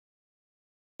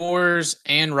yours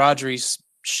and Rodri's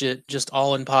shit just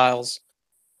all in piles.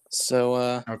 So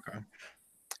Okay.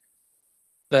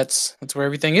 that's where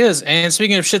everything is. And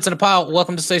speaking of shits in a pile,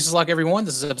 welcome to Stasis Lock, everyone.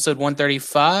 This is episode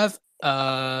 135,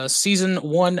 season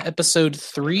 1, episode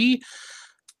 3,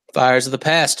 Fires of the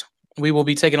Past. We will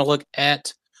be taking a look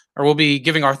at, or we'll be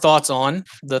giving our thoughts on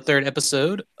the third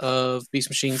episode of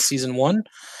Beast Machine season 1.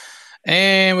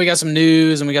 And we got some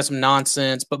news and we got some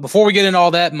nonsense. But before we get into all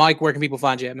that, Mike, where can people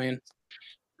find you at, man?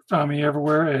 Find me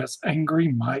everywhere as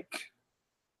Angry Mike.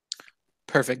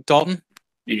 Perfect. Dalton?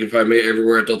 You can find me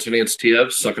everywhere at Daltonians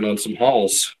TF, sucking on some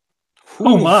halls.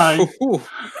 Oh, my.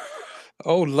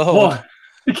 Oh, Lord. Boy,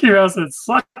 you keep out said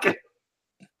suck it.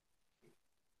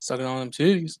 Sucking on them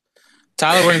titties.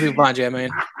 Tyler, where can people find you at, man?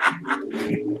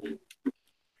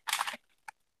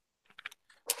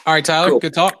 All right, Tyler,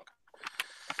 Good talk.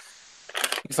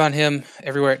 You can find him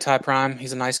everywhere at Ty Prime.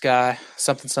 He's a nice guy.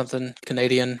 Something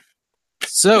Canadian.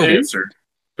 So, Answer,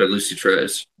 but Lucy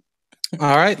tries.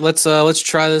 All right, let's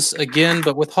try this again,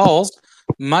 but with Halls.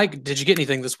 Mike, did you get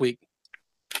anything this week?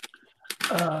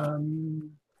 I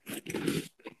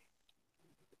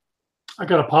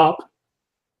got a pop.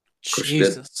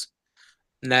 Jesus.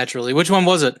 Naturally. Which one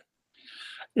was it?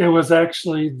 It was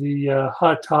actually the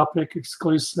Hot Topic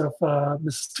exclusive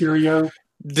Mysterio.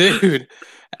 Dude,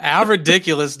 how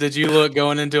ridiculous did you look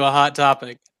going into a Hot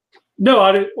Topic? No,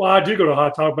 I didn't. Well, I do go to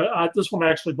Hot Topic, but this one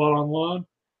I actually bought online,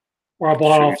 or I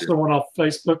bought off someone off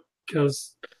Facebook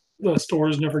because the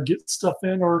stores never get stuff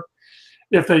in, or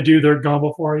if they do, they're gone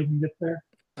before I even get there.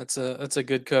 That's a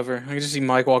good cover. I can just see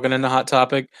Mike walking into Hot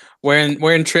Topic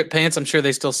wearing trip pants. I'm sure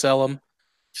they still sell them,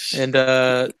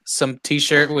 and some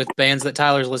T-shirt with bands that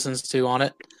Tyler listens to on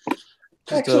it.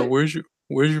 Just where's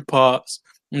your pops?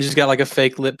 And just got like a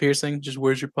fake lip piercing. Just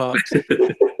where's your pops?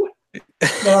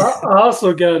 I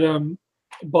also got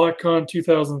BotCon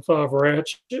 2005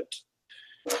 Ratchet.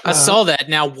 I saw that.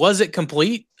 Now, was it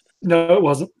complete? No, it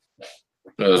wasn't.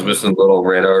 I was missing the little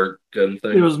radar gun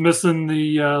thing. It was missing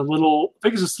the little, I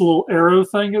think it's just a little arrow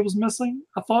thing it was missing,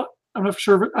 I thought. I'm not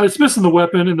sure. It's missing the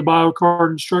weapon and the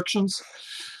biocard instructions.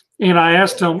 And I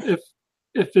asked him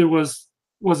if it was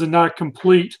it not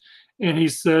complete? And he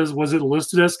says, was it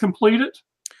listed as completed?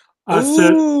 I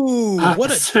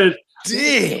said,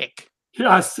 dick.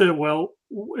 I said, well,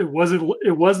 it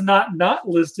was not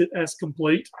listed as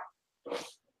complete.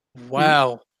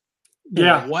 Wow.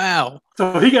 Yeah. Wow.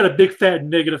 So he got a big fat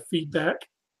negative feedback.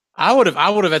 I would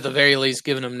have at the very least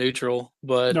given him neutral,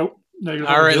 but nope. Negative.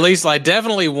 Or at least like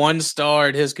definitely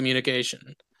 1-starred his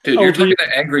communication. Dude, you're talking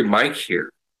to Angry Mike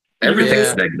here.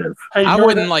 Everything's negative. Hey, I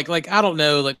wouldn't like I don't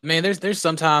know, like man, there's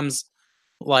sometimes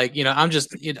like, I'm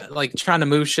just like trying to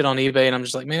move shit on eBay and I'm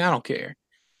just like, man, I don't care.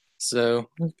 So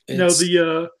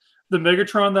the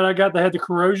Megatron that I got that had the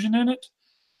corrosion in it,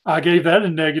 I gave that a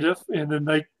negative, and then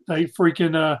they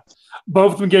freaking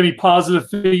both of them gave me positive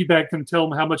feedback and tell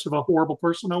them how much of a horrible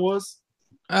person I was.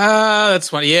 That's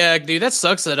funny. Yeah, dude, that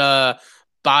sucks that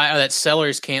that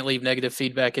sellers can't leave negative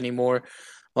feedback anymore.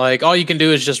 Like all you can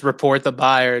do is just report the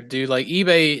buyer, dude. Like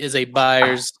eBay is a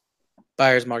buyer's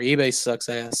market. eBay sucks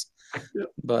ass. Yep.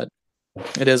 But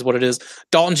it is what it is.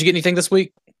 Dalton, did you get anything this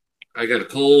week? I got a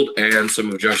cold and some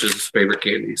of Josh's favorite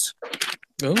candies.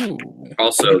 Ooh.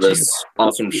 Also, this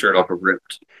awesome shirt off of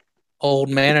Ripped. Old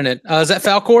man in it. Is that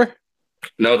Falcor?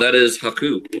 No, that is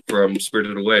Haku from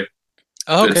Spirited Away.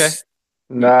 Oh, okay.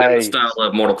 Nice. Style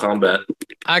of Mortal Kombat.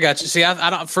 I got you. See, I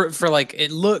don't for like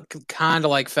it looked kind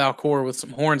of like Falcor with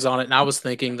some horns on it, and I was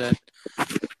thinking that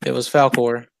it was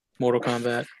Falcor, Mortal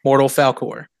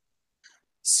Falcor.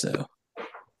 So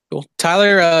cool.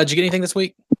 Tyler, did you get anything this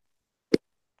week?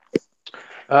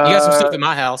 You got some stuff in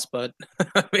my house, but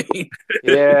I mean,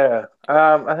 yeah.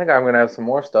 I think I'm gonna have some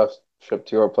more stuff shipped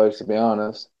to your place. To be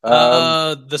honest,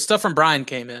 the stuff from Brian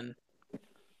came in.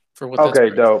 For what? Okay,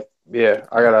 dope. Yeah,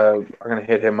 I'm gonna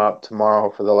hit him up tomorrow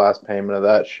for the last payment of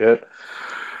that shit.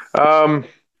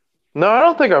 No, I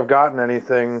don't think I've gotten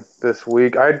anything this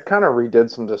week. I kind of redid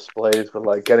some displays, but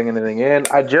like getting anything in.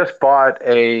 I just bought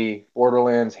a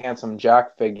Borderlands Handsome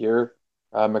Jack figure,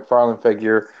 McFarlane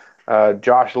figure.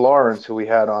 Josh Lawrence, who we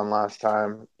had on last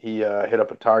time, he hit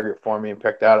up a Target for me and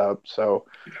picked that up. So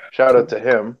shout out to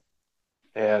him.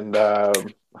 And I'm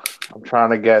trying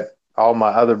to get all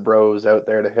my other bros out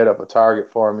there to hit up a Target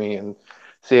for me and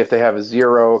see if they have a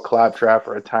Zero, a Claptrap,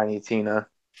 or a Tiny Tina.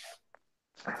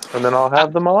 And then I'll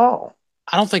have them all.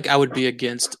 I don't think I would be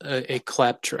against a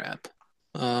Claptrap.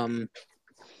 If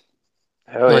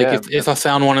I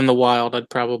found one in the wild, I'd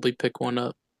probably pick one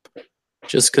up.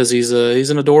 Just because he's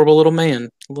an adorable little man,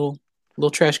 a little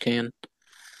trash can.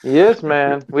 Yes,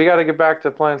 man. We got to get back to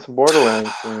playing some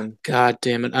Borderlands soon. God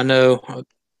damn it! I know.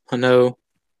 I know.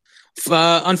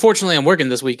 Unfortunately, I'm working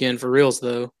this weekend for reals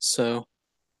though, so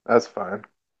That's fine.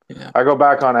 yeah. I go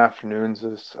back on afternoons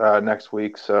this next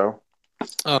week, so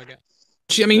Oh, okay.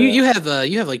 I mean, yeah.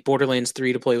 you have like Borderlands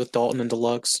 3 to play with Dalton and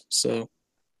Deluxe, so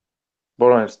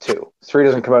Borderlands 2. 3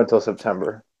 doesn't come out until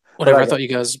September. whatever. But I thought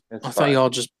it's I thought fine. you all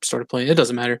just started playing. It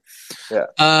doesn't matter.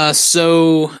 Yeah.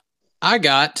 So I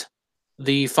got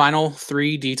the final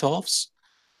 3 detolfs,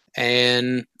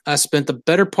 and I spent the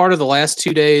better part of the last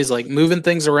 2 days like moving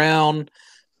things around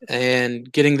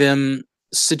and getting them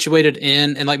situated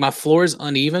in, and like my floor is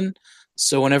uneven.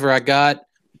 So whenever I got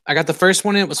the first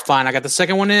one in, it was fine. I got the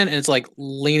second one in, and it's like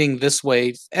leaning this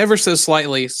way ever so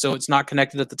slightly, so it's not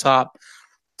connected at the top.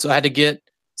 So I had to get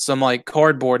some like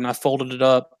cardboard, and I folded it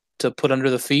up to put under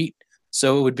the feet,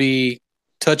 so it would be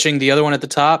touching the other one at the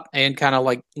top and kind of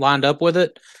like lined up with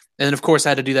it. And then of course I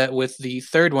had to do that with the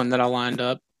third one that I lined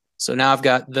up. So now I've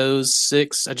got those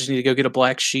 6. I just need to go get a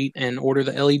black sheet and order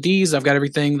the LEDs. I've got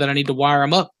everything that I need to wire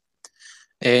them up.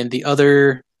 And the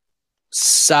other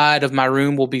side of my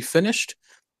room will be finished.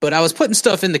 But I was putting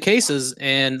stuff in the cases,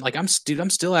 and like I'm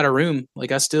still out of room.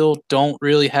 Like I still don't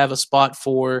really have a spot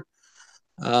for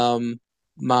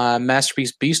my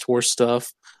Masterpiece Beast Wars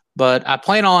stuff. But I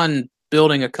plan on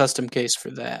building a custom case for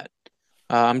that.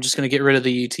 I'm just going to get rid of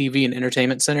the TV and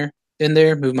entertainment center in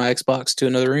there, move my Xbox to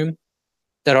another room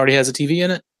that already has a TV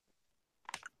in it,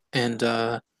 and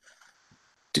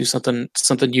do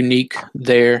something unique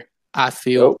there. I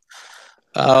feel.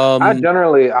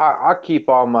 I keep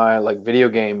all my like video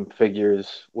game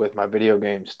figures with my video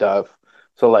game stuff.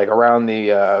 So like around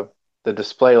the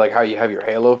display, like how you have your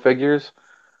Halo figures,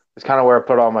 it's kind of where I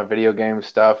put all my video game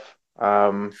stuff.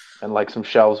 And like some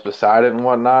shelves beside it and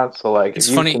whatnot. So like It's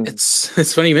if you funny. can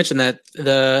It's funny you mentioned that.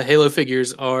 The Halo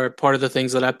figures are part of the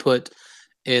things that I put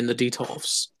in the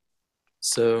detolfs.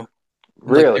 So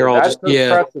like really they're all that just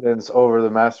took precedence over the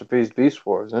Masterpiece Beast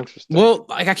Wars. Interesting. Well,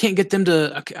 like I can't get them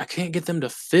to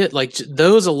fit. Like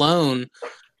those alone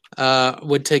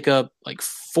would take up like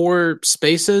 4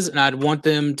 spaces, and I'd want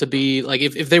them to be like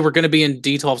if they were going to be in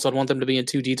detolfs, I'd want them to be in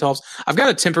 2 detolfs. I've got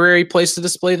a temporary place to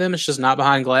display them. It's just not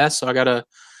behind glass, so I got to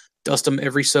dust them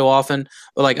every so often.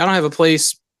 But like I don't have a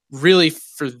place really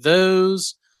for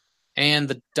those and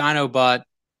the Dinobot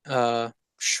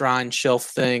shrine shelf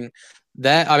thing.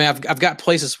 That I mean, I've got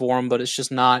places for them, but it's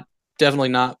just definitely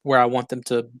not where I want them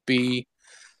to be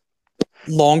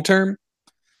long term.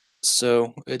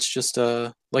 So it's just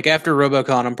like after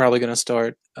RoboCon, I'm probably going to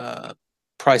start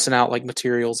pricing out like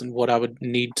materials and what I would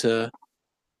need to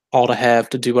have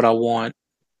to do what I want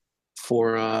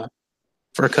for a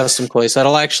custom place.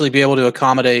 That'll actually be able to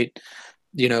accommodate,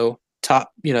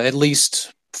 at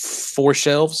least 4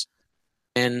 shelves.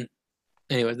 And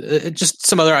anyway, just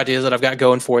some other ideas that I've got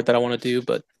going for it that I want to do,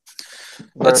 but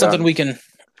that's something we can.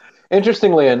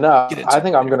 Interestingly enough, I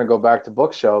think I'm going to go back to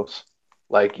bookshelves,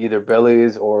 like either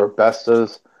Billy's or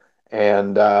Besta's,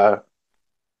 and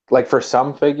like for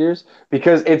some figures,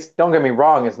 because don't get me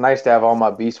wrong, it's nice to have all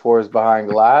my Beast Wars behind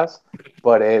glass,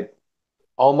 but it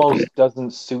almost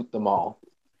doesn't suit them all.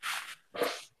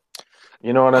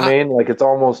 You know what I mean? Like it's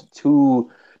almost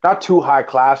not too high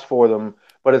class for them,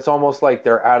 but it's almost like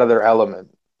they're out of their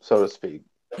element, so to speak.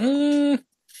 I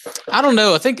don't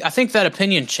know. I think that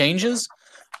opinion changes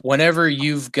whenever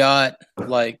you've got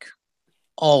like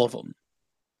all of them.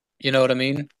 You know what I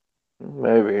mean?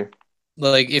 Maybe.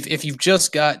 Like if you've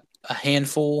just got a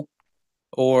handful,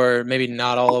 or maybe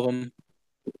not all of them,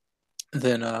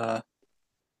 then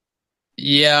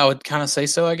yeah, I would kind of say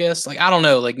so. I guess. Like I don't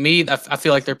know. Like me, I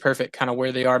feel like they're perfect, kind of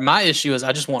where they are. My issue is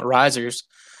I just want risers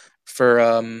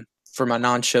for my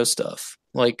non-show stuff.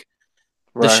 Like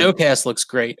the showcast looks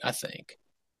great, I think,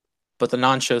 but the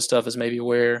non-show stuff is maybe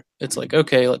where it's like,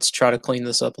 okay, let's try to clean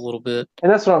this up a little bit.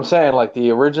 And that's what I'm saying. Like the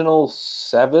original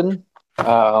 7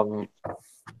 from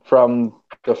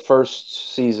the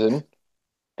first season,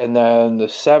 and then the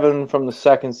 7 from the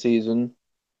second season,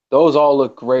 those all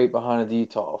look great behind a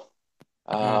detolf.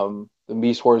 The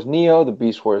Beast Wars Neo, the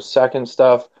Beast Wars second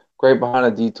stuff, great behind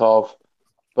a detolf.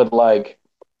 But like,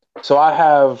 so I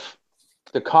have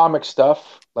the comic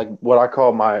stuff, like what I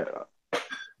call my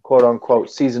quote unquote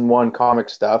season 1 comic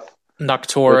stuff.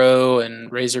 Noctoro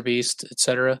and Razor Beast,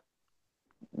 etc.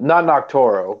 Not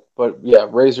Noctoro, but yeah,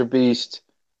 Razor Beast.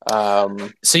 So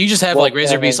you just have like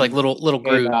Razor Beast, like little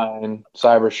Groot,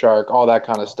 Cyber Shark, all that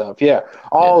kind of stuff. Yeah,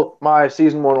 my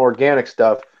season 1 organic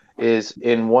stuff is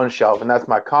in one shelf, and that's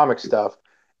my comic stuff.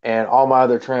 And all my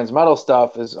other Transmetal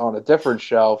stuff is on a different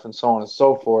shelf, and so on and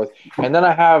so forth. And then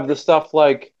I have the stuff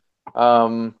like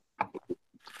the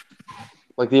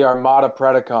Armada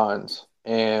Predacons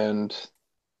and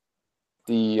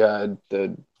the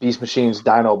Beast Machines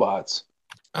Dinobots.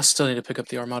 I still need to pick up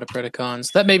the Armada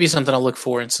Predacons. That may be something I'll look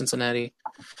for in Cincinnati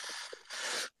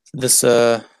this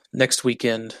next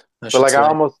weekend. But like, I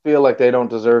almost feel like they don't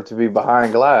deserve to be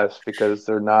behind glass because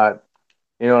they're not.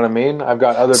 You know what I mean? I've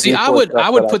got other. See, I would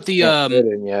put the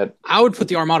yet. I would put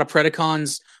the Armada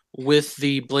Predacons with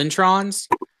the Blintrons,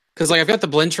 because like I've got the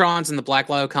Blintrons and the Black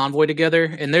Lio Convoy together,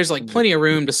 and there's like plenty of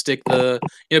room to stick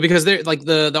because they're like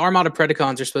the Armada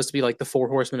Predacons are supposed to be like the four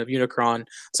horsemen of Unicron,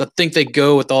 so I think they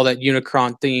go with all that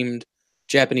Unicron themed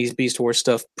Japanese Beast Wars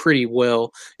stuff pretty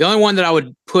well. The only one that I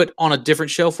would put on a different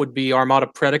shelf would be Armada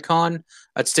Predacon.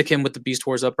 I'd stick him with the Beast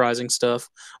Wars Uprising stuff,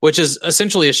 which is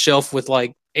essentially a shelf with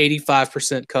like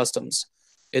 85% customs.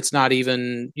 It's not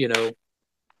even, Yeah.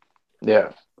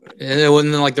 And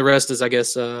then like the rest is, I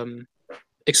guess,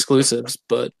 exclusives.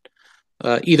 But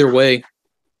either way,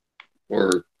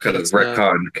 or kind of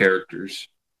retcon characters.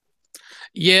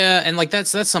 Yeah, and like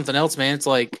that's something else, man. It's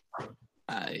like,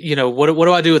 what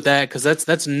do I do with that? Because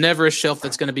that's never a shelf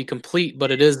that's going to be complete,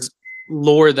 but it is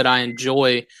lore that I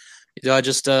enjoy. I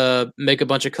just make a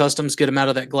bunch of customs, get them out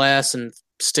of that glass, and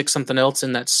stick something else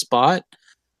in that spot.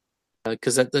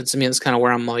 Because that's kind of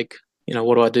where I'm like,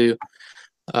 what do I do?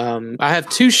 I have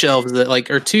two shelves that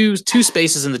or two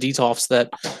spaces in the Detolfs that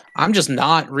I'm just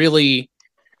not really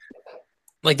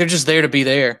like. They're just there to be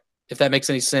there, if that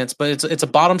makes any sense. But it's a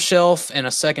bottom shelf and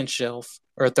a second shelf,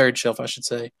 or a third shelf, I should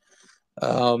say.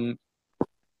 And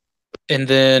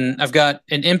then I've got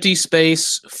an empty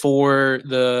space for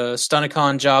the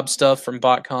Stunicon job stuff from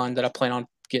BotCon that I plan on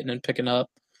getting and picking up.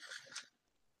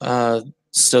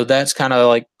 So that's kind of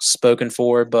like spoken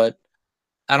for, but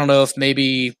I don't know if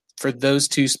maybe for those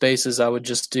two spaces I would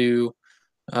just do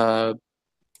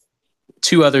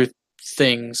two other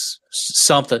things,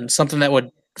 something that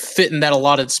would fit in that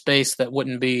allotted space that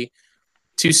wouldn't be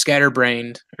too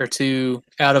scatterbrained or too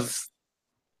out of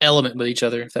element with each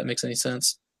other, if that makes any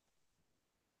sense.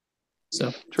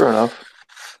 So true enough.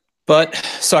 But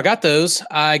so I got those.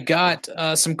 I got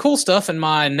some cool stuff in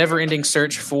my never-ending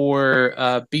search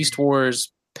for Beast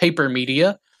Wars paper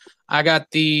media. I got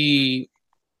the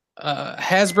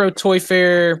Hasbro Toy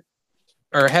Fair,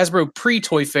 or Hasbro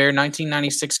pre-Toy Fair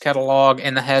 1996 catalog,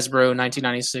 and the Hasbro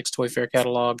 1996 Toy Fair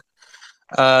catalog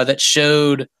that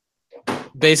showed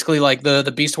basically like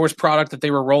the Beast Wars product that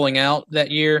they were rolling out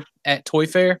that year at Toy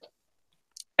Fair.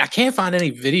 I can't find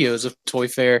any videos of Toy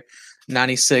Fair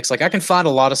 96. Like I can find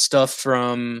a lot of stuff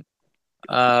from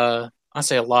I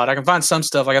say a lot. I can find some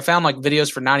stuff. Like I found like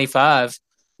videos for 95,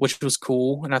 which was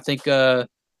cool, and I think there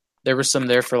was some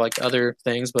there for like other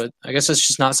things, but I guess it's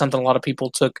just not something a lot of people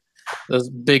took those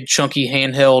big chunky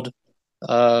handheld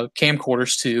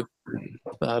camcorders to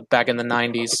back in the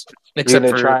 90s. Except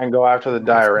for try and go after the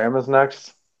dioramas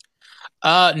next.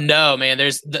 No, man.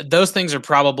 There's those things are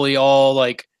probably all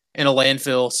like in a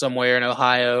landfill somewhere in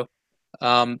Ohio.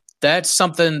 That's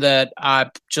something that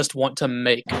I just want to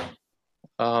make.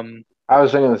 I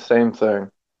was thinking the same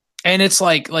thing. And it's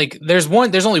like there's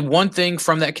only one thing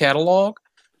from that catalog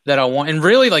that I want, and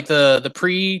really like the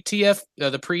pre-TF,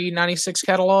 the pre-96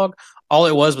 catalog, all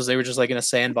it was they were just like in a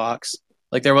sandbox.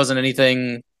 Like there wasn't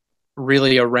anything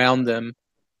really around them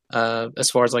as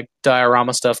far as like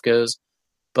diorama stuff goes.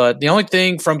 But the only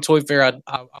thing from Toy Fair I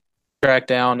track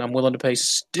down, I'm willing to pay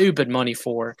stupid money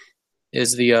for,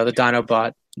 is the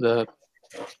Dinobot, the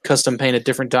custom painted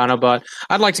different Dinobot.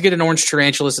 I'd like to get an orange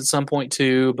Tarantulas at some point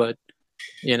too, but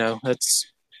that's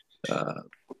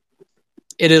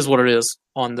it is what it is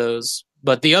on those.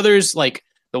 But the others, like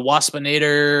the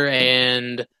Waspinator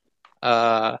and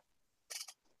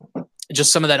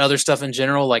just some of that other stuff in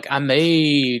general, like I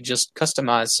may just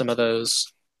customize some of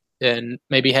those and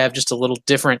maybe have just a little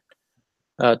different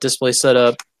display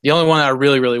setup. The only one I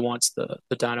really, really want's the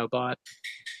Dinobot.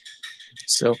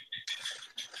 So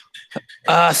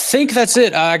I think that's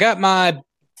it. I got my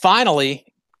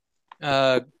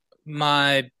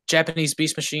Japanese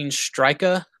Beast Machine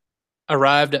Striker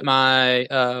arrived at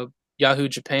my Yahoo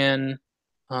Japan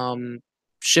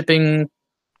shipping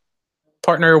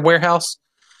partner warehouse.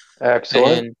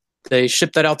 Excellent. And they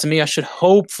shipped that out to me. I should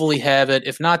hopefully have it,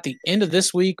 if not the end of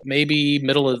this week, maybe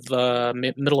middle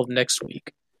of next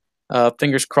week.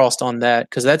 Fingers crossed on that,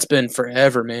 because that's been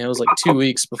forever, man. It was like 2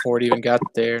 weeks before it even got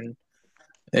there. And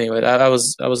anyway, I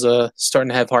was starting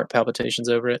to have heart palpitations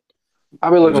over it.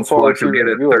 I'll be looking forward to get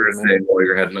it Thursday while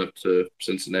you're heading up to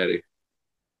Cincinnati.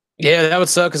 Yeah, that would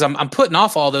suck, because I'm putting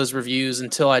off all those reviews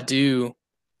until I do,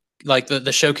 like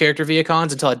the show character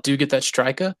Viacons, until I do get that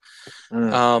Striker.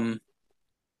 And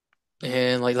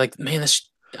like man,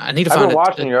 I need to find. I've been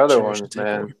watching your other ones,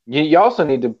 man. You also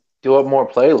need to do up more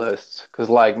playlists. Because,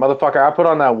 like, motherfucker, I put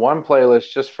on that one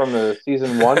playlist just from the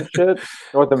season one shit,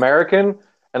 North American,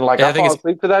 and, like, Yeah, I fall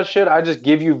asleep to that shit. I just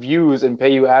give you views and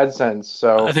pay you AdSense.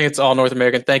 So I think it's all North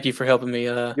American. Thank you for helping me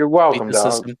you're beat welcome, the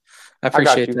dog. system. I I got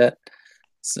appreciate you. that.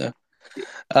 So,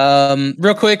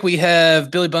 real quick, we have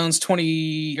Billy Bones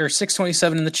 20 or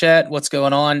 627 in the chat. What's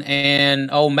going on? And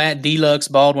Matt Deluxe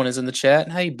Baldwin is in the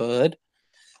chat. Hey, bud.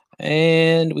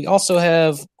 And we also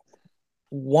have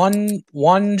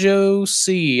Wanjo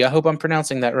C. I hope I'm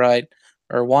pronouncing that right.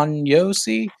 Or Wanyo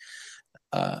C.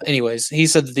 Anyways, he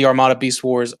said that the Armada Beast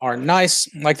Wars are nice,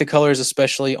 like the colors,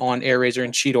 especially on Air Razor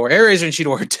and Cheetor. Air Razor and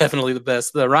Cheetor are definitely the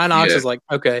best. The Rhinox is like,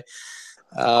 okay.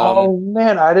 Oh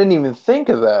man, I didn't even think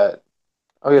of that.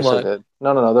 Oh yes, I What? did.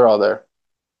 No, they're all there.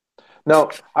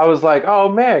 No, I was like, oh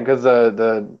man, because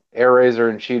the Air Razor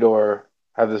and Cheetor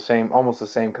have almost the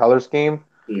same color scheme.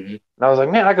 Mhm. And I was like,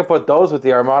 man, I could put those with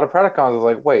the Armada Predacons. I was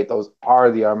like, wait, those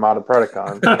are the Armada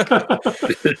Predacons.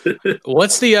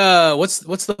 What's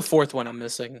the fourth one I'm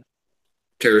missing?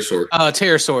 Pterosaur.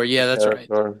 Pterosaur. Yeah, that's right.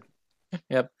 Or-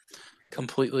 Yep.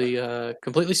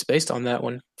 Completely spaced on that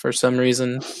one for some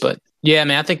reason. But yeah,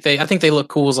 man, I think they look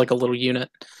cool as like a little unit.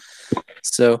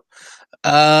 So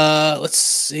let's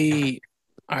see.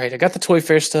 All right, I got the Toy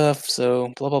Fair stuff,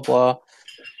 so blah blah blah.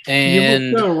 And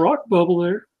You looked at a rock bubble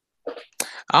there.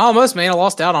 almost, man, I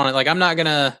lost out on it. Like I'm not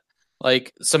gonna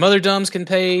like some other dumbs can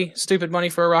pay stupid money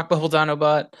for a Rock Bubble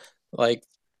Dinobot. Like,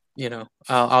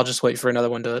 I'll just wait for another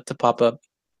one to pop up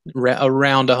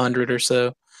around 100 or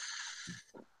so.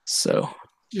 So,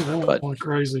 Yeah, that but one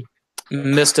crazy.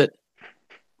 missed it.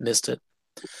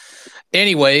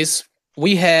 Anyways,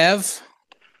 we have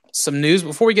some news.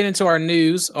 Before we get into our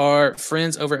news, our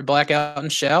friends over at Blackout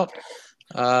and Shout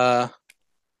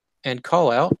and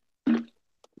Call Out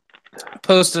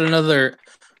posted another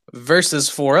versus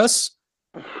for us.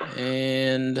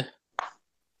 And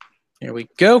here we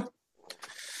go.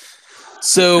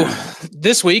 So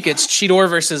this week it's Cheetor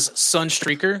versus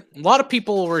Sunstreaker. A lot of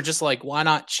people were just like, why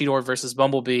not Cheetor versus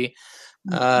Bumblebee?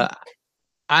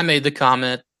 I made the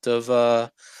comment of,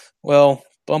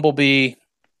 Bumblebee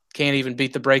can't even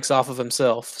beat the brakes off of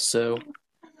himself. So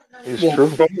It's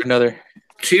true. another.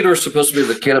 Cheetor's supposed to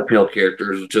be the Caterpillar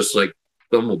character, just like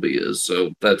Bumblebee is.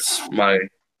 So that's why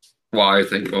I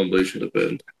think Bumblebee should have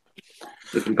been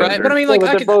the competitor. Right, but I mean, Yeah, like,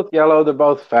 but they're both yellow. They're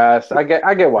both fast. I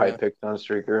get why he picked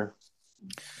Sunstreaker.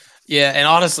 yeah, and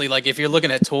honestly, like if you're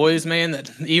looking at toys, man,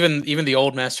 that even the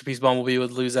old Masterpiece Bumblebee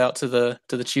would lose out to the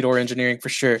Cheetor engineering for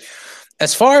sure.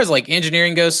 As far as like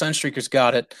engineering goes, Sunstreaker's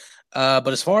got it. But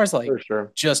as far as like For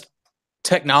sure. just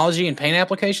technology and paint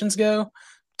applications go,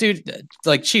 dude,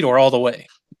 like Cheetor all the way.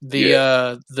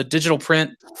 The digital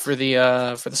print for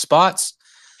the spots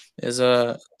is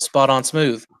spot on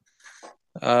smooth.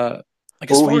 Like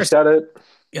as Oh, far he as said it.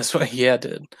 yes, yeah,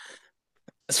 dude.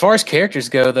 As far as characters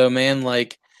go, though, man,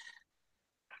 like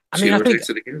I mean, Cheetor I think takes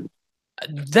it again.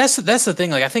 that's the thing.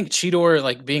 Like I think Cheetor,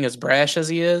 like being as brash as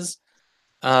he is,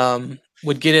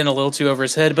 would get in a little too over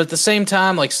his head. But at the same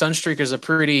time, like Sunstreaker's a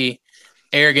pretty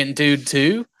arrogant dude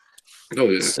too. Oh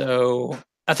yeah. So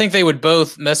I think they would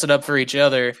both mess it up for each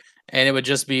other, and it would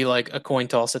just be like a coin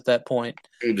toss at that point.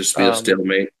 It would just be a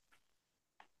stalemate.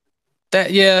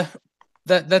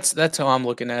 That's how I'm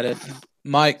looking at it.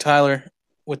 Mike, Tyler,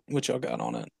 what y'all got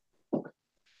on it?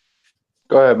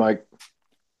 Go ahead, Mike.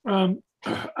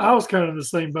 I was kind of in the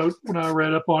same boat when I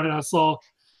read up on it. I saw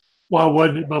why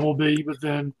wasn't it Bumblebee, but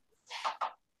then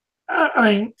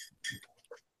I mean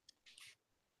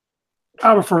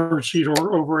I prefer Cheetor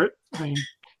over it. I mean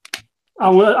I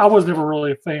was never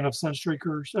really a fan of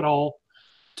Sunstreakers at all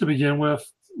to begin with.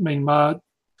 I mean my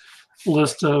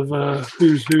list of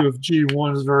who's who of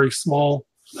G1 is very small,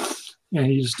 and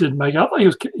he just didn't make it. I thought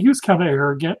he was kind of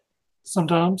arrogant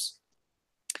sometimes.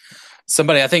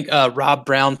 Somebody, I think Rob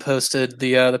Brown posted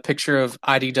the picture of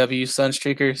IDW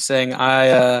Sunstreaker saying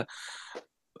I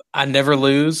never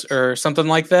lose or something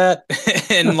like that,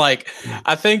 and like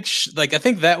I think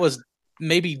that was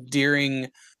maybe during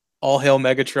All Hail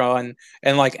Megatron,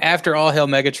 and like after All Hail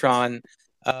Megatron,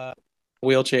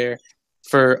 wheelchair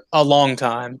for a long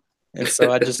time, and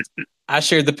so I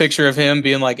shared the picture of him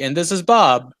being like, and this is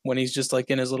Bob when he's just like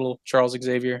in his little Charles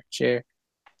Xavier chair.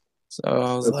 So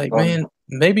I was That's like, fun. man,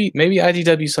 maybe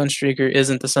IDW Sunstreaker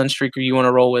isn't the Sunstreaker you want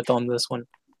to roll with on this one.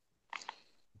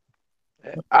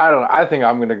 I don't know. I think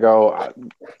I'm gonna go.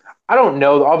 I don't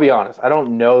know. I'll be honest. I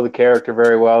don't know the character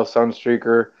very well,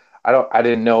 Sunstreaker. I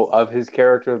didn't know of his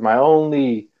character. My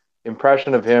only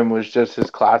impression of him was just his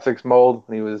classics mold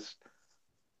when he was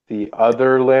the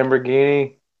other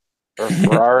Lamborghini or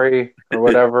Ferrari or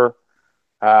whatever.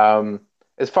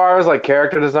 As far as like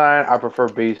character design, I prefer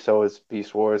Beast, so it's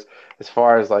Beast Wars. As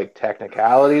far as like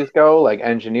technicalities go, like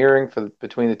engineering for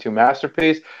between the two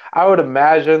masterpiece, I would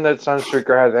imagine that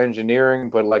Sunstreaker has engineering,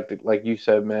 but like you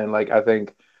said, man, like I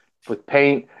think with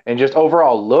paint and just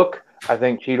overall look, I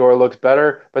think Cheetor looks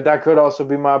better. But that could also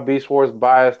be my Beast Wars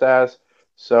biased ass.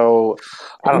 So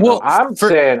I don't know. Well, I'm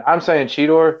saying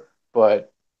Cheetor,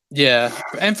 but yeah,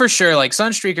 and for sure, like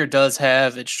Sunstreaker does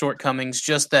have its shortcomings,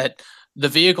 just that the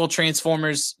vehicle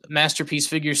Transformers masterpiece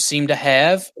figures seem to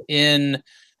have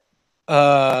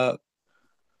uh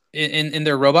in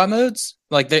their robot modes.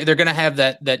 Like they're gonna have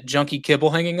that junky kibble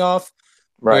hanging off.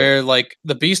 right. Where like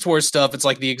the Beast Wars stuff, it's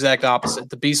like the exact opposite.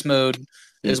 The Beast mode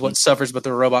is what suffers, but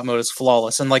the robot mode is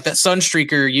flawless. And like that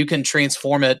Sunstreaker, you can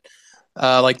transform it.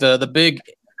 Like the big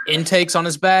intakes on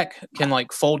his back can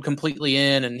like fold completely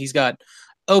in, and he's got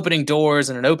opening doors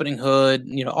and an opening hood.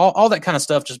 You know, all that kind of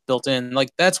stuff just built in. Like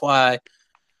that's why,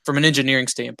 from an engineering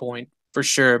standpoint, for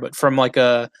sure. But from like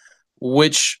a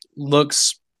which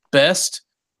looks best,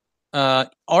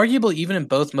 arguably even in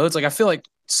both modes. Like I feel like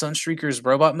Sunstreaker's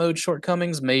robot mode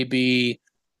shortcomings may be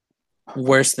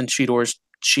worse than Cheetor's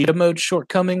cheetah mode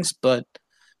shortcomings, but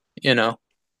you know,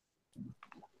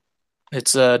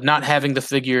 it's not having the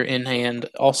figure in hand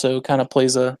also kind of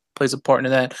plays a part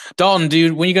in that. Dalton,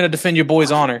 dude, when are you gonna defend your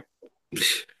boy's honor?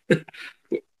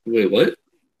 Wait, what?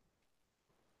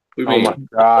 Oh my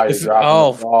God! You're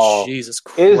dropping the ball. Jesus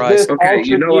Is Christ! this Okay, Ultra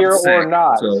you know Gear what's or sick,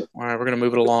 not? so- All right, we're gonna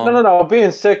move it along. No.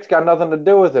 Being sick's got nothing to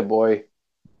do with it, boy.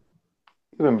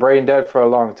 You've been brain dead for a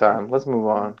long time. Let's move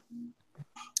on.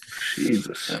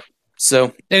 Jesus.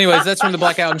 So, anyways, that's from the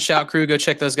Blackout and Shout crew. Go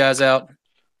check those guys out.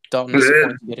 Dalton is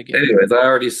yet again. Anyways, I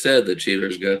already said that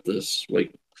Cheater's got this,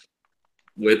 like,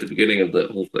 way at the beginning of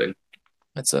that whole thing.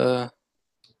 It's a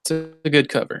good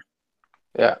cover.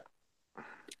 Yeah.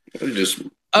 I'm just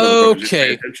Okay. just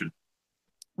pay attention.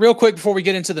 Real quick before we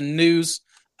get into the news,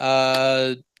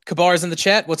 Kabar's in the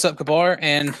chat. What's up, Kabar?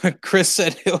 And Chris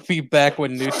said he'll be back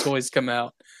when new toys come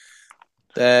out.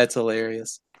 That's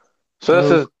hilarious.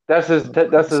 So that's his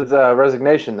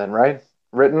resignation then, right?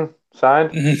 Written,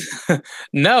 signed.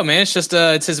 No, man, it's just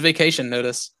it's his vacation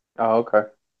notice. Oh, okay.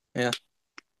 Yeah.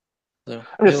 So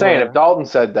I'm just saying, if Dalton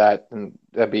said that, then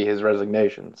that'd be his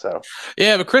resignation. So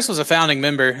yeah, but Chris was a founding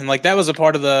member, and like that was a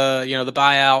part of the the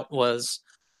buyout was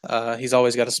he's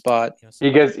always got a spot.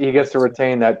 he gets to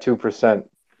retain that 2%.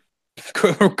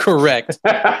 Correct.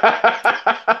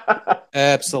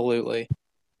 Absolutely.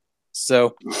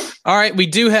 So, all right, we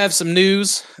do have some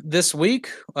news this week.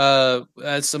 Some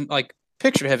like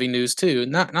picture heavy news too.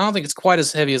 I don't think it's quite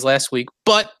as heavy as last week,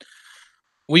 but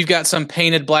we've got some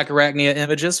painted Black Arachnia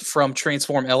images from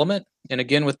Transform Element, and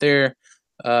again with their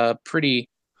pretty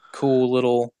cool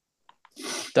little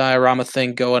diorama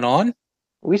thing going on.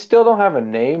 We still don't have a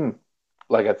name,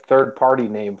 like a third-party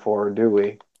name for her, do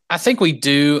we? I think we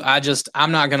do.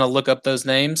 I'm not going to look up those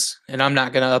names, and I'm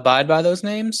not going to abide by those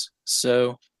names.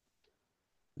 So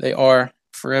they are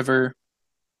forever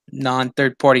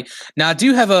non-third party. Now, I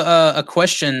do have a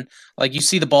question. Like, you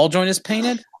see the ball joint is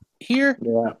painted here?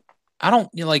 Yeah. I don't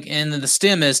and the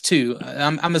stem is too.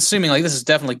 I'm assuming like this has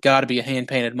definitely got to be a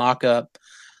hand-painted mock-up.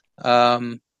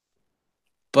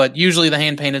 But usually the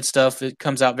hand-painted stuff, it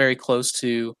comes out very close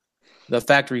to the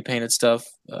factory-painted stuff,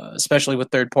 especially with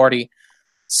third-party.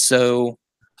 So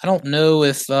I don't know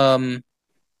if what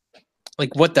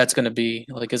that's going to be.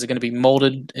 Like, is it going to be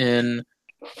molded in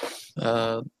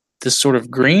this sort of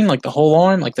green, like the whole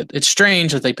arm? Like that, it's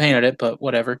strange that they painted it, but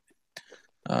whatever.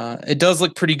 It does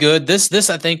look pretty good. This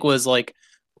I think was like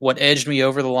what edged me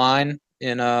over the line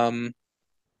in and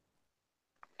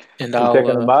I'll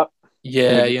picking them up.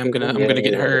 Yeah, I'm gonna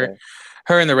get her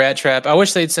in the rat trap. I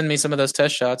wish they'd send me some of those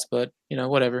test shots, but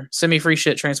whatever. Send me free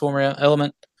shit, Transformer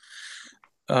Element.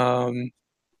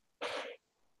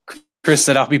 Chris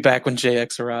said I'll be back when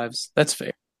JX arrives. That's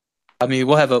fair. I mean,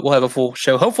 we'll have a full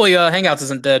show. Hopefully, Hangouts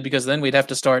isn't dead, because then we'd have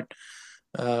to start,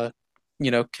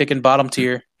 kicking bottom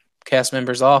tier cast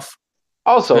members off.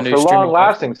 Also, for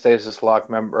long-lasting Stasis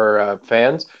Lock member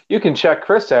fans, you can check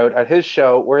Chris out at his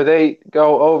show where they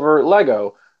go over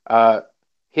Lego.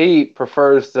 He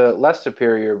prefers the less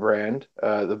superior brand,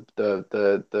 the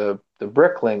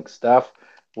Bricklink stuff,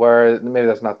 where maybe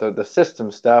that's not the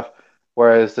system stuff.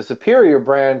 Whereas the superior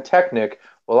brand Technic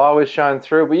will always shine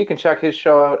through. But you can check his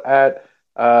show out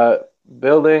at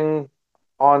Building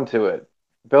Onto It.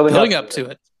 Building up to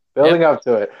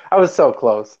it. I was so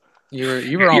close. You were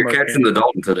You're almost catching the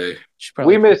Dalton today.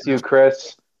 We miss you,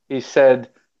 Chris. He said,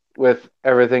 with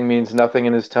everything means nothing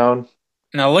in his tone.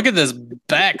 Now look at this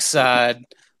backside.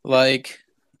 Like,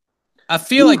 I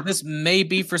feel like this may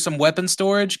be for some weapon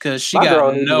storage because she My girl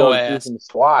got needs to no go do ass. some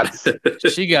squats.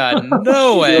 She got no She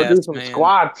go do ass, some man.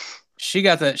 squats. She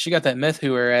got that. She got that meth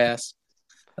hooer ass.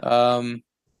 He got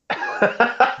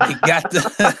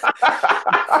the.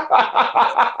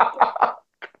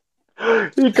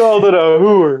 He called it a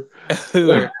hooer.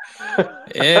 hooer.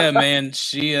 Yeah, man.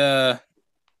 She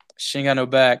ain't got no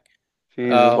back. Jeez,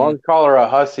 as long as you call her a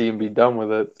hussy and be done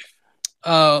with it.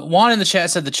 Juan in the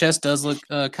chat said the chest does look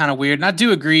kind of weird, and I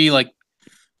do agree. Like,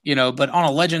 but on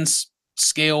a Legends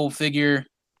scale figure,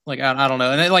 like I don't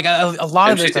know, and like a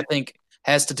lot of this I think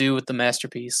has to do with the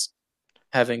masterpiece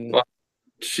having. Well,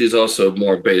 she's also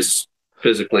more based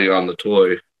physically on the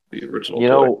toy, the original.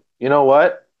 toy. You know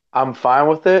what? I'm fine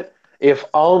with it, if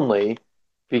only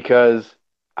because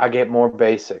I get more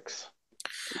basics.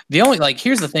 The only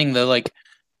here's the thing though, like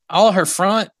all her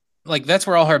front, like that's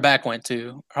where all her back went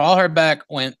to. All her back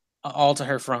went all to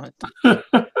her front.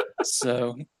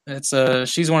 So it's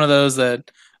she's one of those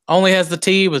that only has the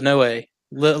T with no A,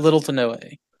 little to no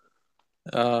A.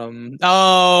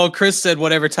 Oh, Chris said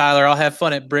whatever, Tyler. I'll have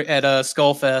fun at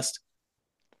Skullfest.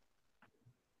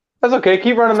 That's okay.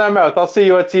 Keep running that mouth. I'll see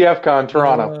you at TFCon,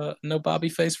 Toronto. No Bobby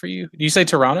face for you. Do you say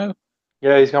Toronto?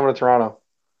 Yeah, he's coming to Toronto.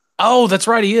 Oh, that's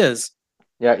right, he is.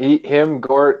 Yeah, him,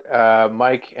 Gort,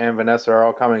 Mike, and Vanessa are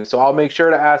all coming. So I'll make sure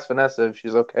to ask Vanessa if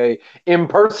she's okay in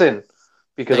person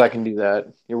because I can do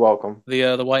that. You're welcome.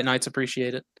 The White Knights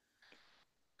appreciate it.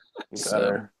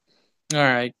 So, all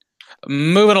right.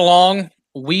 Moving along,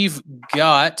 we've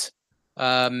got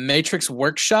Matrix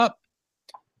Workshop.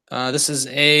 This is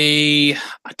a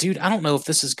dude. I don't know if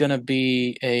this is gonna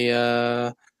be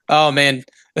a. Oh man,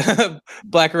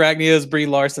 Black Arachnia is Brie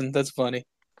Larson. That's funny.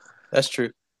 That's true.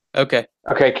 Okay.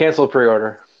 Okay, cancel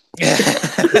pre-order.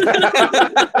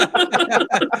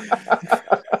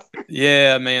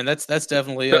 Yeah, man. That's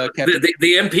definitely the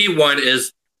MP one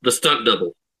is the stunt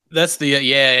double. That's the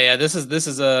yeah. This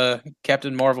is a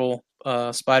Captain Marvel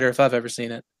spider if I've ever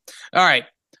seen it. All right.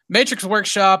 Matrix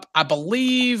Workshop, I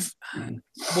believe,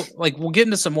 we'll get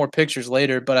into some more pictures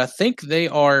later, but I think they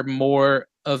are more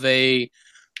of a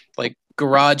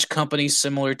garage company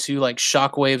similar to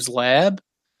Shockwave's Lab.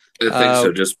 I think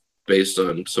so, just based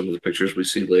on some of the pictures we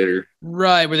see later.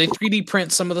 Right, where they 3D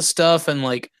print some of the stuff, and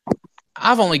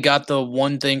I've only got the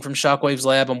one thing from Shockwave's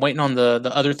Lab. I'm waiting on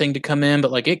the other thing to come in,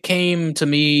 but it came to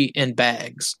me in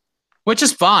bags, which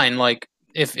is fine.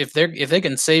 If they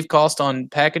can save cost on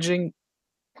packaging,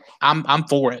 I'm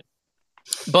for it.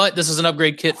 But this is an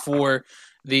upgrade kit for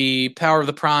the Power of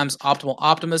the Prime's Optimal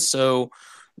Optimus. So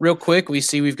real quick,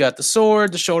 we've got the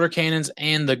sword, the shoulder cannons,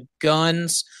 and the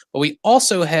guns. But we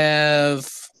also have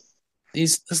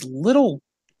this little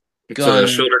gun.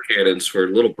 Shoulder cannons for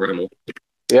Little Primal.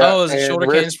 Yeah, oh, is it shoulder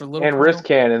cannons for Little and Primal? wrist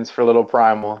cannons for Little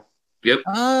Primal. Yep.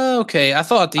 Oh, okay. I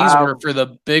thought these were for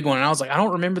the big one. And I was like, I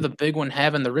don't remember the big one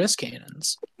having the wrist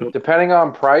cannons. Depending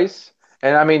on price,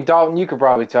 and I mean, Dalton, you could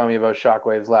probably tell me about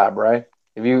Shockwave's Lab, right?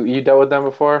 Have you dealt with them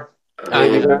before?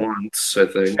 Once, I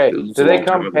think. Hey, do they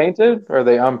come painted or are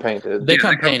they unpainted? They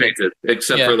come painted,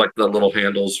 except for the little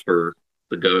handles for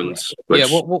the guns.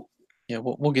 Yeah,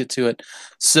 we'll get to it.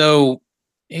 So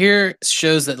here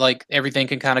shows that everything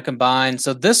can kind of combine.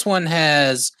 So this one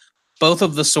has both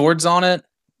of the swords on it,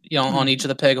 on each of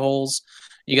the peg holes.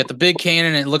 You got the big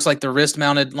cannon. And it looks like the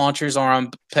wrist-mounted launchers are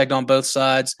pegged on both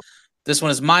sides. This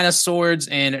one is minus swords,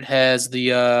 and it has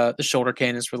the shoulder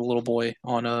cannons for the little boy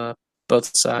on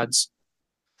both sides.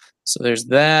 So there's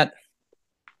that.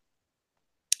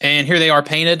 And here they are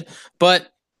painted. But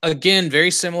again,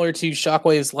 very similar to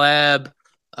Shockwave's Lab,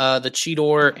 the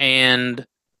Cheetor and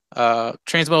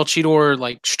Transmetal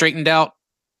Cheetor, straightened out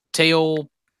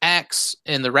tail axe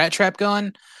and the rat trap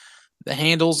gun. The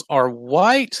handles are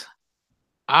white.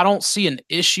 I don't see an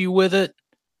issue with it.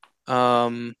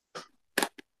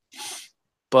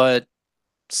 But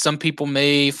some people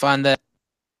may find that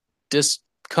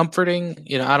discomforting.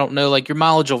 I don't know. Your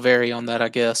mileage will vary on that, I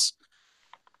guess.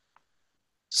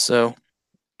 So,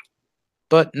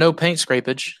 but no paint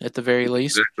scrapage at the very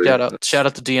least. Exactly. Shout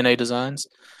out to DNA Designs.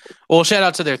 Well, shout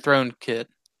out to their throne kit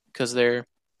because their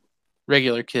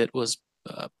regular kit was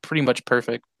pretty much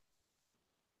perfect.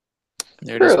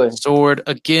 There it is. The sword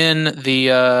again.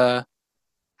 The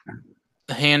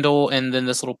handle and then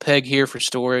this little peg here for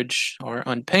storage are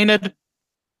unpainted.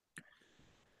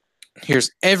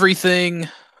 Here's everything.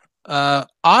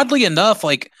 Oddly enough,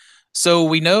 so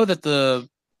we know that the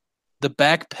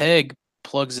back peg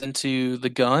plugs into the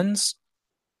guns,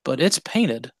 but it's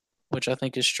painted, which I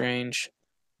think is strange.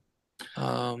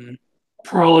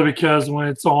 Probably because when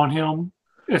it's on him,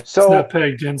 it's not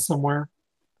pegged in somewhere.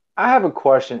 I have a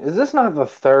question. Is this not the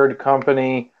third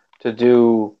company to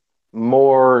do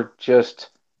more just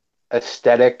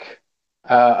aesthetic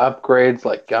upgrades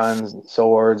like guns and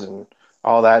swords and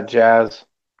all that jazz?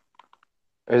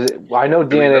 I know I mean,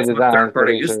 DNA that's what Designs, third but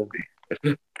party used to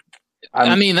be. I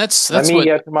I'm, mean, let that's me what.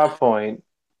 get to my point.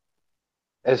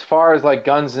 As far as like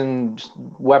guns and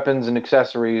weapons and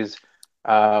accessories,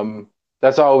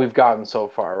 that's all we've gotten so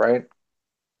far, right?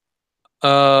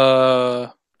 Uh,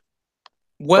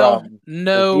 well, From the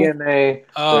no.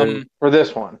 DNA, for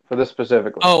this one, for this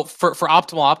specifically. Oh, for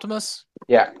Optimal Optimus.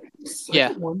 Yeah. Yeah.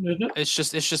 Second one, isn't it? It's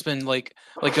just been like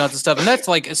guns and stuff, and that's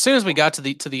like as soon as we got to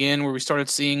the end where we started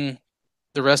seeing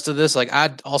the rest of this, like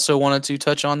I also wanted to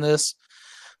touch on this,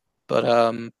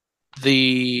 but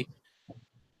the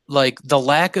the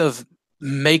lack of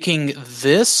making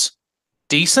this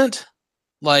decent,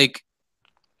 like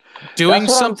doing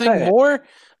That's what I'm something saying. more.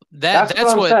 That's what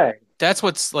I'm saying. That's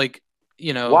what's like,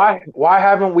 you know. Why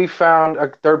haven't we found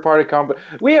a third party company?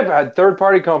 We have had third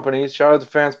party companies, shout out to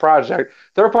Fans Project,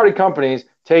 third party companies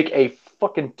take a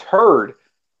fucking turd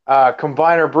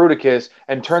combiner Bruticus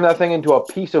and turn that thing into a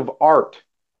piece of art.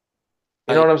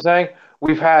 You know what I'm saying?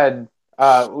 We've had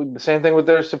the same thing with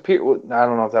their Superior. I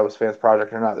don't know if that was Fans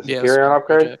Project or not. The Yeah, Superior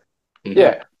upgrade. Project. Mhm.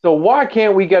 Yeah. So why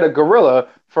can't we get a Gorilla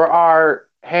for our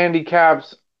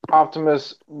handicaps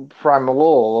Optimus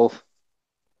Primal?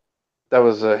 That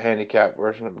was a handicap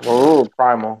version of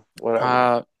Primal,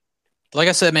 whatever. Like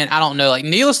I said, man, I don't know. Like,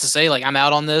 needless to say, like I'm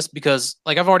out on this because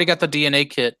like I've already got the DNA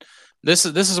kit. This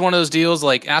is one of those deals.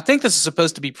 Like, I think this is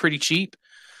supposed to be pretty cheap.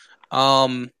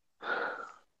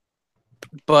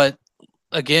 But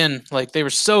again, like they were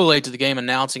so late to the game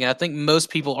announcing it. I think most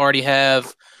people already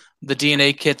have the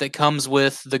DNA kit that comes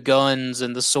with the guns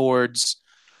and the swords.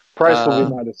 Price will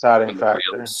be my deciding And the factor.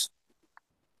 wheels.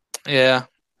 Yeah,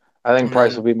 I think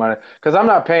price will be my because I'm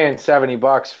not paying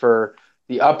 $70 for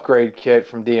the upgrade kit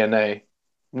from DNA.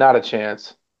 Not a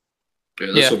chance. Yeah,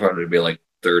 this Yeah. will probably be like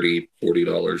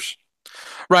 $30-$40.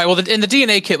 right. Well, and the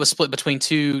DNA kit was split between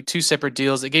two separate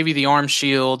deals. It gave you the arm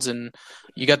shields, and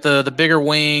you got the bigger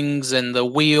wings and the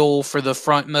wheel for the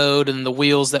front mode, and the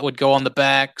wheels that would go on the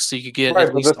back, so you could get Right,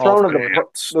 at but least all four.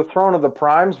 the Throne of the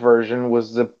Primes version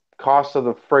was the cost of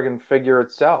the friggin' figure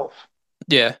itself.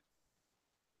 Yeah.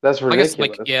 That's I guess,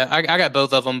 ridiculous. like, yeah, I got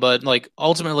both of them, but like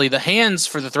ultimately, the hands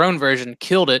for the throne version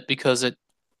killed it because it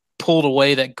pulled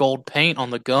away that gold paint on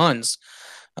the guns.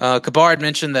 Kabar had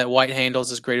mentioned that white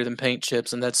handles is greater than paint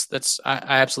chips, and that's I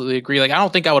absolutely agree. Like, I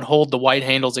don't think I would hold the white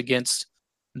handles against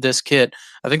this kit.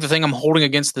 I think the thing I'm holding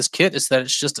against this kit is that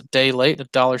it's just a day late,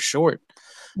 $1 short.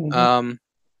 Mhm. Let's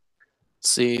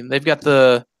see, they've got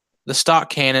the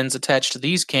stock cannons attached to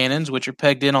these cannons, which are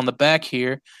pegged in on the back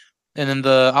here. And then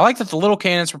I like that the little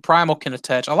cannons for Primal can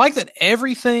attach. I like that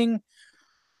everything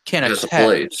can It has a attach.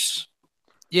 place.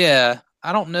 Yeah,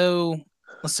 I don't know.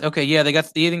 Let's see. Okay, yeah, they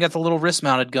even got the little wrist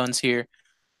mounted guns here.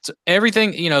 So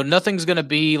everything, nothing's gonna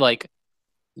be like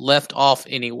left off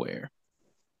anywhere,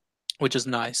 which is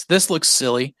nice. This looks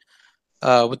silly,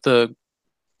 with the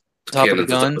top of the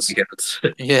guns.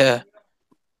 Yeah,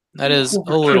 that is a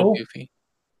little goofy.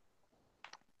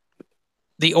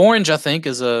 The orange, I think,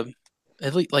 is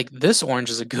at least like this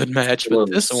orange is a good match, but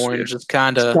this orange is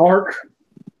kind of dark.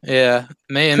 Yeah,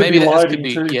 maybe that could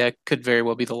be. Yeah, could very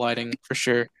well be the lighting for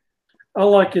sure. I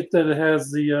like it that it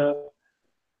has the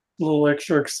little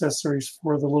extra accessories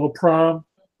for the little Prime.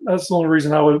 That's the only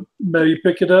reason I would maybe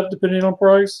pick it up, depending on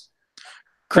price.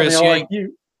 Chris, I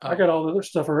got all the other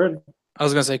stuff already. I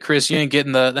was gonna say, Chris, you ain't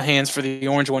getting the hands for the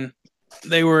orange one.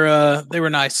 They were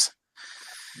nice.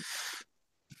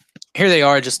 Here they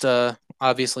are, just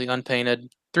obviously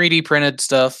unpainted, 3D printed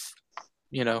stuff,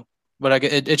 but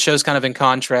it shows kind of in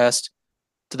contrast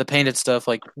to the painted stuff,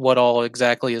 like what all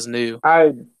exactly is new.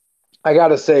 I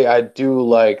gotta say, I do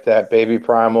like that baby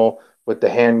Primal with the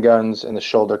handguns and the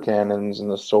shoulder cannons and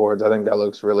the swords. I think that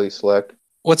looks really slick.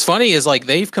 What's funny is like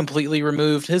they've completely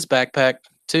removed his backpack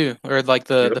too, or like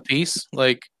the piece.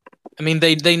 Like, I mean,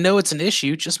 they know it's an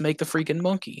issue. Just make the freaking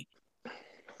monkey.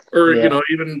 Or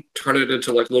even turn it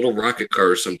into like a little rocket car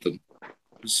or something.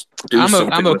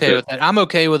 I'm okay with that. I'm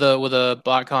okay with a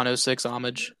BotCon 06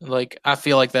 homage. Like, I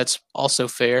feel like that's also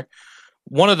fair.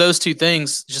 One of those two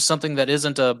things, just something that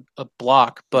isn't a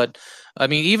block. But I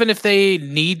mean, even if they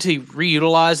need to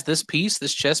reutilize this piece,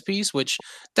 this chess piece, which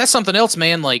that's something else,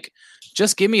 man. Like,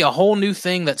 just give me a whole new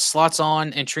thing that slots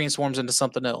on and transforms into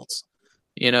something else.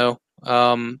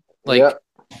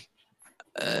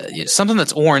 Something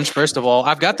that's orange. First of all,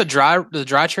 I've got the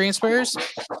dry transfers,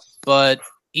 but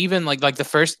even like the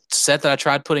first set that I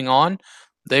tried putting on,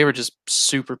 they were just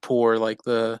super poor. Like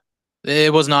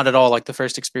it was not at all like the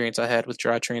first experience I had with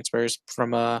dry transfers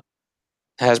from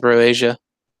Hasbro Asia.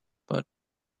 But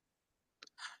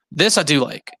this I do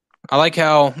like. I like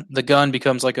how the gun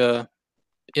becomes like a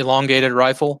elongated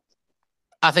rifle.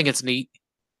 I think it's neat.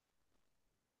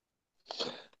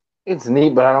 It's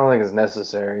neat, but I don't think it's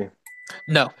necessary.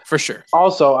 No, for sure.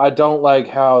 Also, I don't like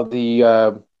how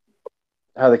the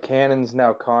cannons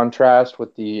now contrast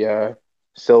with the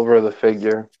silver of the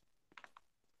figure.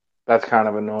 That's kind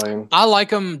of annoying. I like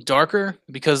them darker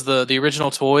because the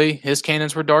original toy, his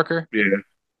cannons were darker. Yeah.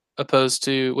 Opposed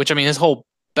to, which I mean, his whole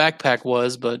backpack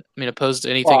was, but I mean, opposed to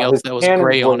anything else his that was cannons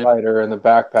gray were on it. lighter, and the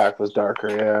backpack was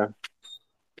darker.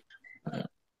 Yeah.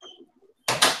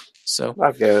 So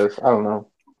I guess I don't know.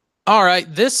 All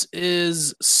right, this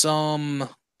is some.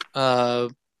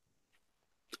 This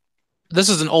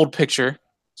is an old picture.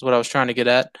 Is what I was trying to get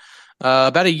at.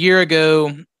 About a year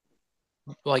ago,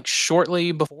 like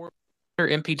shortly before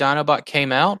MP Dinobot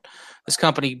came out, this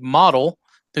company Model,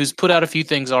 who's put out a few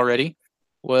things already,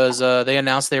 was they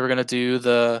announced they were going to do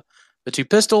the two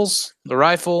pistols, the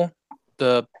rifle,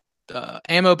 the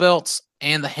ammo belts,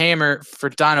 and the hammer for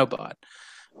Dinobot.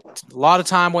 A lot of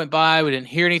time went by. We didn't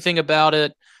hear anything about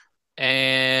it.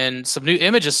 And some new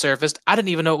images surfaced. I didn't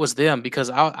even know it was them because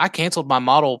I canceled my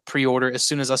Model pre-order as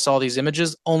soon as I saw these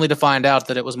images, only to find out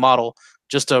that it was Model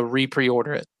just to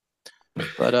re-pre-order it.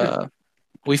 But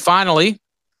we finally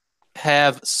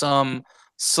have some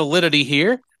solidity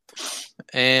here,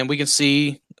 and we can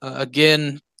see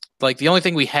again, like the only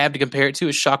thing we have to compare it to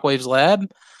is Shockwave's lab.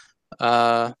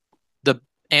 The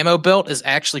ammo belt is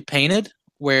actually painted,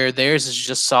 where theirs is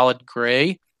just solid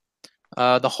gray.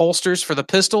 The holsters for the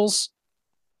pistols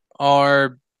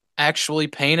are actually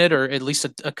painted, or at least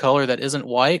a color that isn't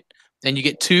white, and you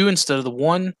get two instead of the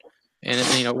one, and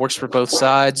it works for both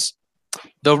sides.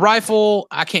 The rifle,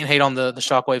 I can't hate on the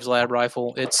Shockwave's lab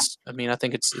rifle. I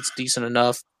think it's decent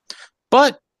enough,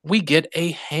 but we get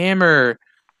a hammer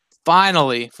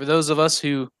finally. For those of us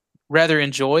who rather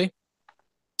enjoy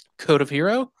Code of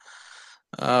Hero,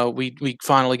 we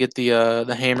finally get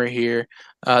the hammer here.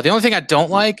 The only thing I don't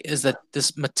like is that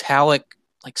this metallic,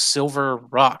 like silver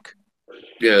rock.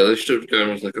 Yeah, they should have gone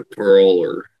with like a pearl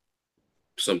or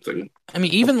something. I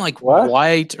mean, even like What?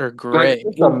 white or gray.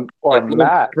 Or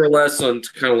matte.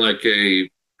 Pearlescent, kind of like a.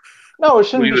 No, it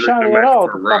shouldn't Leave be it shiny at at all.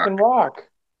 for It's a rock. fucking rock.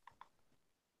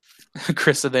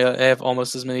 Chris said they have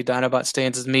almost as many Dinobot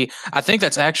stands as me. I think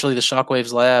that's actually the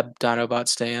Shockwave's lab Dinobot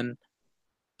stand.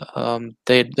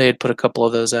 They had put a couple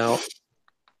of those out.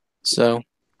 So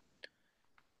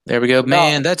there we go.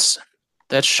 Man, that's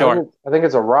sharp. I think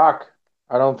it's a rock.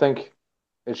 I don't think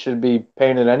it should be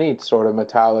painted any sort of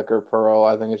metallic or pearl.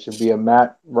 I think it should be a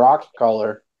matte rock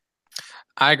color.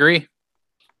 I agree.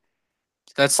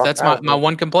 That's my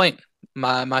one complaint.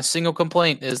 My single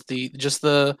complaint is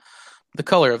the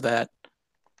color of that.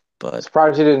 But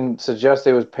Surprised you didn't suggest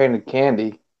it was painted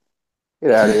candy.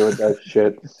 Get out of here with that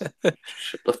shit.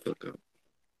 Shut the fuck up.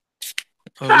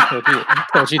 he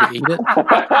told you to eat it.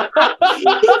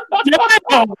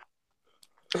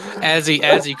 As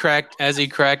he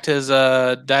cracked his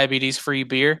diabetes free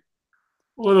beer.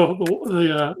 Well,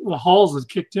 the halls had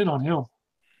kicked in on him.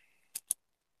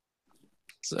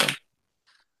 So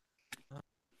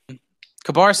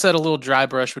Kabar said a little dry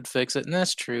brush would fix it, and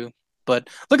that's true. But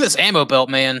look at this ammo belt,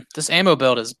 man. This ammo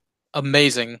belt is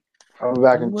amazing. I'll be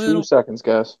back in 2 seconds,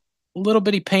 guys. Little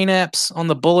bitty paint apps on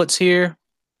the bullets here.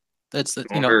 That's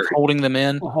holding them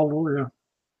in. Oh, yeah.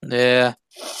 Yeah.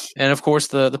 And of course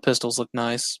the pistols look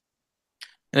nice.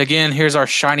 And again, here's our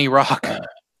shiny rock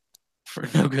for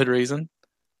no good reason.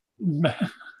 And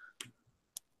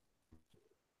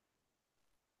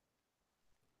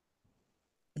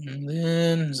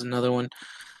then there's another one.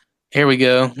 Here we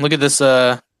go. Look at this.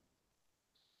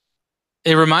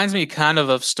 It reminds me kind of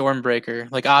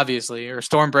Stormbreaker, like obviously, or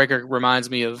Stormbreaker reminds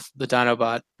me of the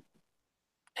Dinobot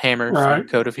hammer from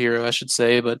Code of Hero, I should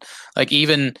say. But like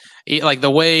even like the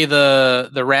way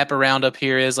the wrap around up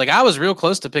here is, like I was real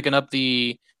close to picking up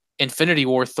the Infinity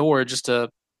War Thor just to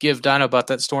give Dinobot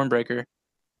that Stormbreaker.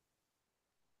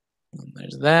 And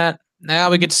there's that.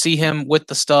 Now we get to see him with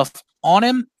the stuff on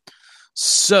him.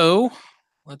 So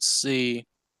let's see.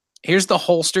 Here's the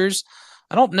holsters.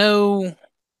 I don't know.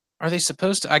 Are they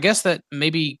supposed to? I guess that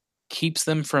maybe keeps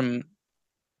them from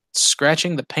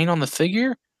scratching the paint on the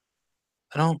figure.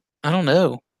 I don't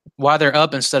know why they're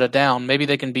up instead of down. Maybe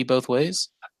they can be both ways.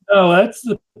 No, that's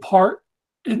the part.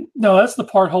 That's the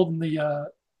part holding the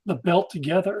belt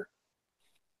together.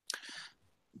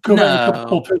 Go back a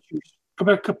couple pictures. Go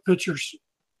back a couple pictures.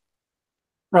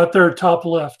 Right there, top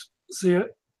left. See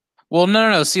it? Well,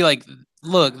 no. See, like,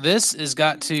 look, this has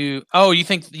got to. Oh, you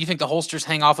think the holsters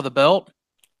hang off of the belt?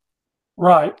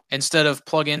 Right. Instead of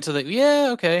plug into the. Yeah,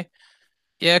 okay.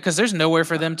 Yeah, because there's nowhere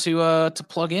for them to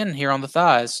plug in here on the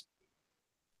thighs.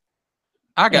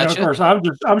 I And got of you. course,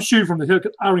 I'm shooting from the hip.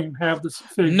 I don't even have this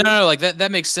figure. No, like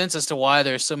that makes sense as to why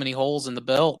there's so many holes in the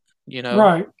belt. You know,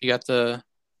 Right. you got the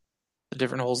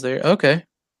different holes there. Okay.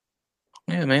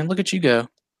 Yeah, man, look at you go.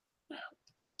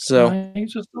 So, I ain't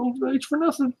just old age for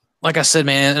nothing. like I said,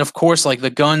 man, and of course, like the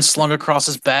gun slung across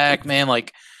his back, man,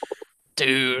 like,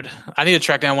 dude, I need to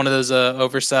track down one of those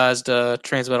oversized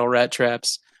transmetal rat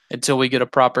traps until we get a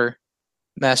proper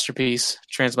masterpiece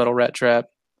transmetal rat trap.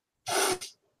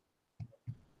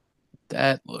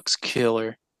 That looks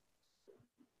killer.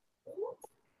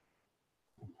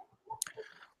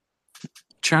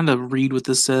 Trying to read what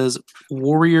this says.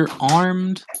 Warrior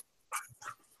armed.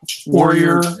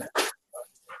 Warrior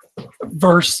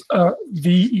verse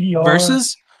VER.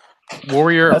 Versus?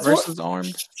 Warrior That's versus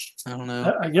armed? I don't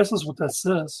know. I guess that's what that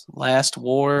says. Last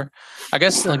war. I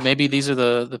guess like maybe these are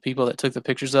the people that took the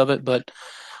pictures of it, but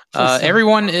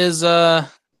everyone is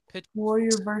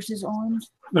Warrior versus armed.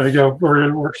 There you go.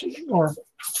 Warrior versus armed.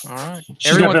 all right.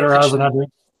 She's got better eyes than I do.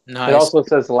 Nice. It also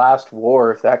says Last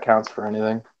War, if that counts for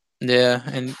anything. Yeah,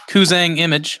 and Kuzang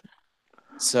image.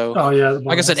 So Oh yeah.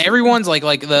 like I said, everyone's like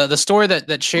the store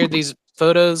that shared these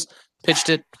photos pitched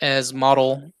it as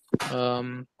model.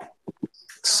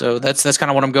 So that's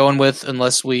kind of what I'm going with,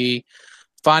 unless we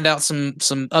find out some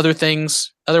other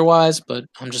things otherwise. But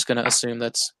I'm just gonna assume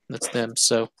that's them.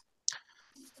 So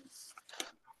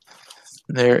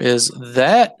there is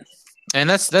that, and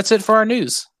that's it for our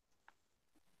news.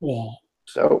 Yeah.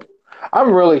 So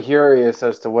I'm really curious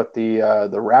as to what the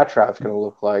rat trap's going to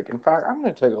look like. In fact, I'm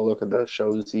going to take a look at the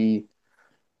Show Z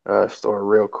store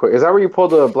real quick. Is that where you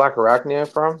pulled the Black Arachnia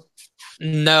from?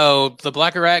 No, the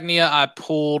Black Arachnia I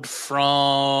pulled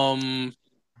from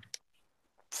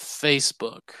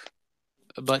Facebook,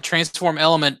 but Transform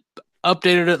Element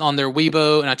updated it on their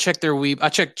Weibo, and I checked their Weibo. I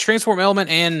checked Transform Element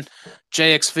and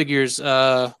JX Figures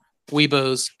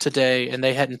Weibos today, and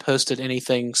they hadn't posted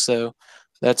anything. So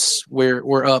that's where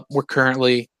we're up. We're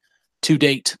currently to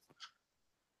date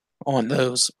on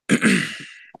those.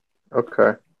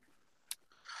 Okay.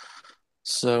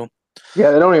 So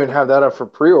yeah, they don't even have that up for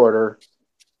pre-order.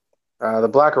 The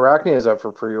Black Arachnia is up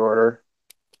for pre-order.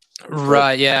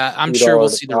 Right, yeah, I'm sure we'll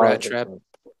see the rat trap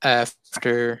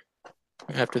after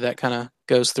that kind of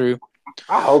goes through.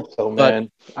 I hope so,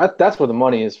 man. That's where the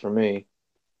money is for me.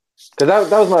 Because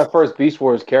that was my first Beast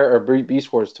Wars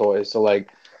Beast Wars toy. So like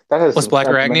that has. What's Black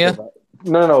Arachnia?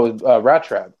 No, Rat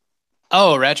Trap.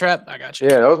 Oh, Rat Trap. I got you.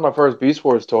 Yeah, that was my first Beast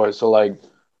Wars toy. So like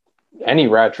any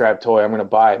Rat Trap toy, I'm gonna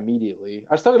buy immediately.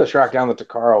 I still gotta track down the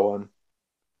Takara one.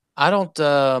 I don't.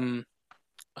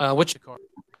 Which Takara?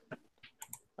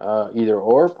 Either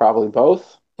or, probably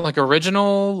both. Like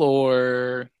original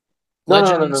or No,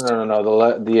 Legends? No.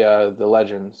 The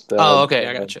Legends. Okay,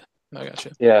 I got you.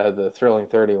 Yeah, the Thrilling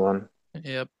 30 one.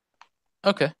 Yep.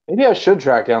 Okay. Maybe I should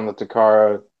track down the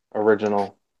Takara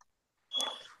original.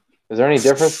 Is there any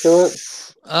difference to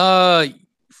it?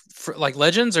 For like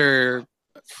Legends or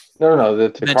No, the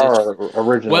Takara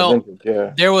original. Well, vintage,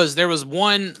 yeah. there was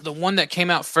one. The one that came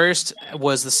out first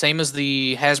was the same as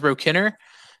the Hasbro Kenner,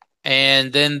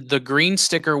 and then the green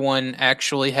sticker one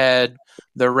actually had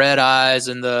the red eyes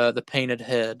and the painted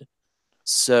head.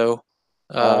 So,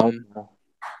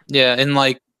 yeah, in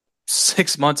like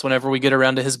 6 months, whenever we get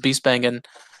around to his beast banging,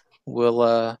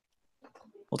 we'll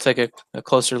take a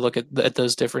closer look at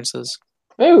those differences.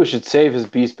 Maybe we should save his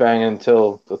beast bang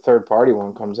until the third party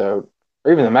one comes out,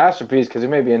 or even the masterpiece, because it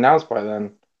may be announced by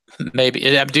then. Maybe,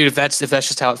 dude. If that's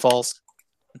just how it falls,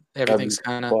 everything's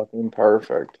kind of fucking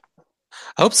perfect.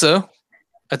 I hope so,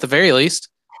 at the very least.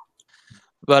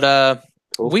 But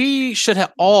Cool. We should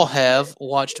all have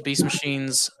watched Beast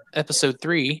Machines episode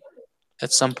 3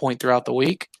 at some point throughout the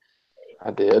week.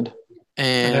 I did.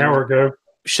 And an hour ago.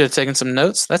 Should have taken some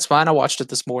notes. That's fine. I watched it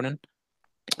this morning.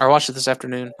 Or I watched it this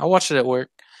afternoon. I watched it at work.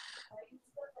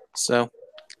 So,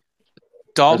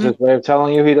 Dalton. That's his way of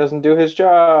telling you he doesn't do his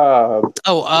job.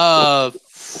 Oh,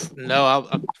 no,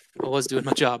 I was doing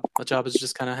my job. My job is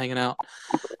just kind of hanging out.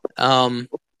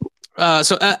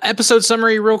 So episode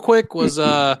summary real quick was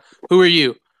who are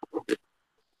you?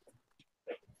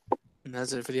 And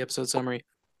that's it for the episode summary.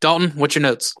 Dalton, what's your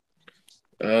notes?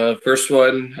 First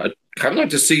one, I'd kind of like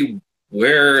to see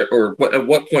where or at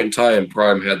what point in time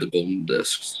Prime had the golden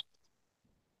discs.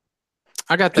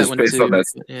 I got that Just one based too. on that,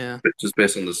 Yeah. just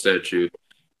based on the statue.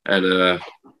 And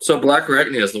so Black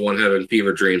Arachnia is the one having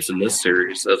fever dreams in this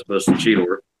series as opposed to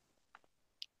Cheetor.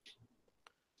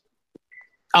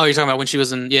 Oh, you're talking about when she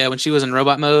was in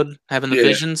robot mode, having the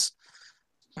visions.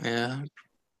 Yeah,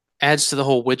 adds to the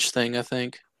whole witch thing, I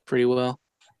think, pretty well.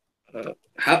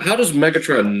 How does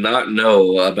Megatron not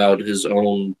know about his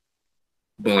own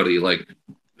body? Like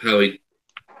how he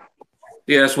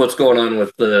asks what's going on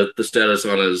with the status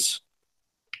on his,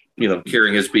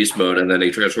 curing his beast mode, and then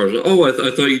he transforms. Oh, I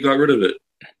thought you got rid of it.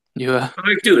 You I'm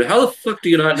like, dude, how the fuck do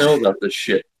you not know about this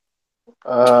shit?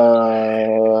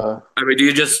 I mean, do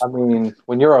you just? I mean,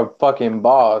 when you're a fucking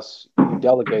boss, you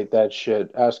delegate that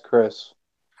shit. Ask Chris.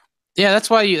 Yeah, that's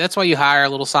why you hire a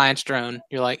little science drone.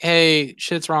 You're like, hey,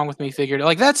 shit's wrong with me. Figured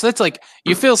like that's like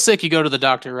you feel sick, you go to the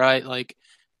doctor, right? Like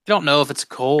you don't know if it's a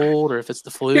cold or if it's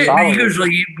the flu. Yeah,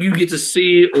 usually you get to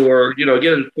see or get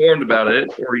informed about it,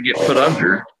 or you get put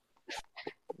under.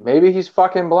 Maybe he's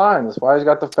fucking blind. That's why he's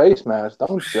got the face mask.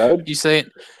 Don't judge. You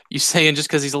saying just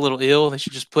because he's a little ill, they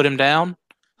should just put him down?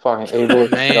 Fucking able.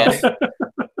 Man.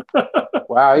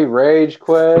 Wow, he rage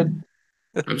quit.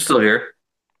 I'm still here.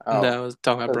 Oh. No, I was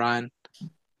talking about Brian.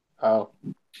 Oh.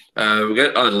 We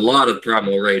got a lot of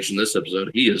Primal Rage in this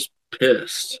episode. He is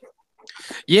pissed.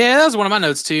 Yeah, that was one of my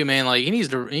notes too, man.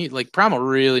 Like Primal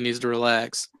really needs to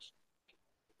relax.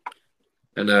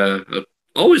 And I've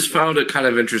always found it kind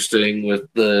of interesting with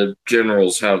the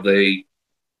generals how they,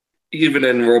 even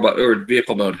in robot or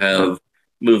vehicle mode, have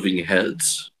moving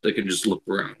heads. They can just look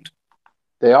around.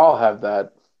 They all have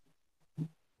that.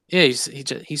 Yeah,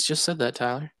 he's just said that,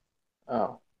 Tyler.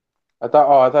 Oh. I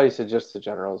thought he said just the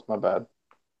generals. My bad.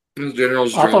 The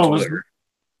generals, I thought it was- whatever.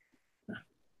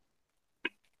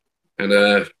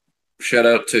 And shout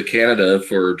out to Canada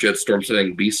for Jetstorm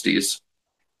saying beasties.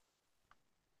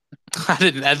 I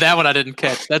didn't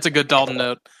catch. That's a good Dalton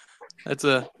note. That's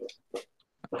a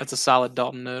solid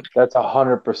Dalton note. That's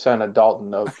 100% a Dalton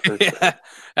note. For Yeah, sure.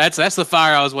 that's the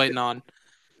fire I was waiting on.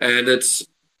 And it's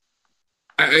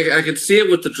I can see it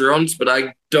with the drones, but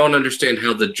I don't understand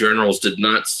how the generals did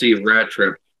not see Rat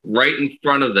Trap right in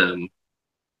front of them,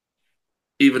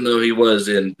 even though he was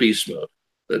in beast mode.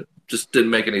 That just didn't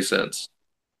make any sense.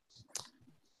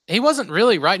 He wasn't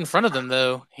really right in front of them,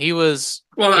 though. He was.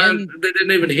 Well, they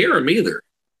didn't even hear him either.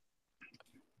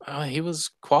 He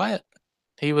was quiet.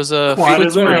 He was Quiet He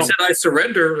as a mouse. said, "I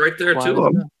surrender" right there quiet too. as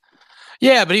a mouse.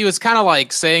 Yeah, but he was kind of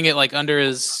like saying it like under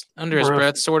his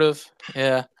breath, sort of.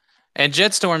 Yeah, and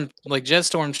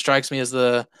Jetstorm strikes me as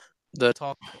the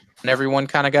talk and everyone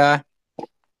kind of guy.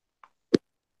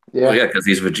 Yeah. Well, yeah, because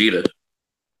he's Vegeta.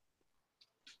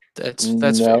 That's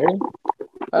no. fair.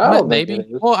 I don't Maybe. think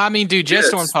it is. Well, I mean, dude,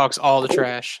 Jetstorm Yes. talks all the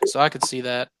trash, so I could see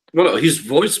that. Well, no, he's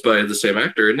voiced by the same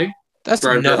actor, isn't he? That's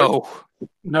Brian no.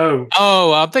 No.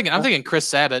 Oh, I'm thinking Chris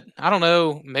Sabat. I don't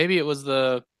know. Maybe it was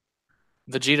the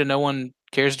Vegeta no one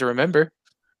cares to remember.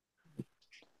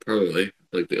 Probably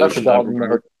like the That's a Ocean Dalton Diver.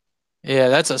 note. Yeah,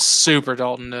 that's a super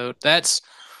Dalton note. That's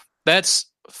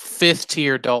fifth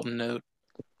tier Dalton note.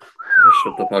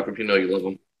 Shut the fuck up! You know you love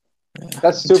him.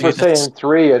 That's Super Dude, that's- Saiyan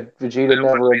 3. Vegeta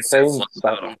Nobody never says obtained something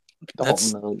about him.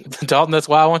 That's- Dalton note. Dalton, that's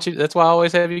why I want you. That's why I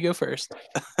always have you go first.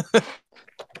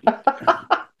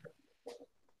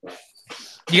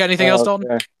 You got anything else,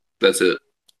 Dalton? Okay. That's it.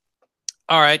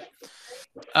 All right.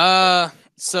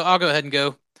 So I'll go ahead and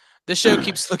go. This show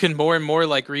keeps looking more and more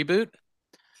like Reboot.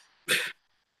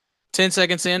 10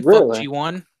 seconds in, Really? fuck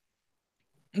G1.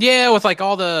 Yeah, with like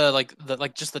all the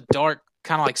just the dark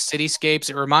kind of like cityscapes.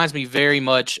 It reminds me very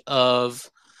much of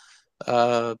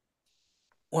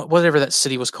whatever that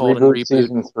city was called in Reboot Reboot.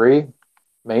 season 3,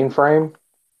 Mainframe.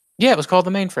 Yeah, it was called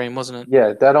the Mainframe, wasn't it?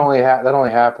 Yeah, that only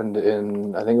happened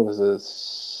in, I think it was the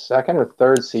second or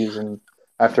third season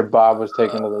after Bob was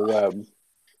taken to the web.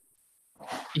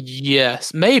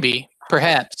 Yes, maybe,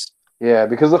 perhaps. Yeah,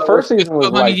 because the first season was I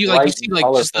mean, like you bright see and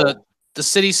like just colorful. the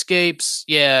cityscapes,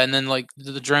 yeah, and then like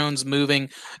the drones moving,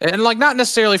 and like not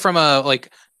necessarily from a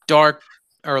like dark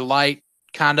or light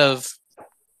kind of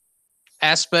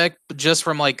aspect, but just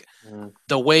from like Mm.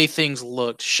 the way things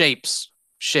looked, shapes.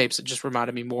 It just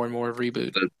reminded me more and more of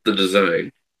Reboot. The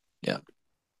design.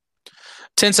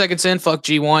 10 seconds in, fuck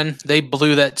G1. They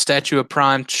blew that statue of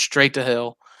Prime straight to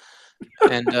hell.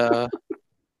 And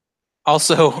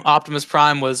also, Optimus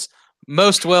Prime was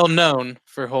most well known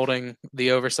for holding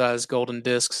the oversized golden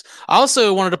discs. I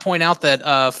also wanted to point out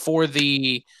that for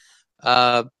the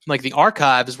like the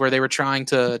archives where they were trying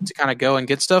to kind of go and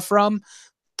get stuff from,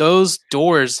 those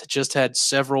doors just had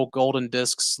several golden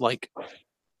discs like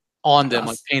on them,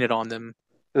 like painted on them.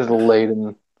 Just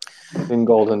laden in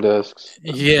golden discs.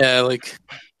 Yeah, like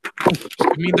I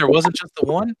mean, there wasn't just the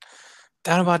one.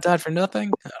 Dinobot died for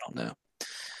nothing. I don't know.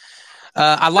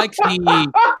 I like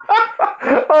the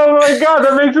Oh my god,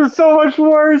 that makes it so much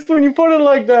worse when you put it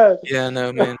like that. yeah,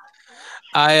 no man.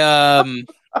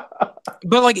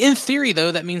 But like in theory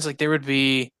though, that means like there would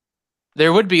be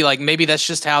like maybe that's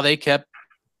just how they kept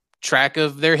track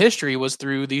of their history was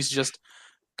through these just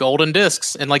golden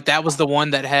discs, and like that was the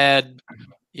one that had,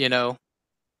 you know,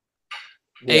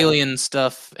 alien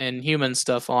stuff and human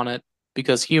stuff on it,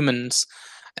 because humans,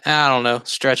 I don't know,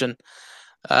 stretching.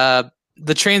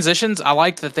 The transitions, I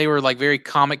liked that they were like very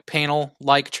comic panel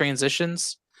like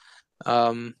transitions.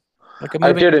 Like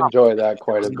I did enjoy that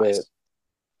quite a was bit. nice.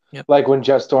 Yep. Like when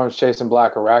Jetstorm's chasing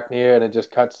Black Arachnia and it just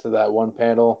cuts to that one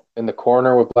panel in the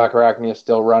corner with Black Arachnia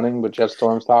still running, but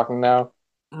Jetstorm's talking now.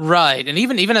 Right, and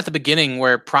even at the beginning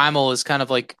where Primal is kind of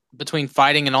like between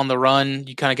fighting and on the run,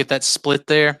 you kind of get that split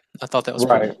there. I thought that was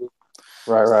pretty cool.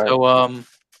 Right. So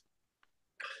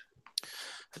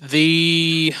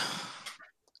the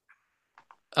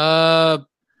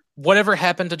whatever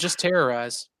happened to just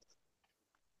terrorize?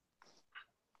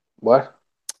 What?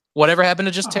 Whatever happened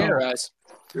to just terrorize?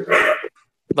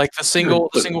 Like the single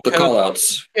the call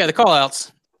outs. Yeah, the call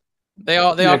outs. They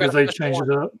all because got they changed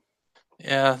it up.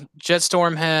 Yeah,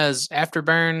 Jetstorm has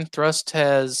Afterburn, Thrust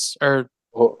has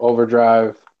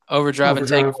Overdrive, and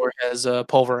Tangor has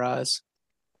Pulverize.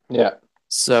 Yeah.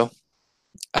 So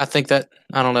I think that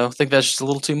I think that's just a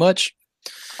little too much.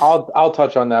 I'll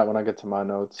touch on that when I get to my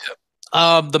notes.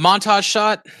 The montage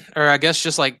shot, or I guess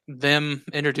just like them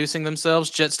introducing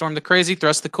themselves: Jetstorm the crazy,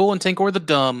 Thrust the cool, and Tangor the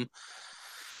dumb.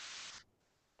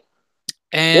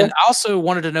 And I also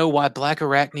wanted to know why Black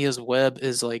Arachnia's web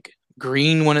is like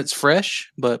green when it's fresh,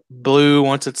 but blue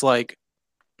once it's like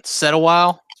set a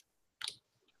while.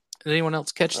 Did anyone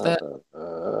else catch that?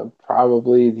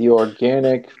 Probably the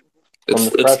organic.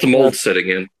 It's the mold setting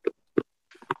in.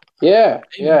 Yeah.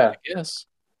 I guess.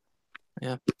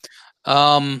 Yeah.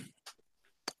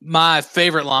 My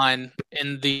favorite line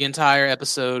in the entire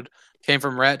episode came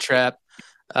from Rat Trap.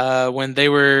 When they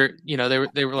were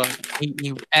like,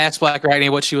 he asked Black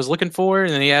Arachnia what she was looking for,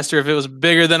 and then he asked her if it was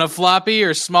bigger than a floppy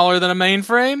or smaller than a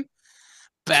mainframe.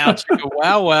 Bow, chicka,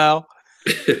 wow, wow.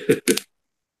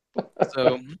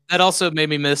 So that also made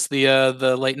me miss the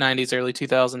late '90s, early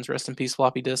 2000s. Rest in peace,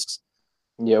 floppy disks.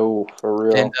 Yo, for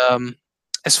real. And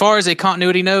as far as a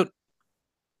continuity note,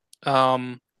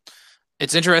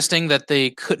 it's interesting that they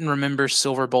couldn't remember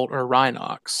Silverbolt or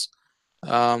Rhinox.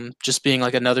 Just being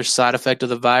like another side effect of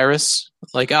the virus.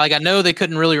 Like I know they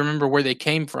couldn't really remember where they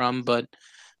came from, but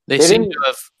they seemed to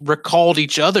have recalled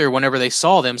each other whenever they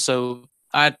saw them. So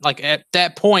at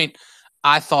that point,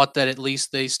 I thought that at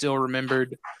least they still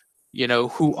remembered,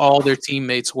 who all their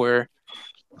teammates were.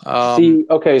 So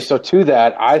to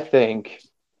that, I think,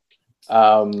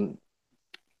 to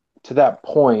that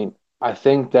point, I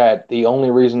think that the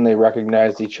only reason they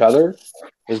recognized each other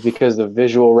is because of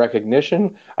visual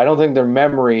recognition. I don't think their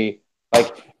memory,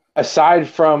 aside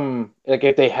from,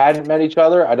 if they hadn't met each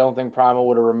other, I don't think Primal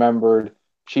would have remembered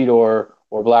Cheetor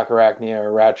or Black Arachnia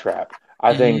or Rat Trap.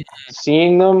 I think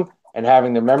seeing them and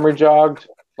having their memory jogged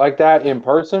like that in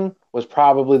person was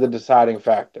probably the deciding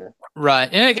factor. Right.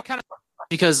 And it kind of,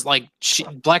 because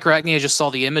Black Arachnia just saw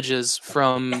the images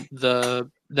from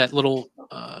that little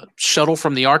shuttle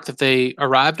from the Ark that they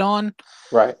arrived on.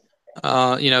 Right.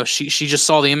 She just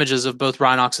saw the images of both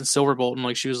Rhinox and Silverbolt,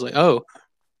 and she was like, "Oh,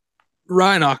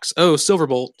 Rhinox, oh,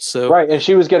 Silverbolt." So right, and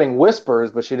she was getting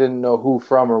whispers, but she didn't know who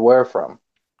from or where from.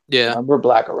 Yeah, remember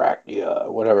Black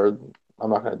Arachnia, whatever. I'm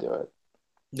not gonna do it.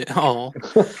 Yeah. Oh.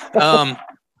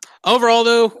 Overall,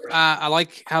 though, I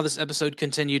like how this episode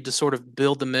continued to sort of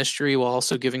build the mystery while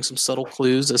also giving some subtle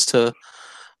clues as to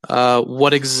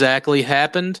what exactly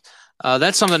happened.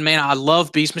 That's something, man, I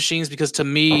love Beast Machines, because to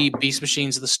me, Beast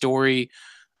Machines, the story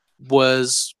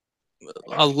was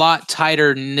a lot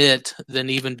tighter knit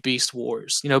than even Beast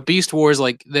Wars. Beast Wars,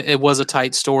 it was a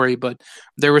tight story, but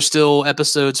there were still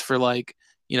episodes for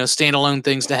standalone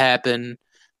things to happen,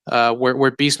 where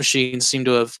Beast Machines seem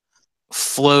to have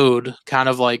flowed kind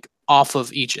of off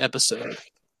of each episode.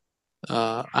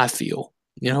 I feel.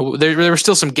 There were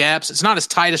still some gaps. It's not as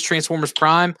tight as Transformers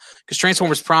Prime, because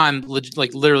Transformers Prime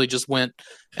literally just went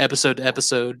episode to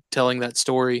episode telling that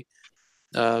story.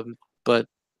 But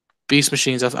Beast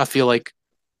Machines, I feel like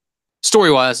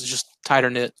story-wise, is just tighter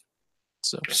knit.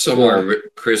 So somewhere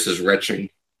Chris is retching.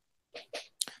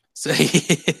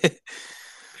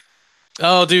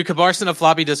 Oh, dude, Kabarson a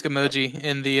floppy disk emoji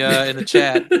in the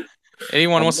chat.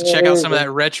 Anyone wants to check out some of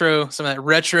that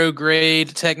retrograde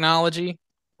technology?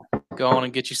 Go on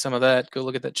and get you some of that. Go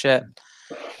look at that chat.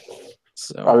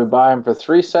 So probably buy them for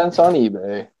 3 cents on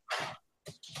eBay.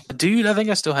 Dude, I think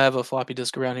I still have a floppy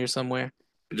disk around here somewhere.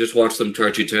 Just watch them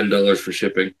charge you $10 for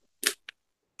shipping.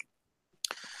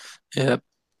 Yep.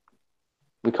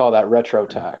 We call that retro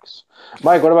tax.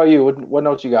 Mike, what about you? What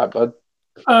notes you got, bud?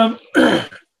 What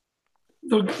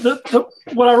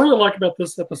I really like about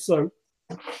this episode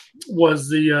was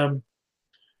the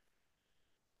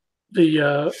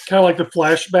kind of like the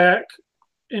flashback,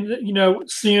 and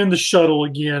seeing the shuttle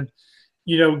again,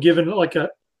 given like a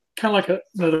kind of like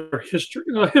another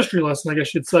history lesson, I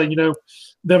guess you'd say.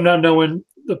 Them not knowing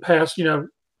the past,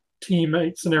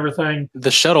 teammates and everything.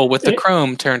 The shuttle with the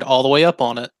chrome turned all the way up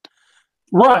on it.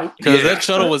 Right. Because that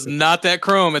shuttle was not that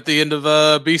chrome at the end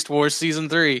of Beast Wars Season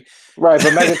 3. Right,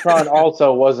 but Megatron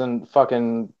also wasn't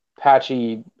fucking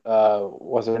patchy,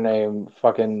 what's her name?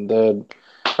 Fucking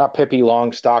not Pippi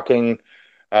Longstocking,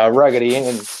 Raggedy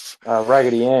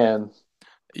Ann.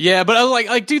 Yeah, but I was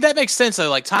like, dude, that makes sense though.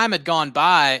 Like, time had gone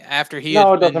by after he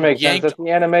No, had it doesn't been make yanked. sense. It's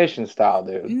the animation style,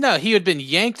 dude. No, he had been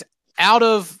yanked out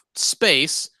of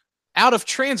space, out of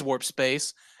transwarp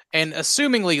space, and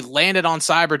assumingly landed on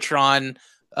Cybertron,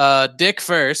 dick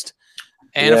first.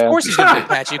 And of course he's going to be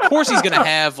patchy. Of course he's going to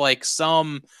have like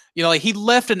some, like he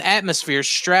left an atmosphere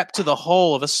strapped to the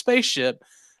hull of a spaceship.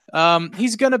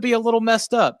 He's going to be a little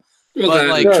messed up. Well, but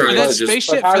like for that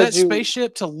But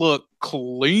spaceship to look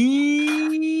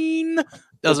clean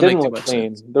doesn't make too much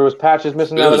sense. There was patches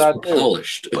missing out of that too.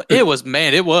 Polished. But it was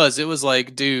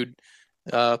like, dude,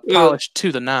 polished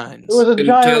to the nines. There was a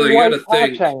giant white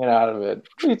patch hanging out of it.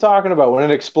 What are you talking about? When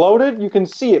it exploded, you can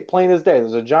see it plain as day.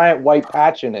 There's a giant white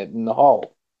patch in it in the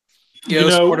hull.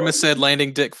 Sportimus said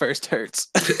landing dick first hurts.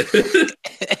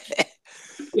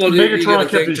 Well, Megatron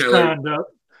kept his kind up.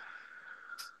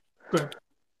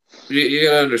 You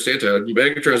gotta understand, Tyler.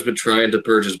 Megatron's been trying to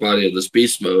purge his body of this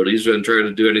beast mode. He's been trying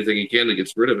to do anything he can to get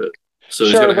rid of it. So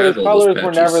he's gonna have his colors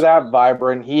were never that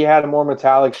vibrant. He had a more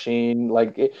metallic sheen.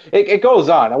 Like it goes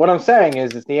on. What I'm saying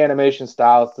is, it's the animation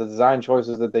style, it's the design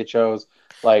choices that they chose.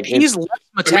 Like he's less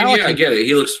metallic. I get it.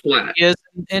 He looks flat. He is,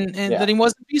 and than he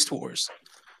was in Beast Wars.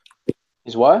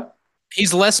 He's what?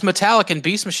 He's less metallic in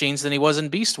Beast Machines than he was in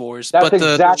Beast Wars. That's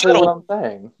exactly what I'm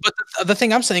saying. But the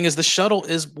thing I'm saying is the shuttle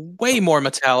is way more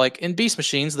metallic in Beast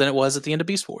Machines than it was at the end of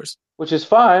Beast Wars. Which is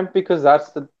fine, because that's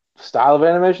the style of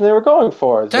animation they were going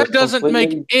for. That doesn't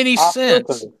make any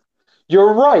sense.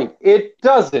 You're right. It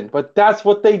doesn't, but that's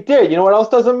what they did. You know what else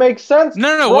doesn't make sense?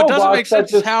 No. What doesn't make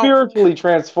sense is how spiritually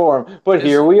transform. But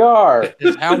here we are.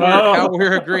 Is how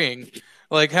we're agreeing.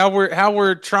 Like how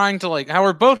we're trying to how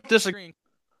we're both disagreeing.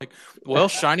 Like, well,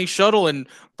 shiny shuttle and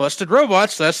busted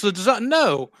robots, that's the design.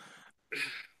 No.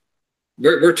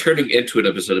 We're turning into an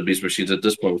episode of Beast Machines at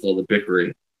this point with all the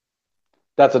bickering.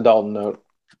 That's a Dalton note.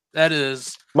 That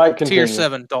is Mike, tier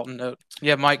 7 Dalton note.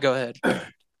 Yeah, Mike, go ahead.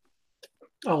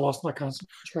 I lost my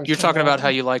concentration. You're talking about how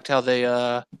you liked how they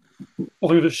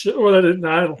blew the shit, or they didn't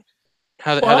idle.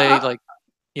 The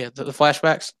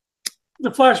flashbacks.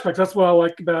 The flashbacks. That's what I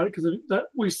like about it, because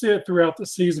we see it throughout the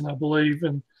season, I believe,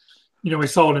 and we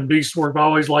saw it in Beast Wars. I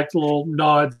always liked the little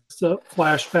nods to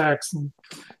flashbacks and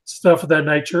stuff of that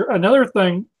nature. Another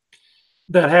thing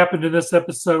that happened in this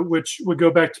episode, which would go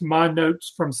back to my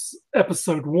notes from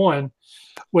episode 1,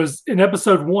 was in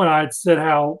episode 1, I had said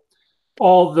how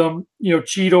all of them,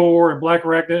 Cheetor and Black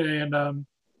Arachne and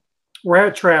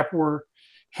Rat Trap were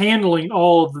handling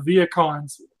all of the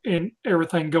Viacons and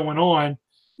everything going on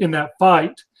in that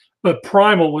fight. But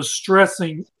Primal was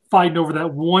stressing fighting over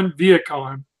that one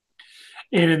Viacon.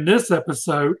 And in this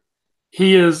episode,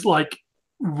 he is like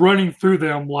running through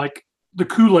them like the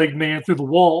Kool-Aid man through the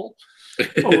wall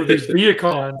over these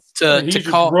Viacons. He's just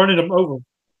running them over.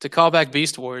 To call back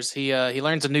Beast Wars, he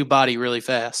learns a new body really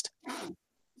fast.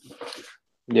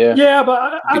 Yeah,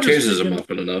 but he changes them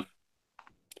often enough.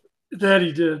 That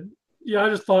he did. Yeah, I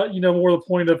just thought, more the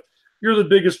point of you're the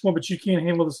biggest one, but you can't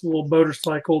handle this little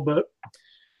motorcycle. But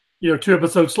 2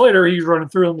 episodes later, he's running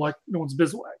through them like no one's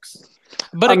beeswax.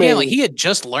 But again, he had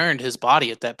just learned his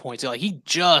body at that point. So he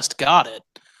just got it.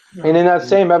 And in that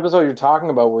same episode you're talking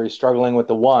about where he's struggling with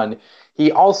the one,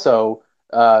 he also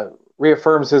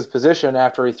reaffirms his position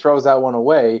after he throws that one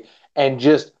away and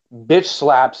just bitch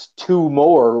slaps 2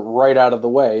 more right out of the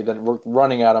way that were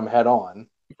running at him head on.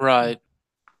 Right.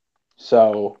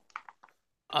 So,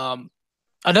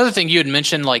 another thing you had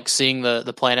mentioned, like seeing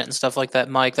the planet and stuff like that,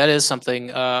 Mike, that is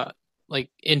something like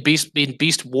in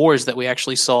Beast Wars that we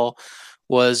actually saw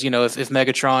was, if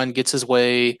Megatron gets his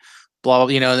way, blah,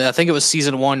 blah, I think it was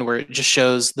season 1 where it just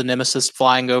shows the Nemesis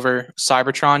flying over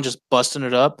Cybertron, just busting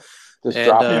it up. Just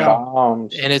dropping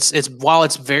bombs. And it's while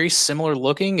it's very similar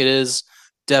looking, it is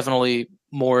definitely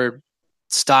more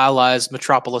stylized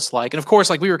Metropolis-like. And of course,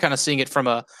 like we were kind of seeing it from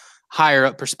a higher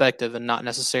up perspective and not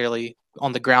necessarily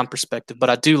on the ground perspective. But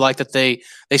I do like that they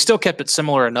still kept it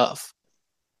similar enough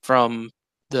from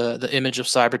the image of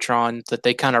Cybertron that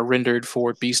they kind of rendered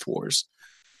for Beast Wars.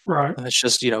 Right. And it's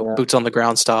just, boots on the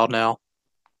ground style now.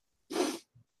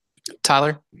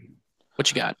 Tyler, what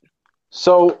you got?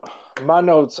 So my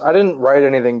notes, I didn't write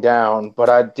anything down, but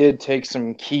I did take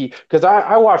some key because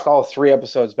I watched all 3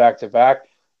 episodes back to back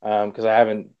because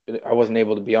I wasn't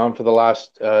able to be on for the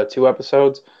last 2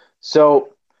 episodes.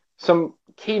 So some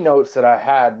key notes that I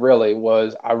had really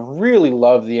was I really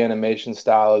love the animation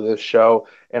style of this show,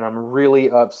 and I'm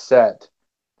really upset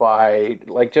by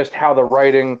like just how the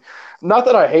writing. Not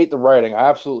that I hate the writing, I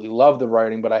absolutely love the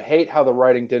writing, but I hate how the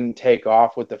writing didn't take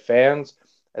off with the fans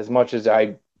as much as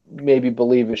I maybe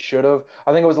believe it should have.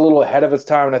 I think it was a little ahead of its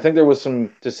time, and I think there was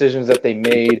some decisions that they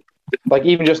made, like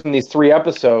even just in these 3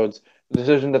 episodes, the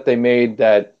decision that they made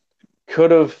that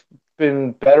could have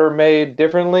been better made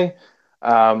differently.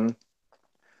 Um,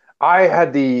 I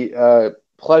had the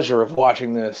pleasure of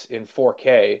watching this in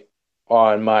 4K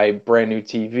on my brand new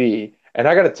TV, and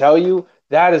I got to tell you,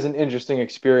 that is an interesting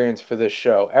experience for this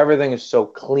show. Everything is so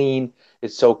clean,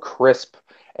 it's so crisp,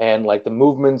 and like the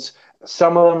movements.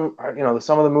 Some of them,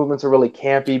 some of the movements are really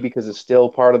campy because it's still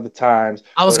part of the times.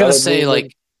 I was But gonna other say, movements,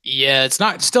 like, yeah,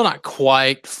 it's still not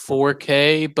quite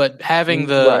 4K, but having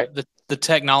right, the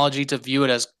technology to view it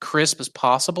as crisp as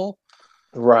possible,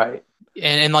 right.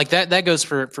 and like that goes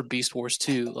for Beast Wars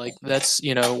too. Like that's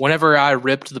whenever I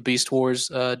ripped the Beast Wars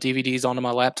DVDs onto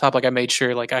my laptop, like I made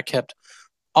sure like I kept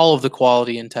all of the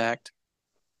quality intact,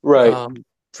 Right.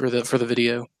 for the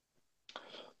video.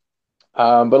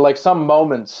 But like some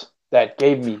moments that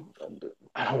gave me,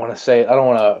 I don't want to say, I don't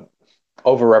want to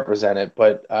overrepresent it,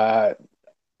 but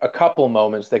a couple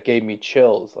moments that gave me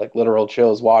chills, like literal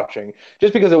chills watching,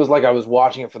 just because it was like I was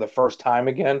watching it for the first time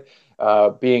again,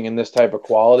 being in this type of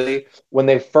quality. When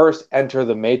they first enter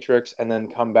the Matrix and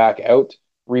then come back out,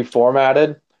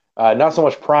 reformatted, not so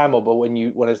much primal, but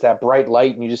when it's that bright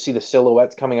light and you just see the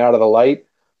silhouettes coming out of the light,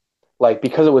 like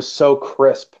because it was so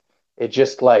crisp, it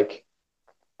just like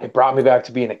it brought me back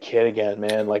to being a kid again,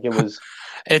 man. Like it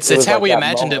It's was how like we that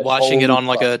imagined it moment. watching it Holy on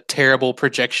like fuck. a terrible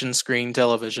projection screen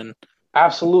television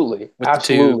Absolutely. with the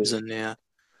tubes Absolutely. and yeah. And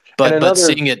But another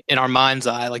seeing it in our mind's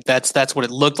eye, like that's what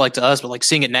it looked like to us. But like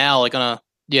seeing it now, like on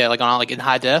a like on like in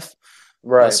high def,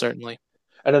 right. certainly.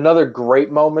 And another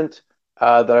great moment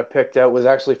that I picked out was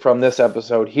actually from this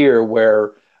episode here,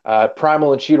 where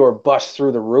Primal and Cheetor bust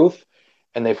through the roof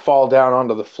and they fall down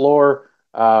onto the floor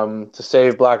to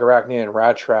save Black Arachnia and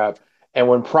Rat Trap. And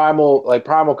when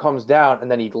Primal comes down and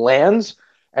then he lands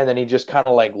and then he just kind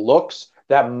of like looks,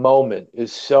 that moment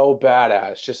is so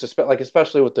badass. Just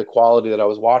especially with the quality that I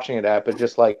was watching it at, but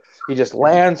just like he just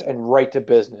lands and right to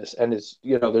business, and it's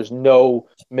there's no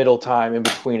middle time in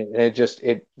between it,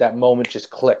 and that moment just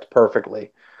clicked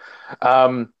perfectly.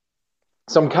 Um,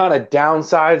 some kind of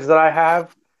downsides that I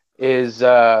have is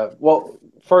well,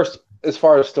 first, as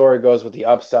far as story goes with the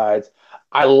upsides,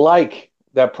 I like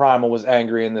that Primal was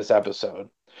angry in this episode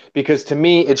because to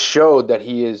me it showed that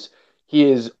he is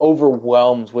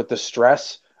overwhelmed with the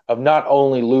stress of not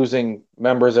only losing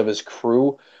members of his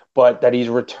crew, but that he's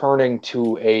returning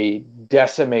to a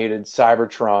decimated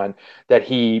Cybertron that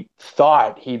he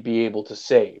thought he'd be able to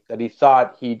save, that he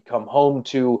thought he'd come home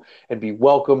to and be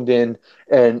welcomed in.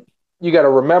 And you got to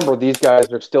remember, these guys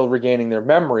are still regaining their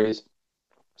memories.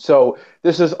 So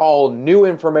this is all new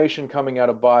information coming out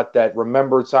of Bot that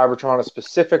remembered Cybertron a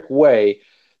specific way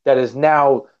that is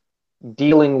now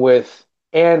dealing with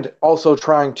and also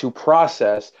trying to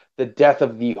process the death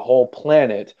of the whole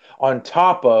planet on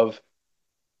top of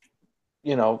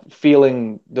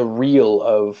feeling the real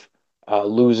of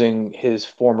losing his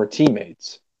former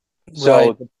teammates. So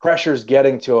Right. the pressure's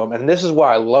getting to him, and this is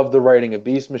why I love the writing of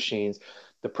Beast Machines.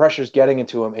 The pressure's getting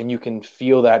into him, and you can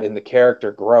feel that in the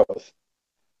character growth.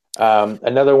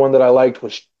 Another one that I liked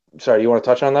was, sorry, you want to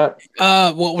touch on that?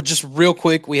 Well, just real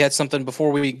quick, we had something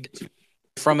before we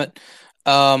from it.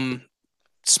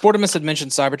 Sportimus had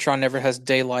mentioned Cybertron never has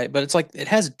daylight, but it's like it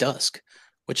has dusk,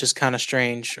 which is kind of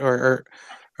strange. Or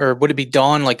would it be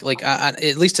dawn? At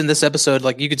least in this episode,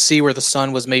 like you could see where the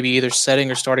sun was maybe either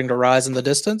setting or starting to rise in the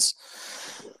distance.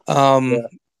 Yeah.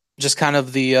 Just kind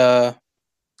of the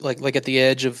like at the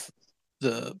edge of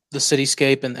the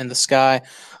cityscape and the sky.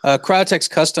 Cryotex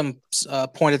Custom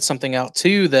pointed something out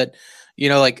too that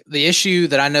like the issue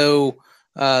that I know.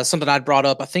 Something I'd brought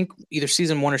up, I think either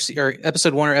season 1 or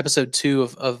episode 1 or episode 2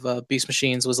 of Beast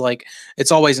Machines was like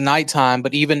it's always nighttime,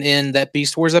 but even in that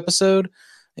Beast Wars episode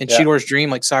in Cheetor's dream,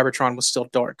 like Cybertron was still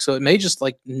dark, so it may just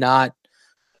like not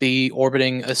be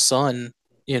orbiting a sun,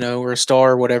 or a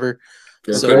star or whatever.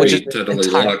 Or So could which be is totally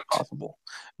entirely locked. possible,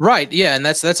 right? Yeah, and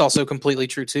that's also completely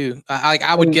true too.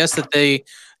 I would guess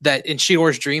that in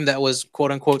Cheetor's dream that was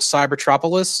quote unquote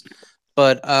Cybertropolis.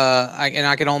 But I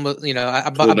can almost,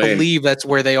 I Cool name. believe that's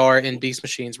where they are in Beast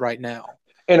Machines right now.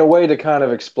 in a way to kind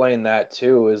of explain that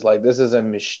too is like this is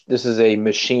a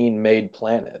machine made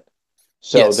planet.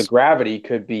 So the Yes. gravity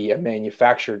could be a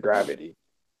manufactured gravity.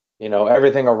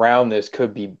 Everything around this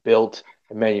could be built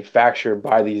and manufactured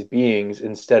by these beings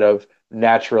instead of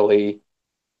naturally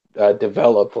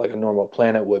developed like a normal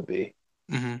planet would be.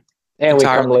 Hmm. And we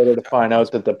come Entirely. later to find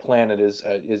out that the planet is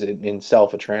in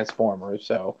itself a transformer.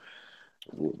 So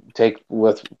take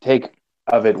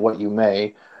of it what you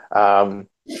may.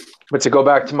 But to go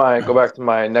back to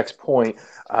my next point,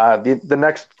 the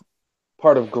next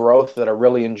part of growth that I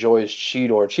really enjoy is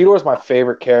Cheetor. Cheetor is my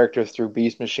favorite character through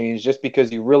Beast Machines, just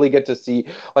because you really get to see,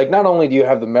 like, not only do you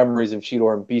have the memories of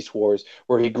Cheetor in Beast Wars,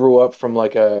 where he grew up from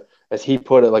like as he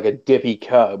put it, like a dippy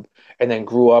cub, and then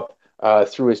grew up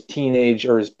through his teenage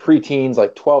or his preteens,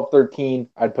 like 12, 13,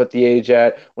 I'd put the age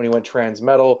at when he went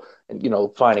transmetal and,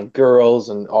 finding girls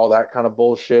and all that kind of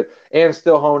bullshit, and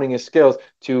still honing his skills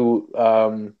to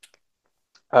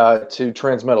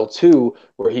Transmetal 2,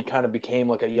 where he kind of became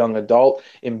like a young adult.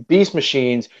 In Beast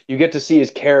Machines, you get to see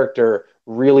his character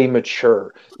really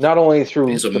mature, not only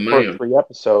through He's a the first man.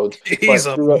 He's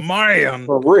but a through man.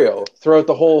 for real throughout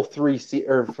the whole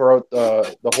throughout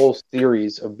the whole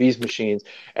series of Beast Machines.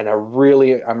 And I'm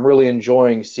really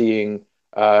enjoying seeing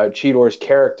Cheetor's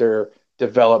character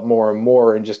develop more and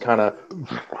more and just kind of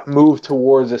move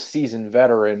towards a seasoned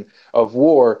veteran of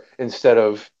war instead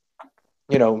of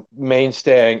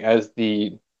mainstaying as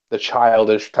the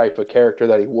childish type of character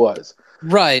that he was.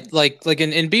 Right. Like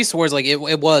in Beast Wars, like it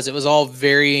was all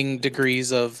varying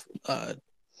degrees of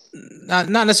not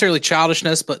necessarily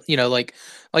childishness, but like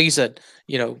you said,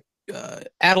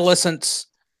 adolescents,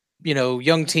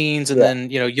 young teens, and Yeah. then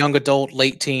young adult,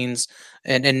 late teens,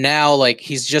 and now like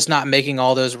he's just not making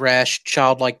all those rash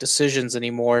childlike decisions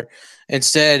anymore.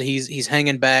 Instead, he's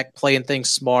hanging back, playing things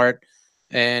smart,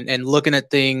 and looking at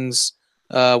things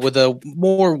with a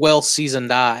more well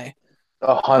seasoned eye,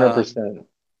 um, 100%.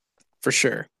 for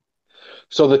sure.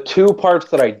 So the two parts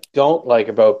that I don't like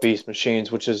about Beast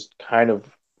Machines, which is kind of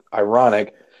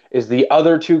ironic, is the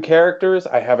other two characters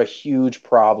I have a huge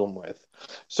problem with.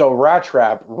 So Rat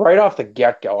Trap, right off the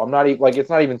get-go, I'm not even like it's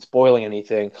not even spoiling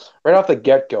anything. Right off the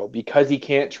get-go, because he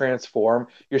can't transform,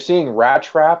 you're seeing Rat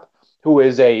Trap, who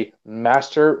is a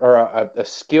master or a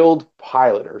skilled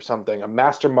pilot or something, a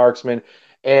master marksman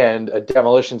and a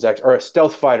demolitions expert, or a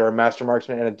stealth fighter, a master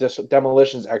marksman and a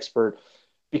demolitions expert,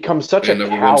 becomes such a And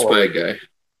number one spy coward. guy.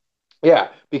 Yeah,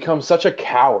 becomes such a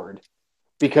coward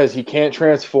because he can't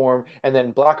transform, and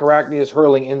then Black Arachne is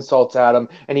hurling insults at him,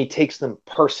 and he takes them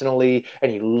personally,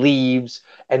 and he leaves,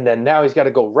 and then now he's got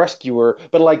to go rescue her.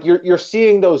 But like you're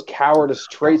seeing those cowardice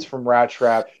traits from Rat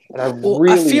Trap, and I Well,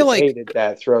 I feel really like hated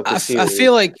that throughout the I series.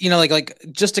 feel like like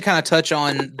just to kind of touch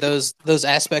on those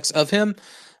aspects of him,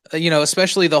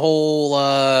 especially the whole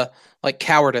like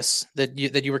cowardice that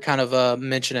you were kind of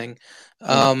mentioning.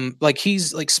 Like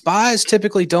he's like spies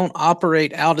typically don't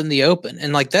operate out in the open,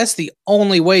 and like that's the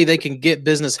only way they can get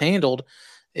business handled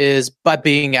is by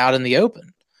being out in the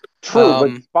open. True, but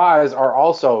Um, spies are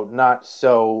also not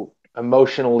so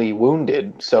emotionally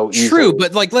wounded so True, easily.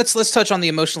 but like let's touch on the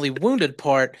emotionally wounded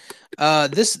part.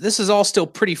 This is all still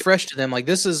pretty fresh to them. Like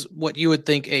this is what you would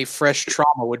think a fresh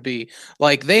trauma would be.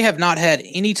 Like they have not had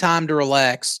any time to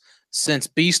relax since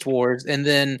Beast Wars, and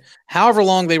then however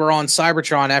long they were on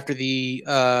Cybertron after the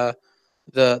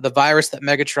virus that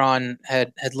Megatron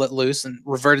had let loose and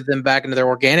reverted them back into their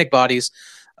organic bodies.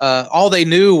 All they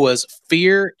knew was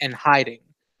fear and hiding.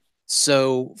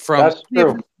 So from That's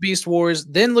true. Beast Wars,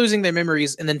 then losing their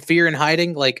memories, and then fear and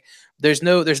hiding, like there's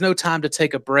no time to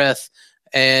take a breath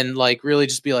and like really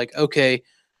just be like, okay,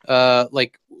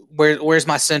 like where's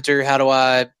my center? How do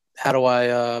I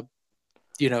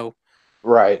you know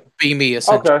Right. be me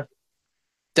essentially? Okay.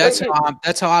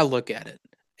 That's how I look at it.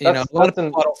 A lot of That's an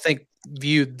people I don't think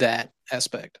viewed that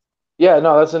aspect. Yeah,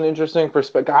 no, that's an interesting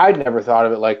perspective. I'd never thought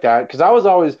of it like that because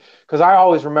I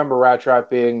always remember Rat Trap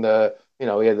being he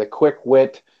had the quick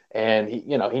wit, and he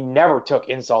never took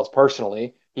insults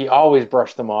personally. He always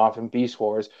brushed them off in Beast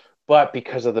Wars. But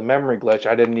because of the memory glitch,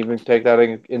 I didn't even take that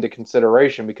into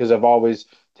consideration because I've always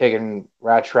taken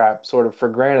Rat Trap sort of for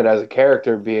granted as a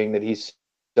character, being that he's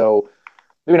so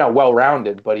maybe not well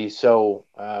rounded, but he's so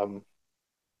what I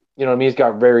mean. He's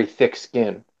got very thick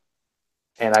skin,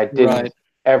 and I Right. didn't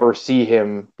ever see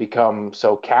him become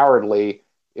so cowardly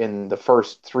in the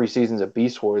first three seasons of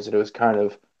Beast Wars that it was kind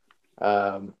of,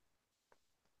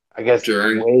 I guess,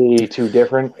 Jarring. way too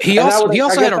different. He And also I had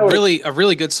guess that would a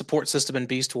really good support system in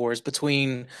Beast Wars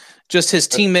between just his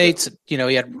teammates. He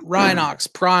had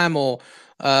Rhinox, Primal,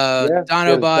 yeah, his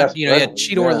Dinobot. best He had friend.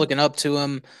 Cheetor Yeah, looking up to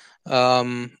him.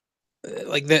 Um,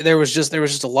 like there was just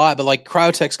a lot, but like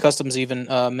Cryotex Customs even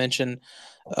mentioned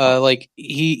like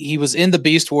he was in the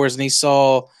Beast Wars and he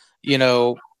saw, you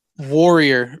know,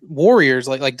 warriors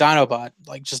like Dinobot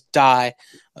like just die.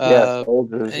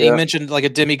 Soldiers. And he mentioned like a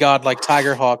demigod like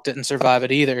Tigerhawk didn't survive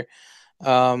it either.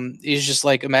 He's just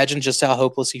like, imagine just how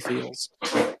hopeless he feels.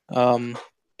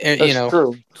 That's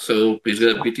true. So he's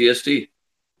got PTSD.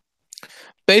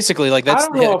 Basically, like that's I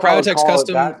don't know if I would Cryotex call it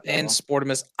Custom that, and though.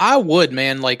 Sportimus. I would,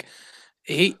 man. Like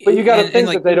But you got to think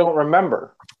like, that they don't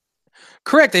remember.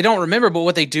 correct, they don't remember, but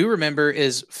what they do remember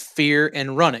is fear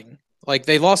and running. Like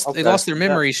they lost their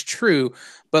memories, true,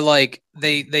 but like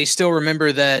they still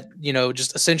remember that, you know,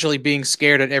 just essentially being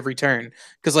scared at every turn.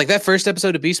 Because like that first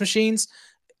episode of Beast Machines,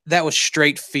 that was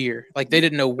straight fear. Like they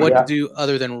didn't know what to do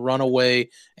other than run away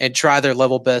and try their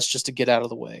level best just to get out of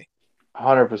the way.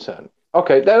 100%.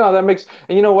 Okay, that makes.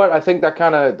 And you know what? I think that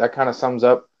kind of sums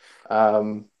up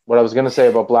what I was going to say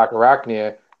about Black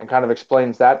Arachnia and kind of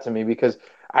explains that to me, because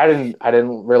I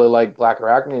didn't really like Black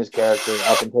Arachnia's character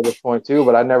up until this point too.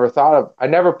 But I never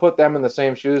put them in the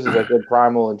same shoes as I did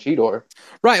Primal and Cheetor.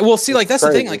 Right. Well, see, like that's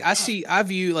crazy. the thing. Like I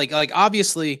view like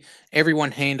obviously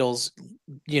everyone handles,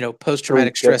 you know, post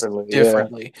traumatic stress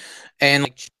differently, and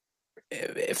like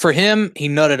for him, he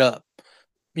nutted up.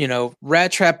 You know,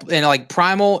 Rat Trap and like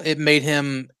Primal, it made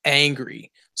him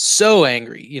angry, so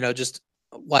angry. You know, just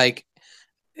like,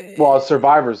 well, it's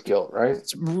survivor's guilt, right?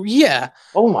 Yeah.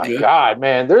 Oh my God,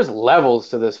 man! There's levels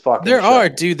to this fucking. There show. are,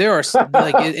 dude. There are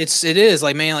like it is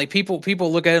like, man, like people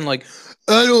look at it and like,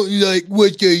 I don't like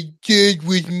what they did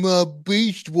with my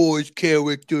Beast Wars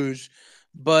characters,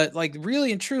 but like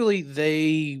really and truly,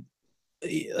 they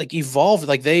like evolved.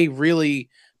 Like they really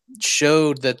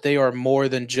showed that they are more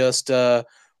than just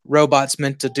robots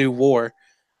meant to do war.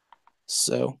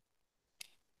 So,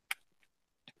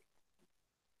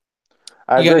 you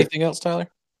got anything else, Tyler?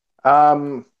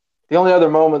 The only other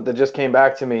moment that just came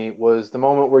back to me was the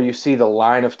moment where you see the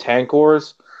line of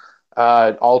Tankors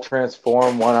all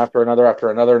transform one after another,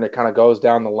 and it kind of goes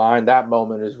down the line. That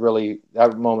moment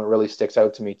really sticks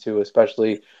out to me too,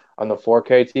 especially on the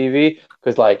 4K TV,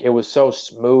 because like it was so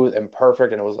smooth and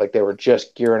perfect, and it was like they were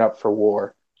just gearing up for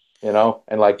war, you know,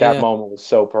 and like that moment was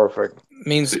so perfect.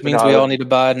 Means we all need to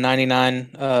buy 99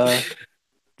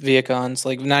 Viacons,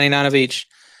 like 99 of each,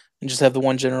 and just have the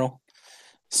one general.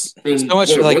 So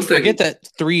much like forget that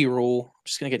 3 rule. I'm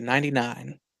just gonna get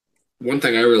 99. One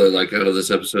thing I really like out of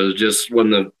this episode is just when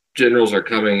the generals are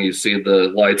coming, you see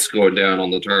the lights going down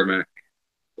on the tarmac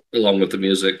along with the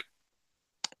music.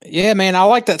 Yeah, man, I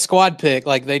like that squad pick.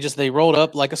 Like they rolled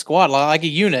up like a squad, like a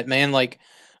unit, man. Like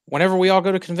whenever we all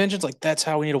go to conventions, like that's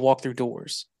how we need to walk through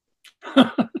doors.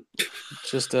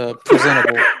 Just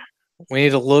presentable. We need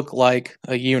to look like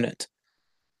a unit.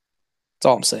 That's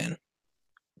all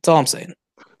I'm saying.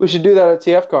 We should do that at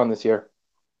TFCon this year.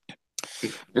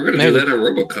 We're going to do that at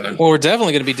RoboCon. Well, we're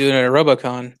definitely going to be doing it at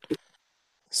RoboCon.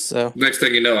 So next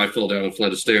thing you know, I fell down a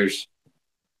flight of stairs.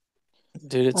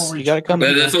 Dude, you got to come.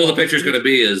 That's all the picture's going to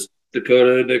be is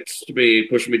Dakota next to me,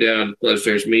 pushing me down, flight of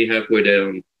stairs, me halfway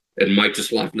down, and Mike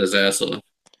just laughing his ass off.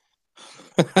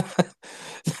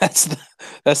 That's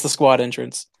the squad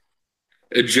entrance.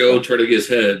 And Joe turning his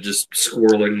head, just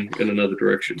swirling in another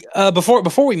direction.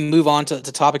 Before we move on to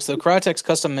topics, though, Cryotex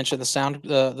Custom mentioned the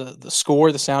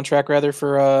soundtrack rather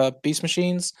for Beast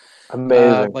Machines.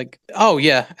 Amazing. Oh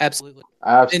yeah, absolutely.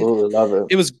 I absolutely love it.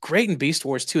 It was great in Beast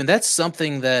Wars too, and that's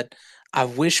something that I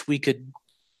wish we could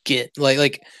get.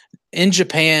 Like in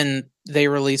Japan, they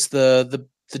released the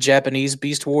Japanese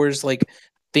Beast Wars like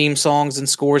theme songs and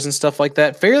scores and stuff like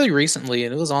that fairly recently,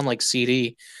 and it was on like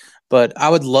CD. But I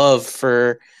would love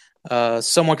for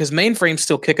someone, because Mainframe's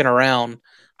still kicking around.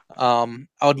 I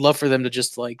would love for them to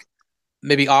just like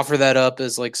maybe offer that up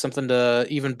as like something to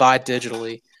even buy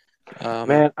digitally.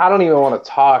 Man, I don't even want to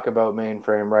talk about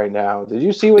Mainframe right now. Did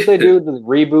you see what they do with the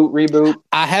reboot?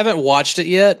 I haven't watched it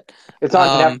yet. It's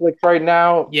on Netflix right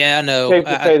now. Yeah, I know. Safe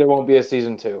to say there won't be a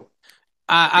season 2.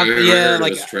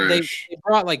 They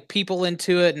brought like people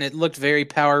into it, and it looked very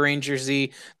Power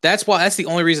Rangers-y. That's the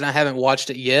only reason I haven't watched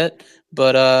it yet.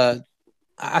 But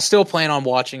I still plan on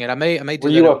watching it. I may do. Were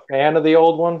you a fan of the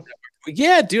old one?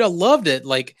 Yeah, dude, I loved it.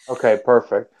 Like, okay,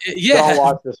 perfect. Yeah, don't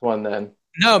watch this one then.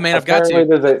 No, man, apparently I've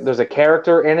got to. There's a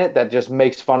character in it that just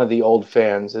makes fun of the old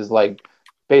fans. Is like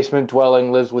basement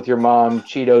dwelling, lives with your mom,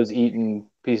 Cheetos eating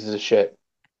pieces of shit.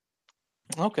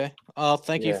 Okay.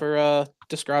 Thank you for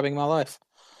describing my life.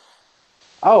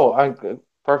 Oh,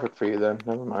 perfect for you then.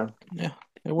 Never mind. Yeah.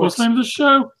 What's the name of the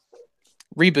show?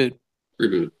 Reboot.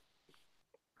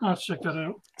 I'll check that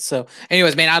out. So,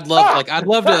 anyways, man, I'd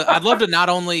love to not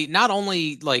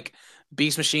only like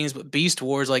Beast Machines, but Beast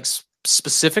Wars, like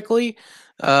specifically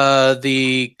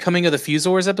the Coming of the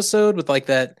Fusors episode with like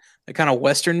that kind of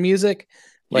Western music.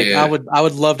 Like Yeah. I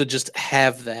would love to just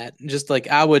have that. Just like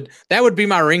that would be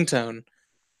my ringtone.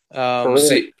 For real.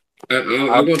 See,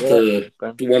 I want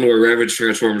the one where Ravage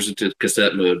transforms into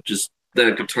cassette mode. Just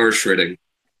that guitar shredding.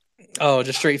 Oh,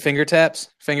 just straight finger taps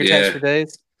for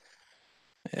days.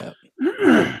 Yeah.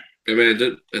 I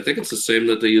mean, I think it's the same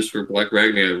that they use for Black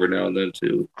Ragnar every now and then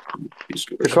too.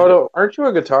 Dakota, aren't you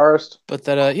a guitarist? But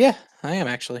that, yeah, I am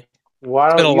actually. Why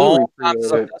It's been a don't long you time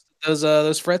since I recreate it? dusted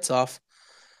those frets off.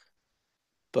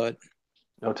 But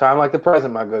No time like the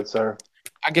present, my good sir.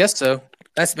 I guess so.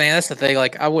 That's the thing.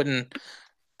 Like I wouldn't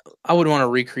want to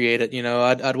recreate it. You know,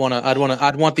 I'd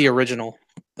want the original.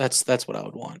 That's what I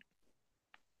would want.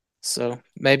 So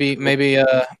maybe I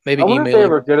wonder if email they it.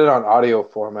 ever did it on audio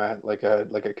format, like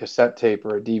a cassette tape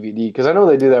or a DVD, because I know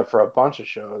they do that for a bunch of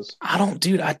shows. I don't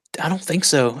think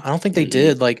so. I don't think they Mhm.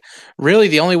 did. Like really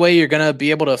the only way you're gonna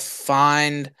be able to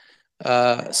find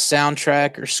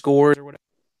soundtrack or scores or whatever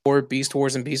for Beast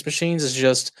Wars and Beast Machines is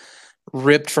just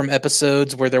ripped from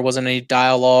episodes where there wasn't any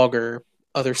dialogue or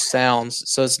other sounds.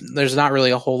 So there's not really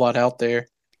a whole lot out there.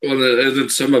 Well, and then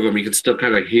some of them you can still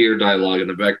kind of hear dialogue in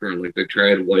the background, like they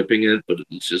tried wiping it, but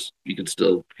it's just you can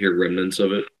still hear remnants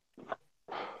of it.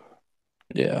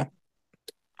 Yeah.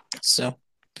 So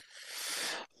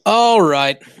all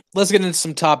right. Let's get into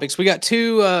some topics. We got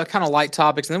two kind of light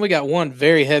topics, and then we got one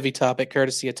very heavy topic,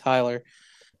 courtesy of Tyler.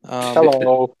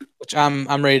 Hello. Which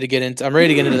I'm ready to get into. I'm ready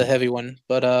to get into the heavy one.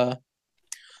 But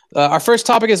our first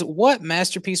topic is what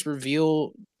masterpiece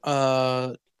reveal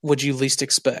would you least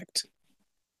expect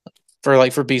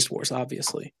for Beast Wars,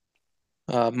 obviously.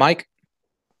 Mike?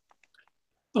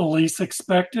 The least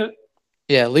expected.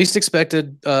 Yeah, least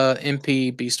expected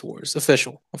MP Beast Wars.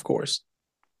 Official, of course.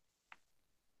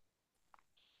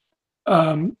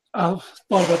 I thought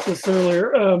about this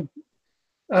earlier.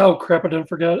 Oh crap! I didn't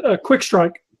forget. Quick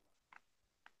Strike.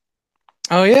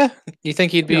 Oh yeah, you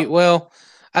think he'd be? Yeah. Well,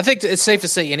 I think it's safe to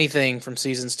say anything from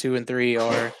seasons 2 and 3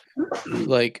 are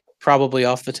like probably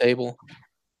off the table.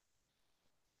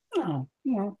 Oh,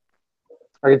 well,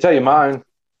 I can tell you mine.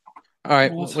 All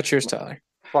right, Well, what's yours, Tyler?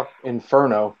 Fuck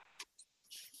Inferno.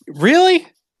 Really?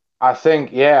 I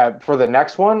think, yeah, for the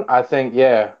next one, I think,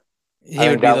 yeah. He I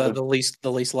would think be that the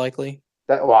least likely.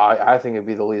 Well, I think it'd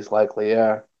be the least likely,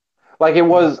 yeah. Like it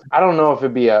was, I don't know if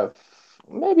it'd be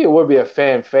maybe it would be a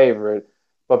fan favorite,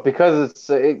 but because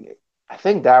I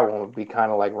think that one would be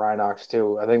kind of like Rhinox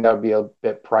too. I think that would be a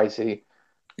bit pricey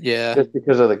Yeah. just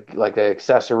because of the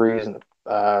accessories and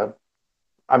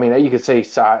I mean, you could say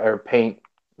size or paint,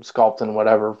 sculpting,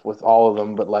 whatever with all of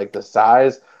them, but like the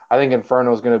size, I think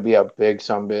Inferno is going to be a big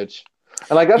sumbitch.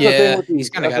 And like that's the Yeah, thing with he's these,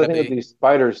 kinda that's the gotta thing with be. these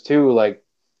spiders too, like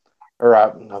or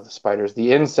not the spiders,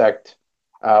 the insect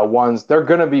ones. They're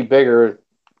going to be bigger.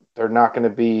 They're not going to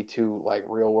be to like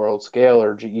real world scale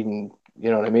or even,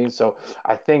 you know what I mean? So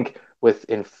I think with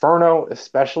Inferno,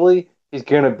 especially, he's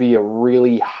going to be a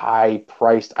really high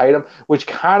priced item, which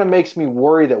kind of makes me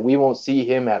worry that we won't see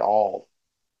him at all.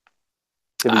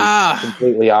 To be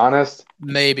completely honest,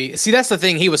 maybe. See, that's the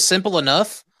thing. He was simple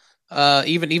enough.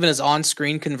 Even his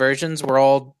on-screen conversions were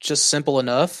all just simple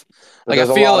enough. but Like I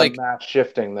there's feel a lot like of match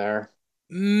shifting there.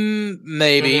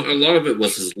 maybe. A lot of it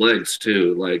was his legs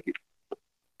too. Like,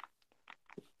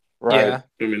 Right. Yeah.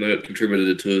 I mean, that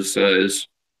contributed to his size.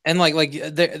 And like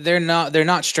they're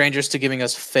not strangers to giving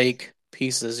us fake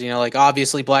pieces. You know, like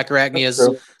obviously Black Arachnia's That's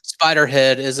true. spider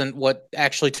head isn't what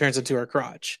actually turns into her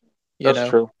crotch. That's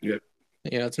true.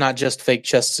 You know, it's not just fake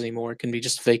chests anymore. It can be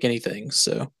just fake anything.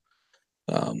 So,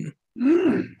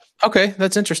 okay,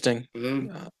 that's interesting.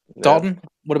 Dalton,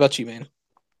 what about you, man?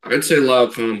 I'd say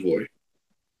Loud Convoy.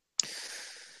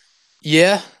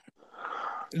 Yeah,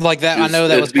 like that. I know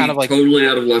that was kind of like totally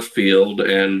out of left field,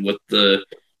 and with the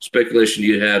speculation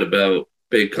you had about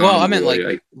Big Convoy. Well, I meant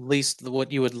like least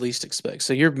what you would least expect.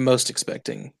 So you're most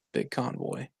expecting Big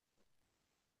Convoy.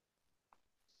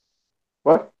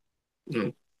 What?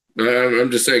 No. I'm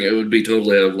just saying it would be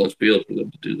totally out of left field for them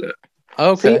to do that.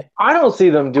 Okay. See, I don't see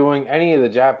them doing any of the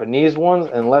Japanese ones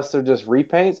unless they're just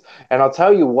repaints, and I'll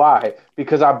tell you why.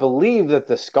 Because I believe that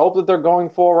the sculpt that they're going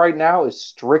for right now is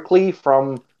strictly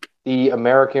from the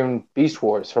American Beast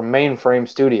Wars, from Mainframe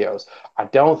Studios. I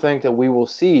don't think that we will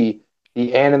see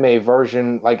the anime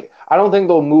version. Like, I don't think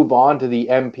they'll move on to the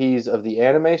MPs of the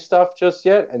anime stuff just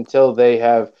yet until they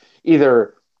have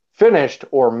either finished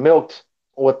or milked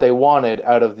what they wanted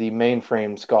out of the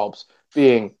Mainframe sculpts,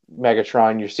 being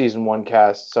Megatron, your season 1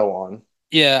 cast, so on.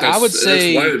 Yeah, I would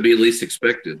say that's why it would be least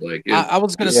expected. Like I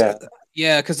was gonna say,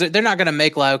 yeah, because they're not gonna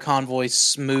make Loud Convoy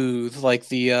smooth like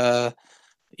the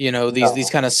these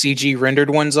kind of CG rendered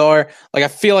ones are. Like I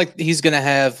feel like he's gonna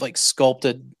have like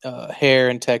sculpted hair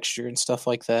and texture and stuff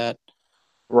like that.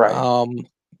 Right.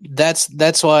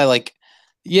 That's why like,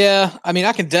 yeah, I mean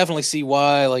I can definitely see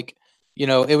why like,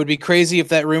 it would be crazy if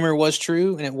that rumor was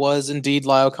true and it was indeed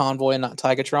Lyle Convoy and not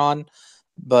Tigatron.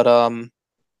 But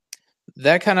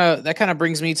that kind of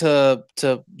brings me to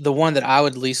the one that I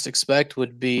would least expect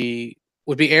would be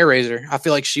Airazor. I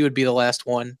feel like she would be the last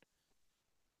one.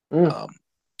 Mm.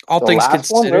 All The things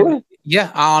last one, considered, really?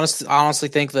 yeah, I honestly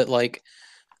think that like,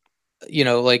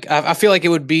 like I feel like it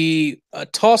would be a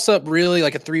toss up, really,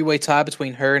 like a 3-way tie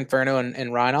between her, Inferno, and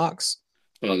Rhinox.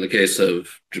 Well, in the case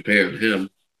of Japan, him.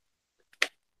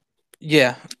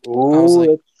 Yeah, Ooh,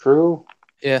 that's true.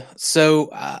 yeah. So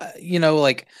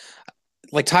like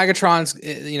Tigatron's,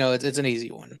 it's an easy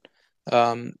one.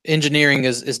 Engineering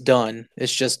is done.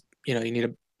 It's just you need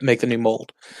to make the new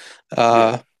mold.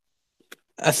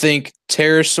 I think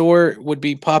Pterosaur would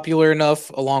be popular enough,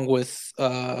 along with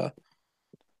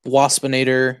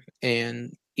Waspinator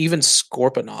and even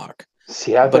Scorponok.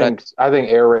 See, I think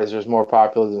Airazor is more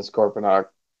popular than Scorponok.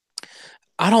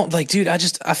 I don't like, dude. I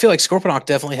feel like Scorponok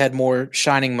definitely had more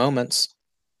shining moments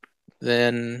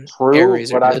than True,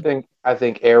 Airazor but did. I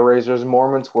think Airazor's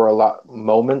moments were a lot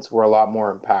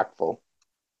more impactful.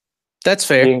 That's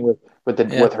fair. Being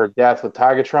with her death with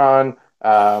Tigatron,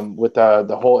 with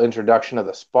the whole introduction of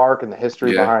the spark and the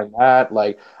history behind that.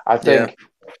 Like I think,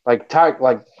 like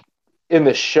in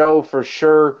the show for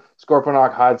sure,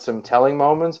 Scorponok had some telling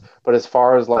moments, but as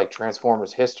far as like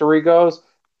Transformers history goes,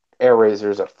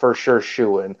 Airazor's a for sure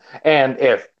shoe-in. And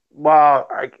I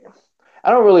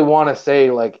don't really want to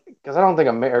say like because I don't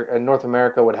think North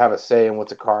America would have a say in what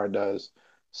Takara does.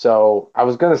 So I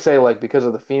was gonna say like because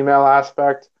of the female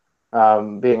aspect,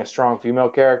 being a strong female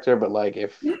character, but like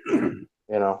if I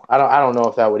don't know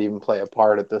if that would even play a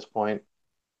part at this point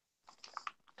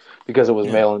because it was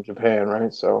male in Japan,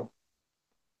 right? So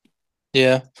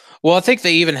yeah. Well, I think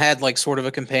they even had like sort of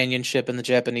a companionship in the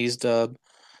Japanese dub.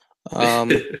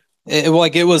 It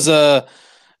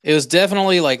was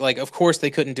definitely like of course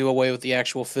they couldn't do away with the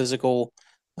actual physical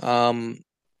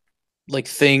like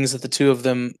things that the two of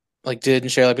them like did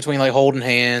and share, like between like holding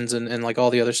hands and like all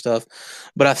the other stuff.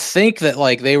 But I think that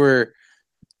like they were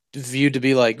viewed to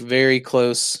be like very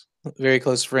close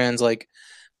friends, like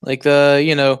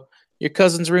your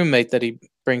cousin's roommate that he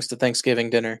brings to Thanksgiving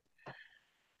dinner.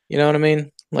 You know what I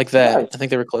mean? Like that. Nice. I think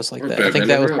they were close like Or that. I think Batman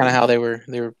that and was kind Robin. of how they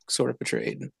were sort of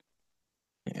portrayed.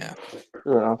 Yeah.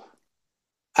 fair enough.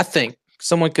 I think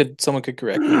someone could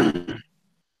correct me.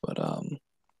 But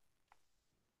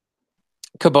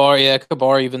Kabar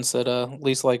even said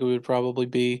least likely would probably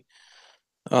be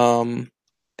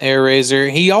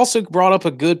Airazor. He also brought up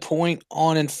a good point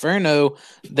on Inferno.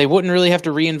 They wouldn't really have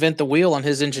to reinvent the wheel on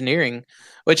his engineering,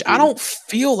 which I don't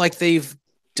feel like they've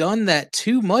done that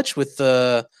too much with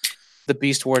the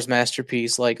Beast Wars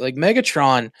masterpiece. Like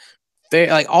Megatron, they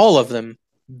like all of them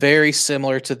very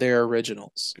similar to their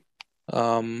originals.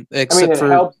 Except it for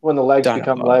helps when the legs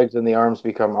become Dinobot. legs and the arms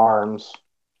become arms.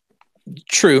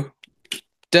 True.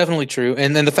 Definitely true.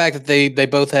 And then the fact that they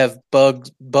both have bug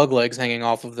legs hanging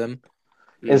off of them.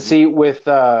 And see with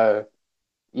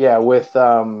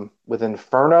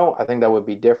Inferno, I think that would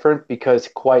be different because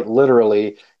quite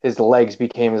literally his legs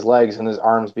became his legs and his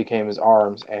arms became his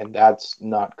arms, and that's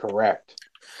not correct.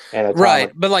 And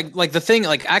Right. But like the thing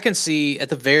like I can see at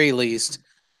the very least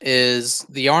is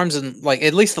the arms and like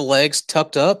at least the legs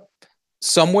tucked up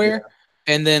somewhere,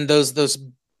 and then those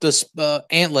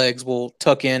ant legs will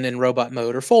tuck in robot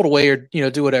mode or fold away or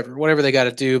do whatever they got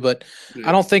to do. But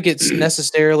I don't think it's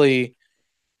necessarily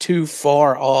too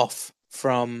far off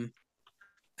from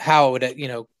how it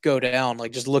would go down.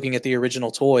 Like just looking at the original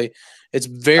toy, it's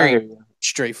very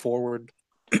straightforward.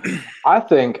 I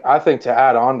think to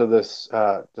add on to this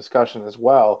discussion as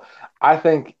well, I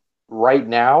think right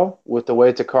now with the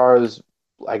way Takara's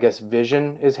I guess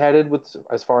vision is headed with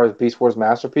as far as Beast Wars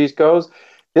Masterpiece goes,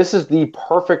 this is the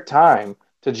perfect time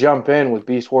to jump in with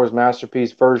Beast Wars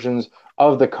Masterpiece versions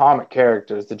of the comic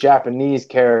characters, the Japanese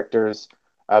characters,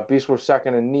 Beast Wars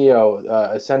Second and Neo,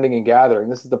 Ascending and Gathering.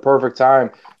 This is the perfect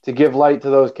time to give light to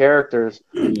those characters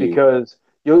because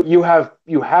you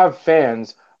have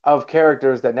fans of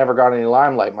characters that never got any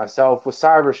limelight. Myself with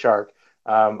Cybershark,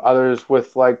 others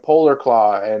with like Polar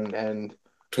Claw and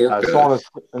so on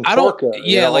and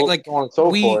Torka, so on and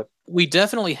so forth. We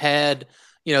definitely had,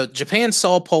 Japan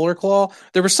saw Polar Claw.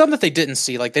 There were some that they didn't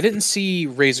see. Like they didn't see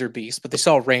Razor Beast, but they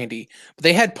saw Randy. But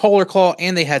they had Polar Claw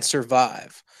and they had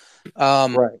Survive.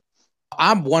 Right.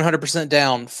 I'm 100%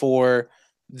 down for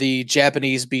the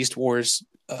Japanese Beast Wars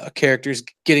characters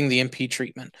getting the MP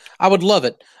treatment. I would love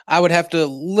it. I would have to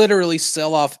literally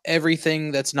sell off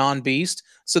everything that's non-beast.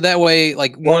 So that way,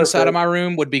 like one side of my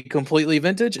room would be completely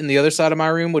vintage and the other side of my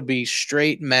room would be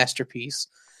straight masterpiece.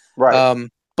 Right.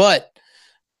 But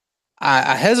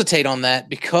I hesitate on that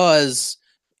because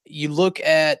you look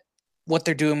at what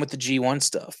they're doing with the G1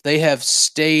 stuff. They have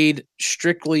stayed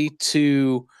strictly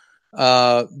to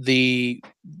the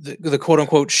quote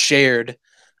unquote shared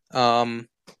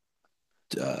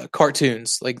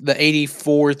cartoons, like the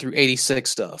 84 through 86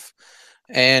 stuff.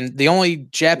 And the only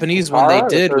Japanese one they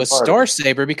did was Star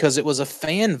Saber because it was a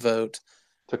fan vote.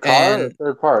 Takara or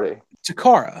third party?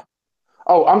 Takara.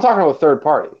 Oh, I'm talking about third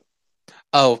party.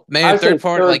 Oh man, third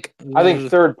party. I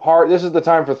think third party. This is the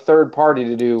time for third party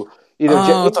to do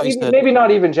either maybe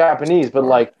not even Japanese, but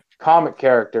like comic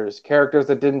characters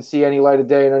that didn't see any light of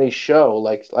day in any show.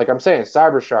 Like I'm saying,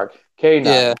 Cybershark, K9.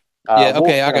 Yeah. Yeah.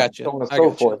 Okay, I got you. So on and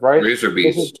so forth, right? Razor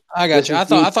Beast. I got you. I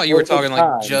thought you were talking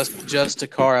like just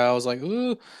Takara. I was like,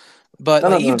 ooh, but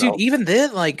no, dude, even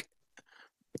then, like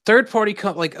third party,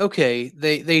 like okay,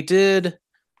 they did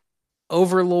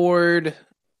Overlord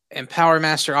and Power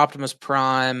Master Optimus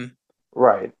Prime,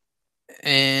 right?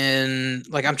 And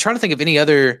like I'm trying to think of any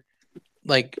other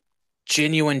like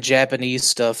genuine Japanese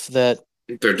stuff that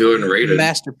they're doing. Rated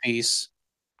Masterpiece.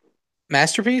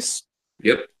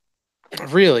 Yep.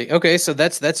 Really? Okay, so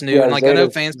that's new. Yeah, and like I know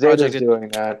Fans Project is doing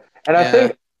that, and I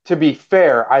think to be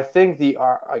fair, I think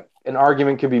an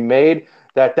argument could be made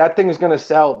that thing is going to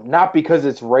sell not because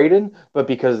it's Raiden, but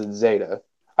because it's Zeta.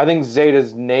 I think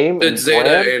Zeta's name it's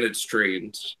Zeta and its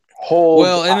streams.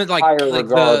 Well, and like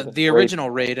the original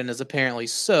Raiden is apparently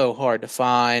so hard to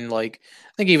find. Like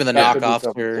I think even the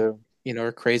knockoffs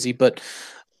are crazy, but.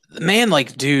 Man,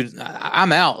 like, dude,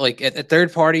 I'm out. Like at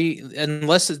third party,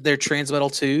 unless they're Transmetal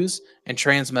 2s and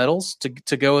Transmetals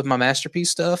to go with my Masterpiece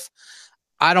stuff,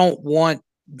 I don't want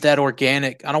that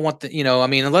organic. I don't want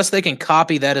unless they can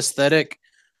copy that aesthetic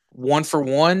one for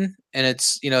one, and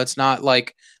it's not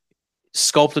like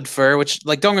sculpted fur. Which,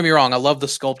 like, don't get me wrong, I love the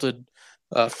sculpted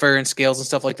fur and scales and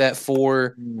stuff like that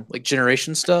for like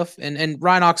generation stuff. And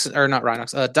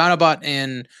Dinobot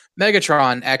and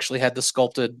Megatron actually had the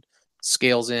sculpted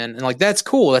scales in, and like that's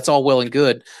cool, that's all well and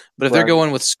good, but if they're going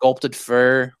with sculpted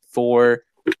fur for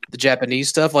the Japanese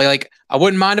stuff, like I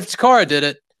wouldn't mind if Takara did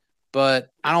it, but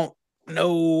I don't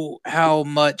know how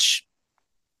much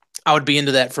I would be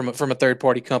into that from a third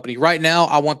party company. Right now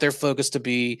I want their focus to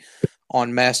be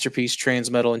on Masterpiece,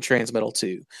 Transmetal, and Transmetal 2.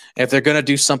 And if they're going to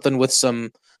do something with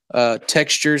some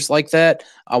textures like that,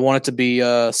 I want it to be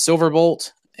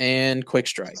Silverbolt and Quick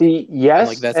Strike. See,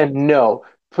 yes and no.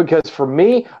 Because for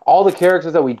me, all the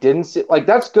characters that we didn't see, like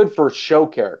that's good for show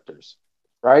characters,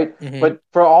 right? Mm-hmm. But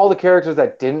for all the characters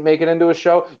that didn't make it into a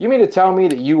show, you mean to tell me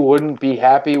that you wouldn't be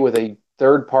happy with a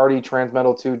third-party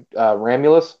Transmetal 2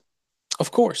 Ramulus?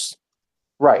 Of course.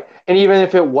 Right. And even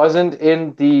if it wasn't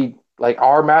in the, like,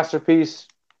 our Masterpiece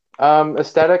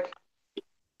aesthetic?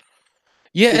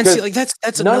 Yeah, and see, like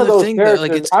that's another thing. That,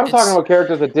 like, I'm talking about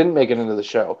characters that didn't make it into the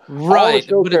show.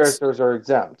 Right. All the show characters are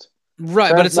exempt.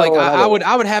 Right, but it's like I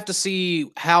would have to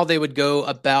see how they would go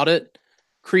about it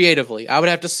creatively. I would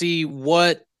have to see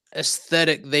what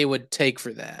aesthetic they would take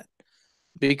for that,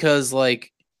 because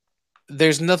like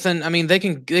there's nothing. I mean, they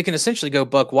can essentially go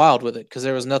buck wild with it because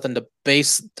there was nothing to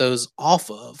base those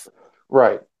off of.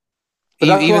 Right.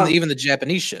 Even the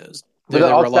Japanese shows.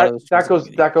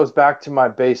 That goes back to my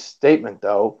base statement,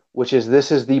 though, which is this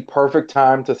is the perfect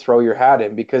time to throw your hat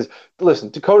in because, listen,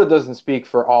 Dakota doesn't speak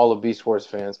for all of Beast Wars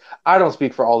fans. I don't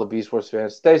speak for all the Beast Wars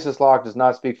fans. Stasis Lock does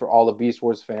not speak for all the Beast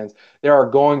Wars fans. There are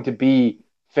going to be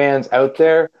fans out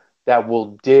there that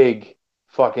will dig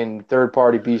fucking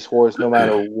third-party Beast Wars no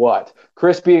matter what.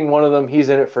 Chris being one of them, he's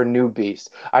in it for new Beast.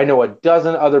 I know a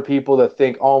dozen other people that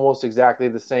think almost exactly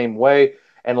the same way.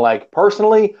 And, like,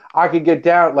 personally, I could get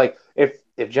down, like,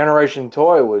 if Generation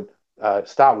Toy would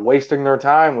stop wasting their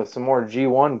time with some more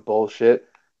G1 bullshit,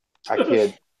 I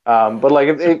kid. But, like,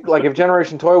 if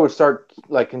Generation Toy would start,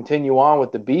 like, continue on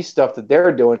with the Beast stuff that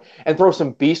they're doing and throw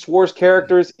some Beast Wars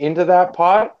characters into that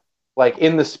pot, like,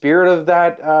 in the spirit of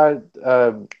that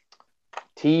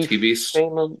T-Beast.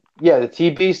 Yeah, the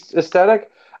T-Beast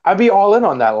aesthetic, I'd be all in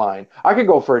on that line. I could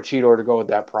go for a Cheetor to go with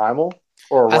that Primal.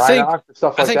 Or Rhinox or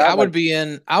stuff like that. I think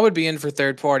I would be in for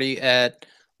third party at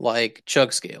like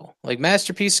Chug scale, like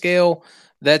Masterpiece scale.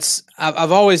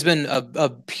 I've always been a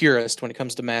purist when it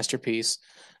comes to Masterpiece.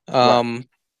 Right.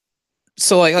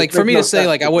 So like for me to say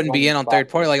like I wouldn't be in on third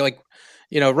party, like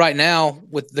right now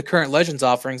with the current Legends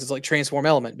offerings, it's like Transform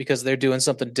Element because they're doing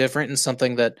something different and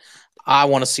something that I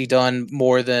want to see done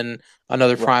more than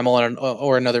another Primal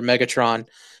or another Megatron.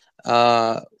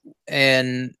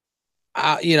 And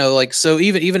like, so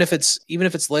even if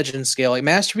it's legend scale, like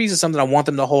Masterpiece is something I want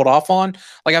them to hold off on.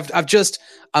 Like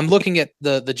I'm looking at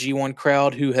the G1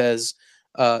 crowd who has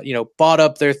bought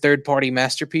up their third party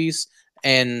Masterpiece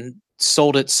and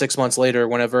sold it 6 months later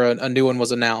whenever a new one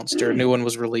was announced or a new one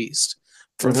was released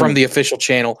from the official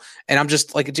channel. And I'm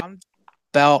just like, I'm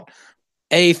about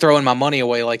throwing my money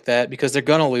away like that because they're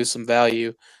gonna lose some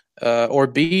value, or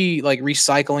B, like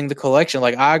recycling the collection.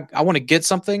 Like I want to get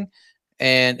something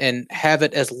and have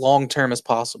it as long term as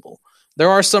possible. There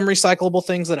are some recyclable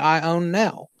things that I own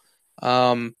now,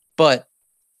 but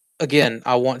again,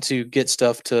 I want to get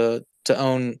stuff to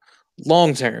own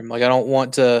long term. Like I don't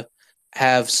want to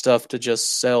have stuff to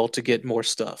just sell to get more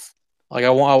stuff. Like I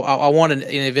want an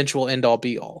eventual end all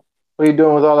be all. What are you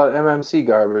doing with all that MMC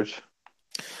garbage?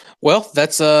 Well,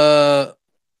 that's an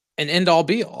end all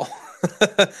be all.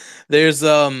 There's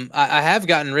I have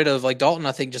gotten rid of, like, Dalton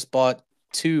I think just bought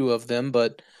 2 of them,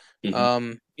 but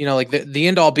like the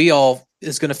end all be all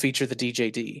is going to feature the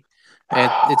DJD,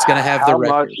 and it's going to have the How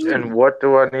record. much and what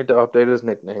do I need to update his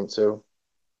nickname to?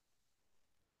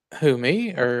 Who,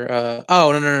 me or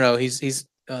oh no, he's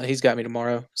got me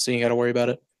tomorrow, so you got to worry about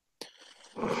it.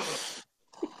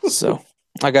 So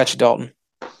I got you, Dalton.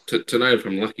 Tonight if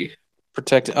I'm lucky.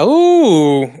 Protected.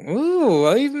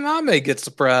 Oh, even I may get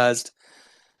surprised.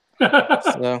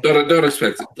 So, Don't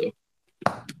expect it though.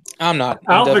 I'm not.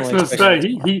 Alvic's going to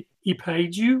say he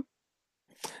paid you.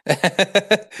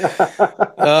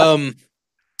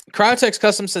 Cryotex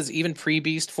Custom says even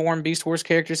pre-Beast form Beast Wars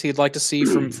characters he'd like to see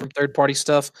from third-party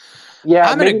stuff.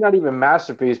 Yeah, maybe not even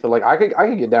Masterpiece, but like I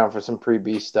could get down for some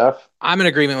pre-Beast stuff. I'm in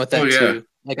agreement with that too.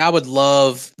 Like I would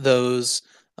love those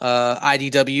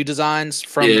IDW designs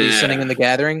from Descending in the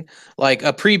Gathering. Like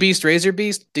a pre-Beast Razor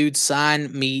Beast, dude,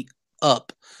 sign me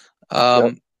up.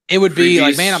 It would be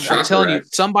like, man, I'm telling you,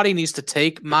 somebody needs to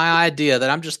take my idea that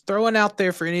I'm just throwing out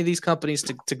there for any of these companies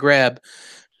to grab,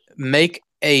 make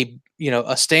a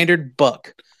standard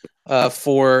buck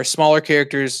for smaller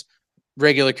characters,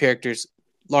 regular characters,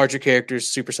 larger characters,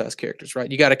 supersized characters, right?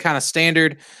 You got a kind of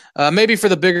standard. Maybe for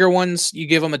the bigger ones, you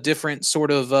give them a different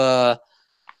sort of,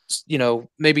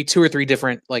 maybe 2 or 3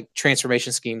 different like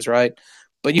transformation schemes, right?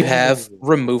 But you have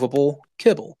removable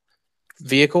kibble,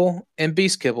 vehicle and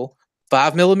beast kibble,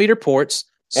 5mm ports,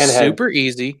 and super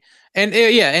easy, and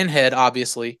and head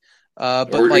obviously.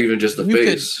 But or like, even just the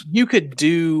face. You could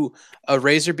do a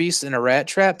Razor Beast and a Rat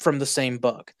Trap from the same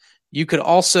buck. You could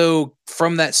also,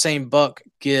 from that same buck,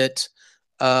 get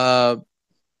Bat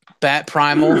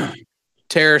Primal,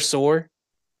 Pterosaur,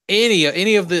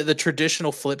 any of the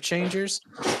traditional flip changers.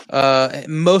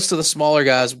 Most of the smaller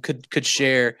guys could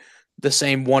share the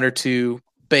same 1 or 2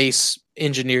 base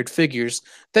engineered figures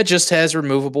that just has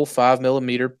removable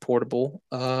 5mm portable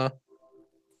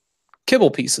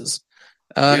kibble pieces.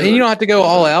 And you don't have to go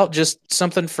all out, just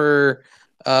something for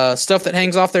stuff that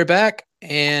hangs off their back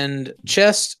and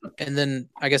chest, and then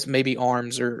I guess maybe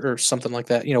arms or something like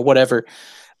that, whatever.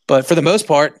 But for the most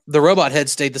part, the robot head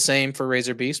stayed the same for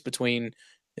Razor Beast between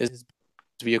his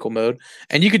vehicle mode,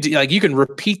 and you can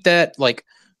repeat that like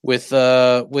with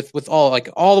all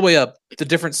the way up the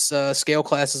different scale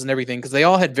classes and everything, because they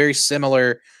all had very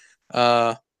similar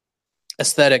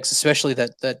aesthetics, especially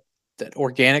that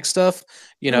organic stuff.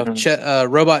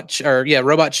 Robot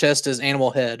chest as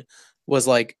animal head was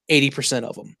like 80%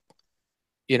 of them.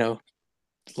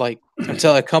 Like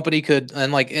until a company could,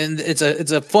 and it's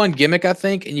a fun gimmick, I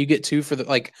think, and you get 2 for the,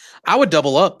 like, I would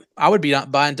double up. I would be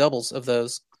not buying doubles of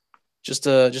those just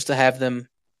to have them,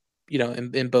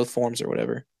 in both forms or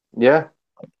whatever. Yeah,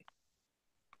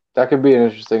 that could be an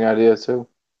interesting idea too.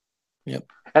 Yep.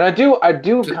 And I do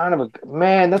kind of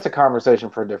man, that's a conversation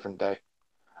for a different day.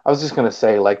 I was just gonna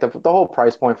say, like, the whole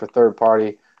price point for third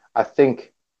party, I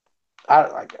think,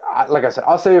 like I said,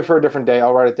 I'll save it for a different day.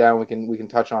 I'll write it down. We can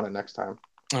touch on it next time.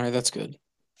 All right, that's good.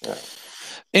 Yeah.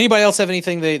 Anybody else have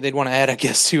anything they'd want to add, I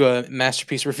guess, to a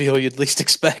Masterpiece reveal you'd least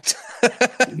expect?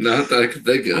 Not that I could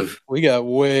think of. We got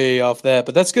way off that,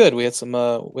 but that's good. We had some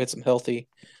healthy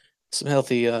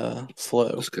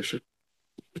flow discussion.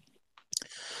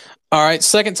 All right,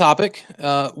 second topic.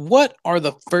 What are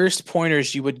the first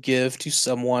pointers you would give to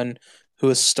someone who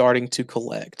is starting to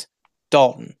collect?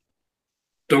 Dalton.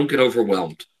 Don't get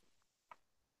overwhelmed.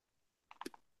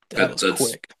 That was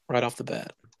quick, right off the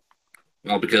bat.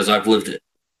 Well, because I've lived it.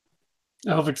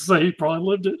 I was going to say he probably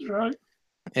lived it, right?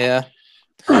 Yeah.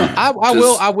 I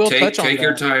will touch on that. Take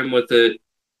your time with it.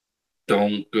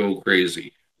 Don't go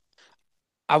crazy.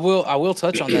 I will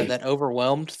touch on that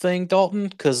overwhelmed thing, Dalton,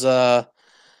 because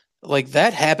like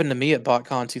that happened to me at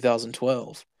BotCon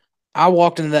 2012. I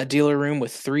walked into that dealer room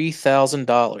with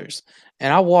 $3,000,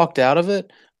 and I walked out of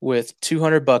it with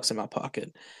 $200 in my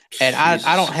pocket. And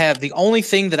I don't have the only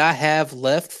thing that I have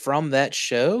left from that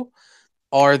show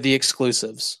are the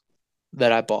exclusives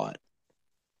that I bought.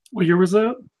 What year was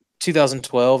that?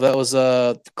 2012. That was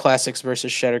Classics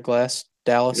versus Shattered Glass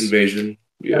Dallas Invasion.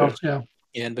 Yeah. Yeah.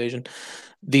 Invasion.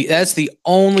 That's the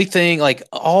only thing, like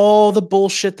all the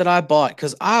bullshit that I bought,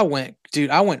 because I went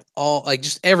all like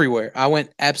just everywhere. I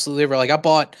went absolutely everywhere. Like I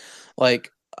bought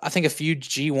like I think a few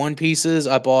G1 pieces.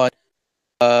 I bought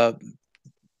MP10,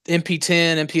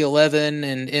 MP11,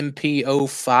 and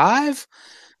MP05.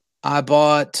 I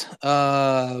bought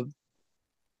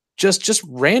just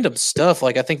random stuff.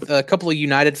 Like I think a couple of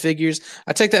United figures.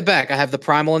 I take that back. I have the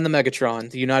Primal and the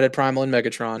Megatron, the United Primal and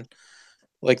Megatron.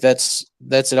 Like that's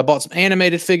it. I bought some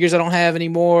animated figures I don't have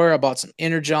anymore. I bought some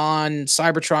Energon,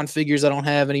 Cybertron figures I don't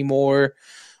have anymore.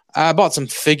 I bought some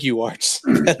Figuarts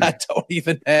that I don't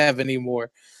even have anymore.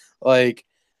 Like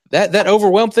that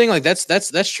overwhelmed thing, like that's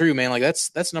true, man. Like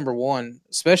that's number one.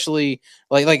 Especially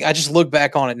like I just look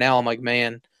back on it now. I'm like,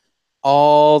 man,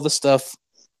 all the stuff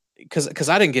because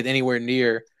I didn't get anywhere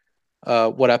near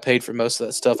what I paid for most of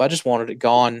that stuff. I just wanted it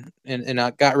gone, and I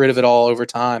got rid of it all over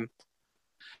time.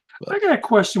 I got a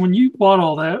question. When you bought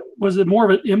all that, was it more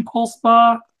of an impulse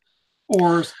buy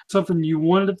or something you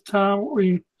wanted at the time? I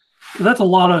mean, that's a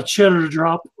lot of cheddar to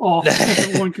drop off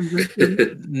at one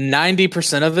convention.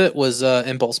 90% of it was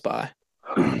impulse buy.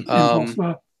 Impulse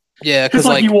buy. Yeah, because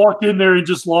like you walked in there and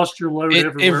just lost your load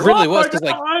everywhere. It really was, because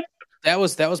like that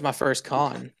was my first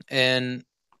con, and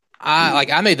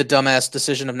I made the dumbass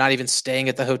decision of not even staying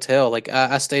at the hotel. Like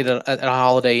I stayed at a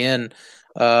Holiday Inn,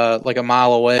 like a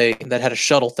mile away, that had a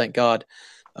shuttle. Thank God.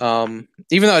 Even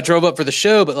though I drove up for the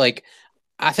show, but like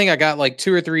I think I got like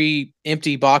 2 or 3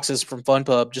 empty boxes from Fun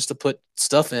Pub just to put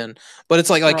stuff in. But it's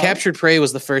like Captured Prey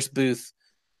was the first booth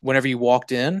whenever you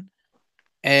walked in,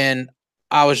 and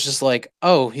I was just like,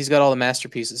 oh, he's got all the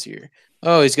masterpieces here.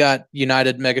 Oh, he's got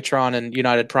United Megatron and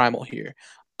United Primal here.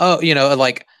 Oh,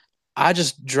 like I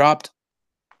just dropped,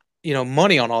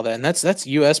 money on all that, and that's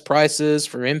US prices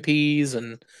for MPs,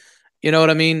 and you know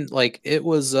what I mean? Like it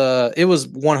was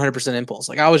 100% impulse.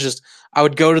 Like I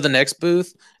would go to the next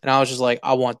booth and I was just like,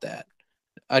 I want that.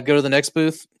 I'd go to the next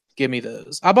booth, give me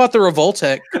those. I bought the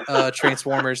Revoltech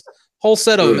Transformers, whole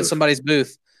set of them at somebody's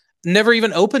booth. Never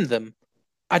even opened them.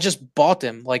 I just bought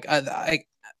them. Like I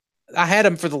had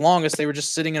them for the longest. They were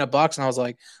just sitting in a box, and I was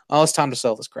like, oh, it's time to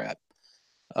sell this crap.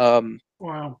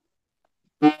 Wow.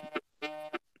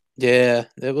 Yeah,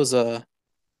 it was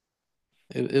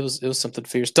it was something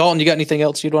fierce. Dalton, you got anything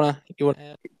else you want to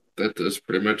add? That's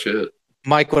pretty much it.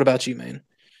 Mike, what about you, man?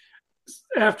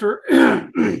 After,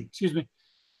 excuse me,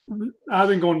 I've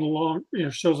been going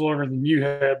to shows longer than you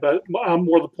have, but I'm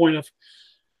more the point of,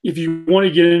 if you want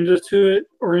to get into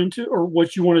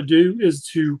what you want to do is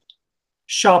to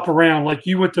shop around. Like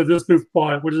you went to this booth,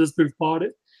 bought it. What does this booth bought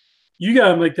it? You got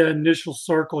to make that initial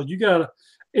circle. You got to,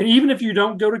 and even if you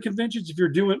don't go to conventions, if you're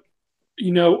doing,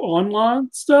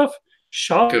 online stuff,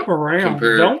 shop around.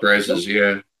 Compare prices,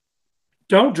 yeah.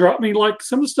 Don't drop me like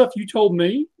some of the stuff you told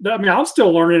me. I'm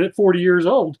still learning at 40 years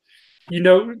old.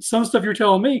 Some stuff you're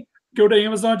telling me, go to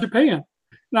Amazon Japan.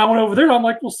 And I went over there, and I'm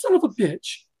like, well, son of a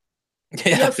bitch.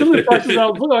 Yeah, some of the prices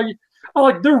I'm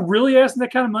like, they're really asking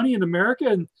that kind of money in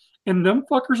America, and them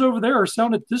fuckers over there are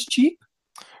selling it this cheap.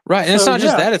 Right, and it's not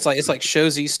just that. It's like Show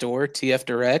Z Store, TF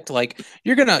Direct. Like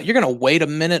you're gonna wait a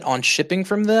minute on shipping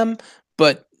from them,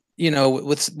 but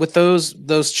with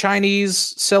those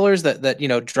Chinese sellers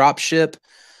that drop ship,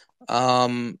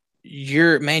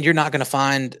 you're not gonna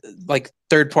find like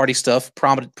third party stuff,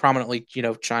 prominently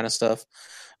China stuff,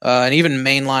 and even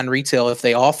mainline retail, if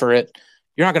they offer it,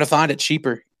 you're not gonna find it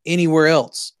cheaper anywhere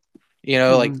else.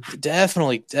 Like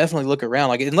definitely look around.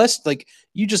 Like unless like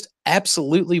you just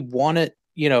absolutely want it,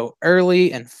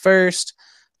 early and first,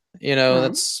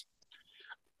 that's.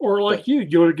 Or like you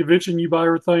go to a convention, you buy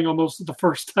everything almost at the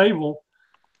first table.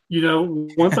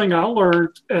 One thing I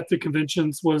learned at the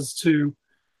conventions was to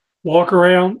walk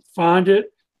around, find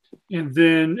it, and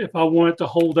then if I want it to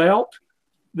hold out,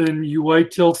 then you wait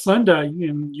till Sunday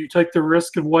and you take the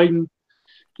risk of waiting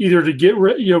either to get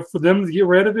for them to get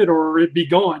rid of it or it be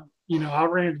gone. I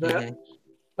ran that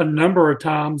a number of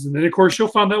times, and then of course you'll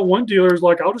find that one dealer is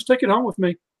like, I'll just take it home with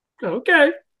me.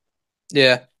 Okay.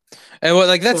 Yeah.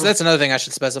 And that's another thing I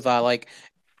should specify. Like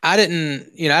I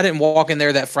didn't walk in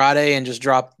there that Friday and just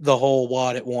drop the whole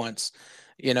wad at once.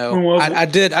 I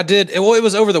did. It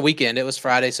was over the weekend. It was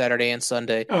Friday, Saturday, and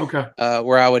Sunday. Okay.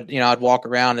 Where I would, I'd walk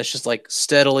around. It's just like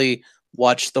steadily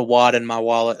watch the wad in my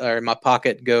wallet or in my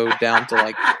pocket go down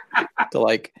to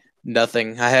like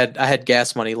nothing. I had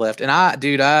gas money left, and I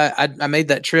made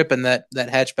that trip in that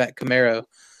hatchback Camaro,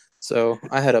 so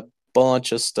I had a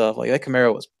bunch of stuff. Like that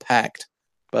Camaro was packed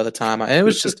by the time and it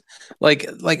was just like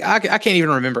I can't even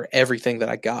remember everything that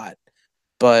I got,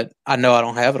 but I know I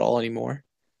don't have it all anymore.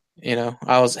 You know,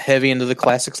 I was heavy into the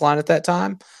classics line at that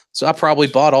time, so I probably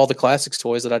bought all the classics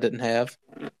toys that I didn't have.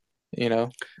 You know,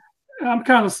 I'm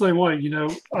kind of the same way.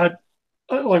 I've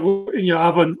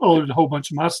unloaded a whole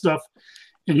bunch of my stuff.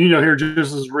 And here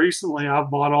just as recently, I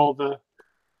bought all the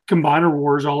Combiner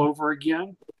Wars all over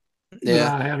again.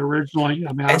 yeah. I had originally.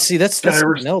 I mean, And see, that's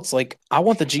something else. Like, I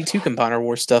want the G2 Combiner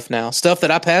War stuff now. Stuff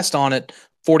that I passed on at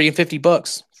 $40 and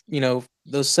 $50. You know,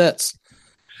 those sets.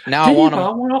 Now I want them.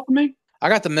 Buy one off of me? I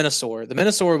got the Minosaur. The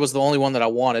Minosaur was the only one that I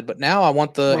wanted, but now I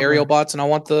want the aerial bots and I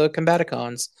want the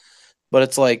Combaticons. But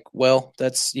it's like, well,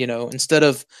 that's instead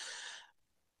of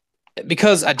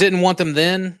because I didn't want them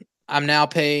then, I'm now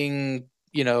paying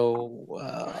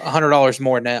 $100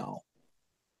 more now.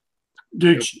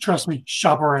 Dude, trust me,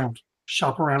 shop around.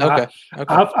 Okay.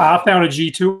 I found a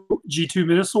G2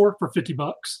 Minosaur for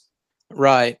 $50.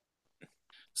 Right.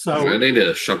 So I need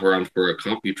to shop around for a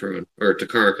Computron or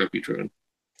Takara Computron.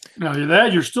 Now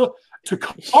that you're still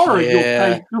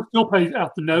Takara, you'll still pay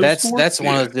out the nose. That's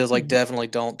one of the deals. Like, definitely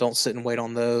don't sit and wait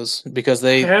on those because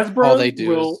Hasbro all they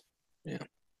do is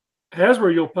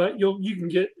Hasbro, you can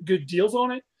get good deals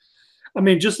on it. I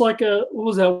mean, just like what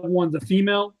was that one? The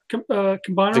female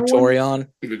combiner Victorion.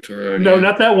 Victorion. No,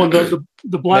 not that one. The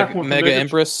black one. Mega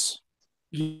Empress.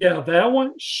 Yeah, that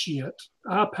one. Shit,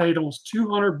 I paid almost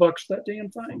 $200 for that damn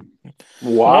thing.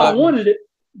 Wow. I wanted it.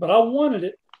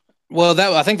 Well,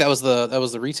 I think that was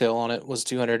the retail on it was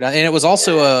 $200, and it was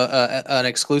also an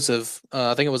exclusive.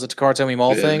 I think it was a Takara Tomy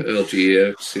Mall thing.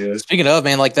 LGX. Yeah. Speaking of,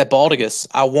 man, like that Baldigus,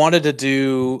 I wanted to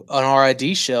do an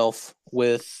RID shelf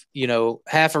with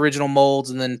half original molds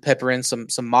and then pepper in some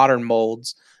modern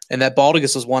molds, and that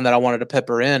Baldigus was one that I wanted to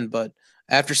pepper in. But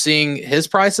after seeing his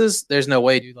prices, there's no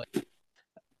way, dude. Like,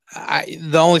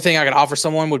 the only thing I could offer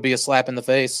someone would be a slap in the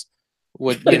face.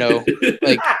 There's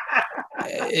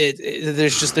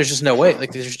just no way.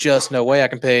 Like, there's just no way I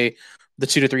can pay the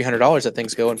 $200 to $300 that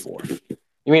thing's going for.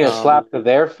 You mean a slap to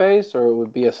their face, or it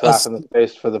would be a slap in the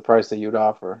face for the price that you'd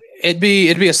offer? It'd be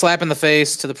a slap in the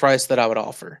face to the price that I would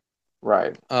offer.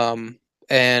 Right.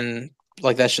 And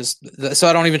like that's just so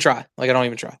I don't even try.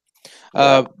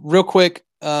 Real quick,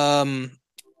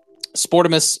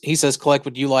 Sportimus, he says, collect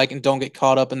what you like and don't get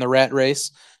caught up in the rat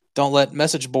race. Don't let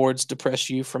message boards depress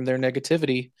you from their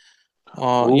negativity.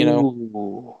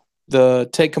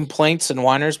 Take complaints and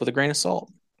whiners with a grain of salt.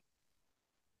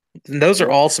 And those are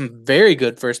all some very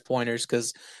good first pointers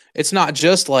because it's not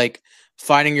just like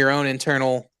finding your own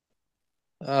internal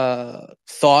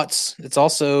thoughts. It's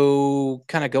also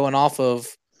kind of going off of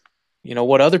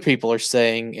what other people are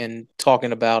saying and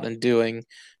talking about and doing.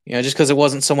 Just because it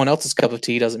wasn't someone else's cup of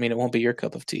tea doesn't mean it won't be your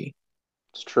cup of tea.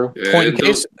 It's true. Point in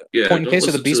case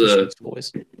of the Beast Machines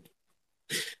boys.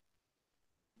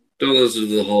 Don't listen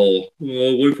to the whole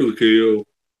wait for the KO.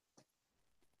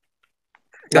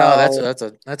 No,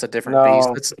 that's a different beast.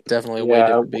 That's definitely a way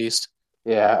different beast.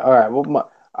 Yeah. All right.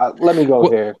 Well, let me go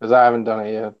here because I haven't done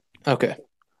it yet. Okay.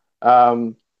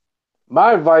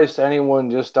 My advice to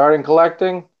anyone just starting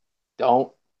collecting: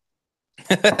 don't.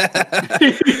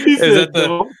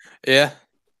 Yeah.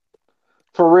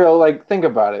 For real, like, think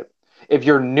about it. If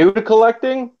you're new to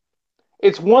collecting,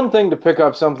 it's one thing to pick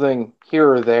up something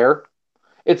here or there.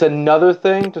 It's another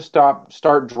thing to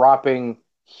start dropping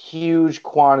huge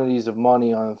quantities of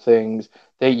money on things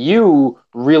that you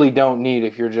really don't need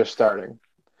if you're just starting.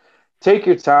 Take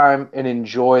your time and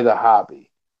enjoy the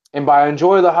hobby. And by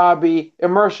enjoy the hobby,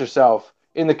 immerse yourself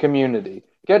in the community.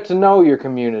 Get to know your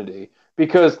community.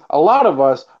 Because a lot of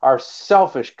us are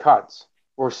selfish cunts.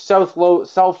 We're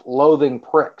self-loathing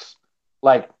pricks.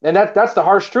 And that's the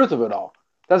harsh truth of it all.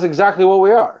 That's exactly what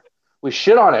we are. We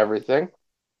shit on everything.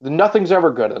 Nothing's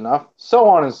ever good enough. So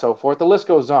on and so forth. The list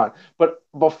goes on. But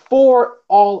before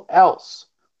all else,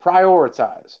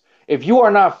 prioritize. If you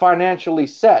are not financially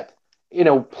set in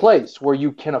a place where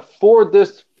you can afford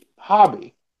this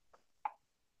hobby,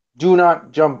 do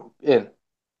not jump in.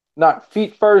 Not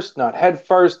feet first, not head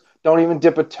first. Don't even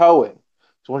dip a toe in.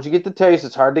 So once you get the taste,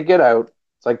 it's hard to get out.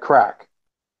 It's like crack.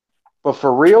 But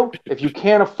for real, if you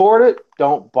can't afford it,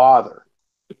 don't bother.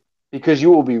 Because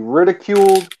you will be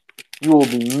ridiculed. You will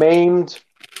be maimed.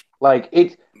 Like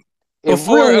it.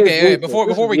 Before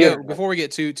we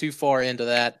get too far into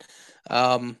that,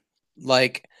 I'll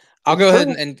go ahead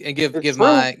and give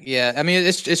my I mean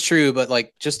it's true, but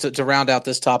like just to round out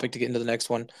this topic to get into the next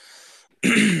one.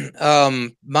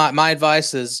 My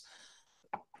advice is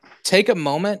take a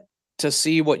moment to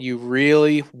see what you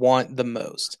really want the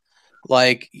most.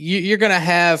 Like you're going to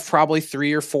have probably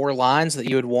 3 or 4 lines that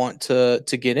you would want to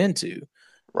get into.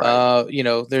 Right.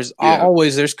 There's Yeah.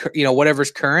 always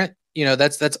whatever's current.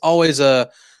 That's always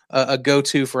a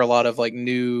go-to for a lot of like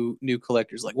new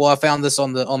collectors. Like, well, I found this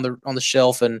on the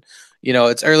shelf, and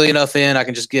it's early enough in, I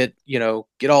can just get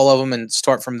all of them and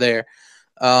start from there.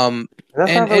 That's and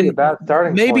not really a bad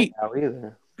starting maybe point now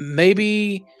either.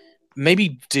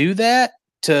 maybe do that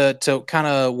to kind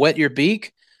of wet your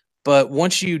beak. But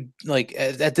once you like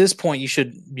at this point, you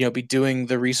should be doing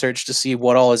the research to see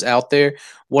what all is out there,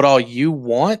 what all you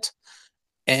want.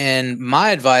 And my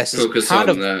advice is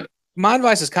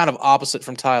kind of opposite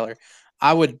from Tyler.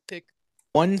 I would pick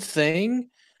one thing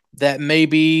that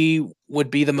maybe would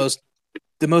be the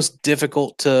most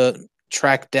difficult to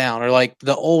track down, or like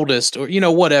the oldest, or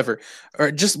whatever, or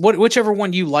just whichever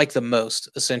one you like the most,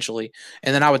 essentially.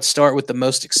 And then I would start with the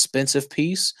most expensive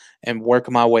piece and work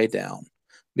my way down.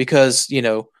 Because you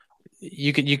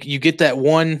get that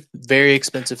one very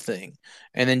expensive thing,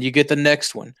 and then you get the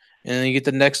next one, and then you get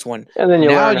the next one, and then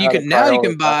now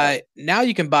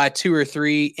you can buy 2 or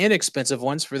 3 inexpensive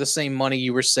ones for the same money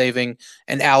you were saving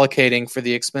and allocating for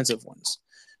the expensive ones.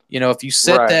 If you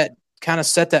set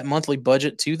that monthly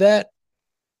budget to that,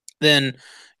 then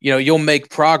you'll make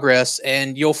progress,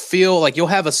 and you'll feel like you'll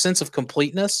have a sense of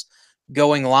completeness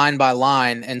going line by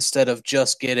line instead of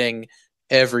just getting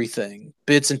everything,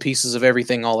 bits and pieces of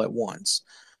everything all at once.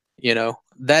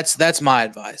 That's my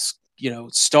advice.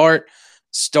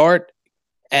 Start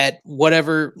at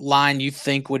whatever line you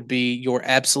think would be your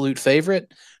absolute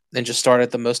favorite, then just start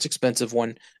at the most expensive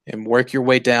one and work your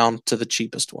way down to the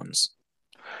cheapest ones.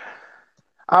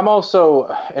 I'm also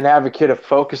an advocate of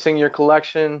focusing your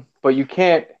collection, but you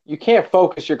can't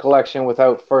focus your collection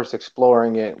without first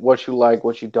exploring it, what you like,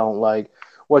 what you don't like,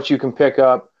 what you can pick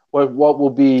up, what will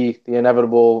be the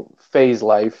inevitable phase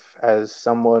life, as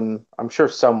I'm sure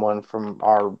someone from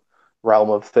our realm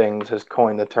of things has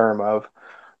coined the term of.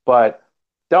 But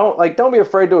don't be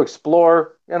afraid to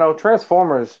explore.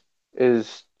 Transformers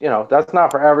is, that's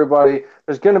not for everybody.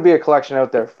 There's going to be a collection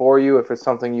out there for you if it's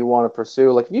something you want to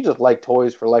pursue. Like, if you just like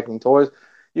toys for liking toys,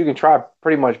 you can try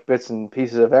pretty much bits and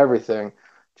pieces of everything.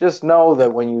 Just know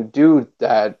that when you do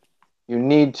that, you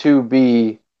need to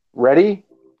be ready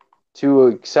to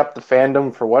accept the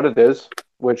fandom for what it is,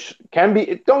 which can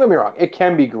be, don't get me wrong, it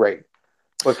can be great,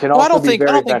 but can also be very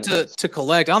I don't think to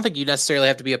collect, I don't think you necessarily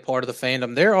have to be a part of the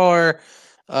fandom. There are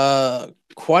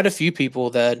quite a few people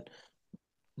that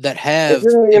have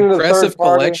impressive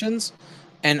collections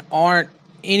and aren't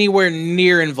anywhere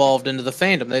near involved into the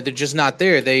fandom. They're just not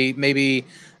there. They maybe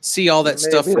see all that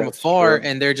stuff from afar,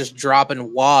 and they're just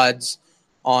dropping wads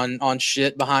on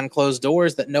shit behind closed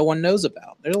doors that no one knows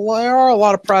about. There are a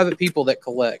lot of private people that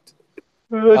collect.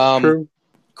 That's true.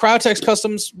 Cryotex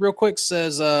Customs, real quick,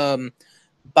 says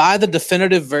buy the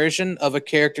definitive version of a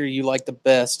character you like the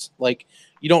best. Like,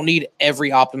 you don't need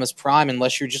every Optimus Prime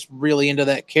unless you're just really into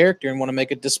that character and want to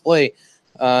make a display.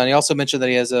 And he also mentioned that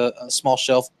he has a small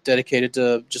shelf dedicated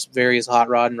to just various Hot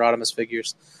Rod and Rodimus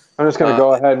figures. I'm just going to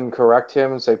go ahead and correct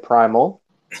him and say Primal.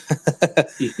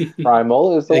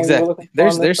 Primal is the exactly.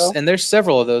 One there's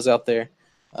several of those out there.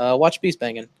 Watch Beast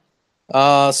Banging.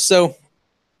 So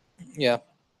yeah.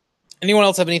 Anyone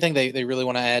else have anything they really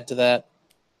want to add to that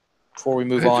before we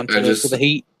move on to the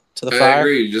heat, to the fire? I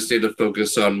agree. You just need to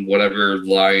focus on whatever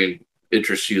line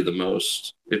interests you the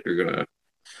most if you're gonna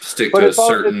stick to a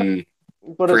certain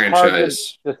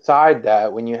franchise. It's hard to decide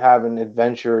that when you haven't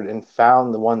adventured and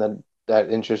found the one that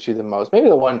interests you the most. Maybe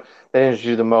the one that interests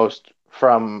you the most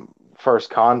from first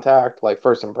contact, like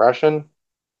first impression.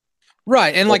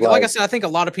 Right, and like I said, I think a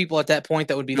lot of people at that point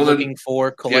that would be looking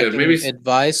for collecting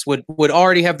advice would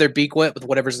already have their beak wet with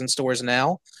whatever's in stores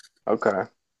now. Okay.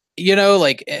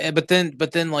 But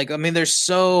then, like, I mean, there's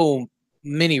so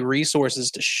many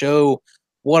resources to show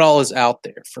what all is out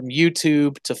there, from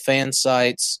YouTube to fan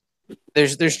sites.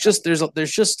 There's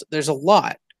a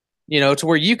lot, to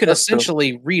where you can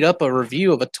essentially read up a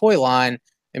review of a toy line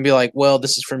and be like, well,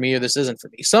 this is for me or this isn't for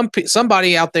me.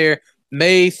 Somebody out there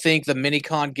may think the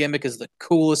Minicon gimmick is the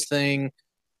coolest thing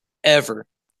ever,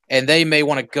 and they may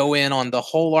want to go in on the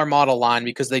whole Armada line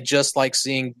because they just like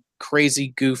seeing crazy,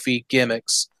 goofy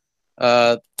gimmicks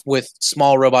with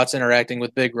small robots interacting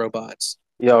with big robots.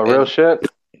 Real shit.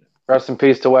 Rest in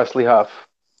peace to Wesley Huff.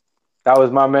 That was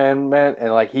my man,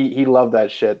 and like he loved that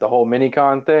shit. The whole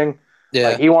Minicon thing.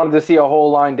 Yeah, like, he wanted to see a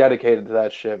whole line dedicated to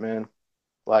that shit, man.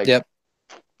 Like, yep.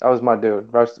 That was my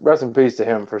dude. Rest in peace to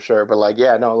him for sure. But like,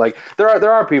 yeah, no, like there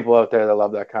are people out there that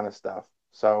love that kind of stuff.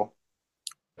 So,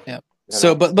 yeah,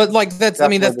 So, but like that's, I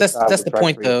mean, Definitely that's decide the what's right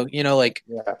point for you. though. You know, like,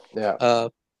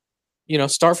 Yeah.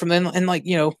 Start from then, and like,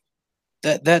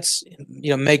 that's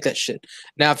make that shit.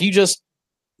 Now, if you just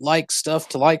like stuff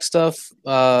to like stuff,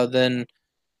 then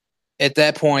at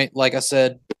that point, like I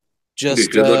said,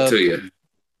 just good luck to you.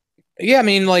 yeah, I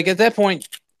mean, like at that point,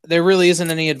 there really isn't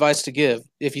any advice to give.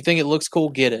 If you think it looks cool,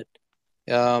 get it.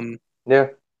 Yeah.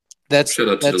 That's Shout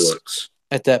out to Deluxe.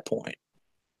 At that point.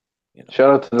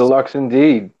 Shout out to Deluxe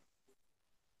indeed.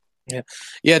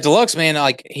 Yeah, Deluxe, man,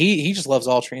 like he just loves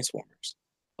all Transformers.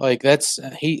 Like that's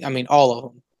all of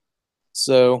them.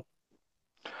 So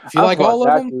if you like all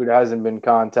of them, that dude hasn't been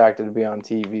contacted to be on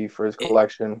TV for his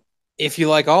collection. If you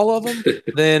like all of them,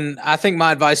 then I think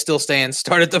my advice still stands.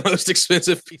 Start at the most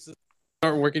expensive pieces.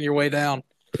 Start working your way down.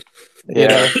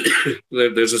 Yeah.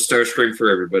 There's a star string for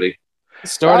everybody.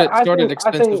 Start at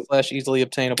expensive / easily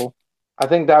obtainable. I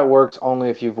think that works only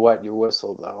if you've wet your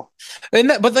whistle, though.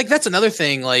 But like that's another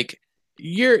thing. Like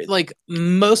you're like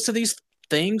most of these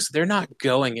things, they're not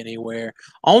going anywhere.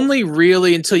 Only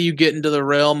really until you get into the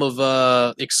realm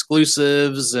of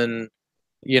exclusives and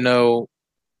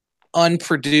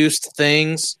unproduced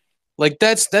things. Like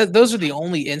those are the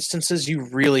only instances you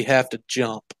really have to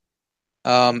jump.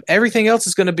 Everything else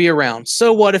is going to be around.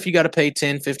 So what if you got to pay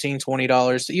 $10, $15,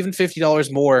 $20, even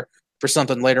 $50 more for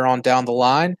something later on down the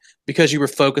line because you were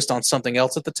focused on something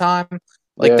else at the time?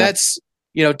 Like that's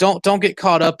don't get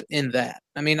caught up in that.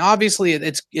 I mean, obviously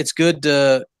it's good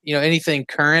to anything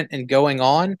current and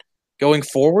going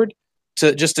forward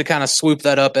to kind of swoop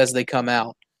that up as they come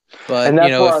out. But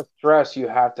that's where I stress you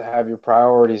have to have your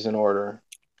priorities in order.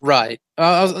 Right.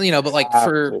 But like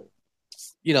for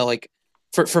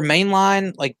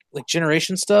mainline like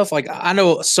generation stuff, like I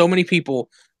know so many people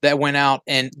that went out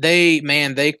and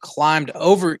they climbed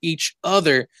over each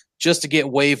other just to get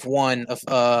wave 1 of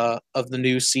the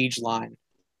new Siege line.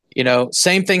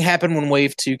 Same thing happened when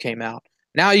wave 2 came out.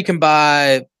 Now you can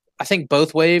buy, I think,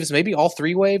 both waves, maybe all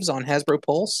 3 waves on Hasbro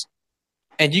Pulse,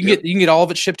 and you can get all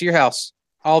of it shipped to your house,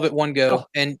 all of it one go.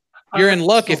 And you're in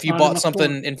luck if you bought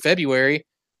something in February,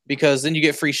 because then you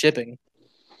get free shipping.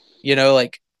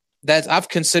 Like that's, I've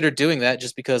considered doing that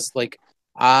just because like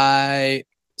I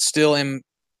still am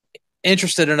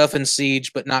interested enough in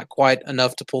Siege, but not quite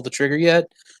enough to pull the trigger yet.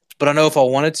 But I know if I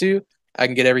wanted to, I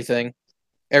can get everything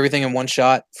in one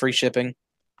shot, free shipping.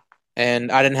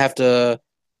 And I didn't have to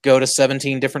go to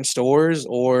 17 different stores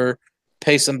or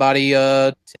pay somebody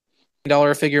a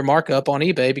 $10 a figure markup on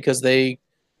eBay because they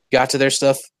got to their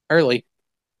stuff early.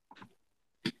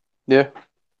 Yeah.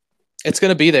 It's going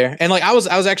to be there. And like I was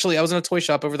in a toy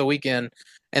shop over the weekend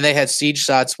and they had Siege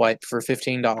Sideswipe for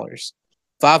 $15.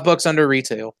 $5 under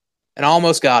retail. And I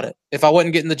almost got it. If I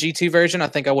wasn't getting the G2 version, I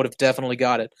think I would have definitely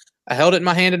got it. I held it in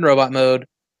my hand in robot mode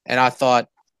and I thought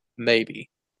maybe.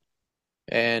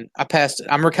 And I passed it.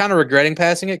 I'm kind of regretting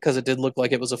passing it because it did look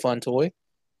like it was a fun toy.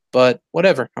 But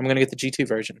whatever. I'm going to get the G2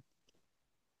 version.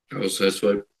 Oh,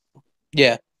 Sideswipe?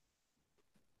 Yeah.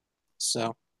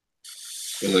 So.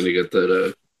 And then you get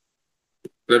that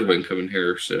Red Wing coming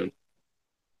here soon.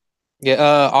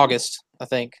 Yeah, August, I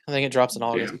think. I think it drops in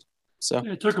August. Yeah. So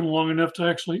it took them long enough to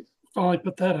actually finally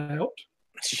put that out.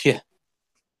 Yeah.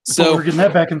 So we're getting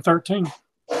that back in 13.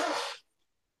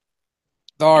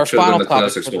 Our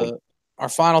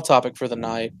final topic for the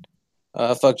night,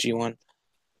 fuck G1,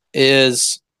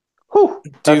 is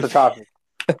that's the topic.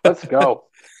 Let's go.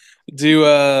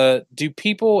 Do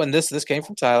people, and this came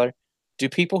from Tyler, do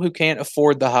people who can't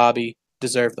afford the hobby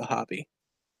deserve the hobby?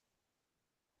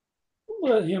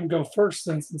 Let him go first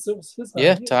then, since it was his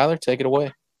idea. idea. Tyler, take it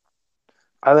away.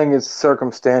 I think it's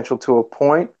circumstantial to a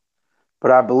point,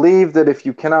 but I believe that if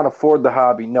you cannot afford the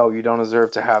hobby, no, you don't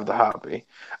deserve to have the hobby.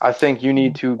 I think you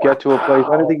need to get to a place.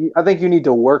 I think you need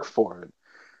to work for it.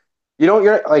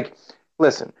 You're like,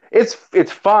 listen, it's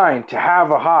fine to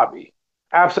have a hobby.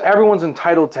 Absolutely, everyone's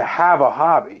entitled to have a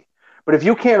hobby. But if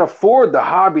you can't afford the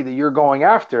hobby that you're going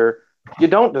after, you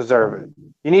don't deserve it.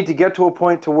 You need to get to a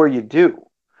point to where you do.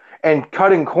 And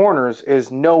cutting corners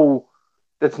is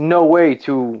that's no way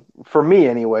to, for me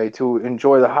anyway, to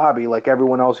enjoy the hobby like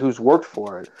everyone else who's worked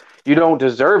for it. You don't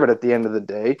deserve it at the end of the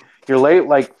day. You're late.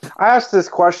 Like, I asked this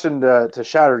question to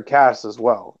Shattered Cast as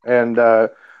well. And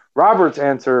Robert's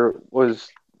answer was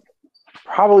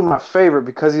probably my favorite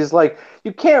because he's like,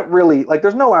 you can't really, like,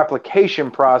 there's no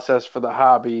application process for the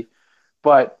hobby.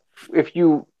 But if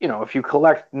you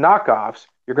collect knockoffs,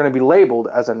 you're going to be labeled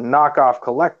as a knockoff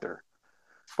collector.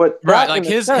 But right, like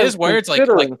his words, like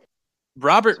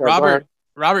Robert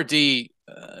D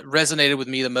resonated with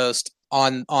me the most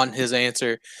on his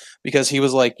answer, because he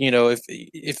was like,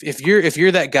 if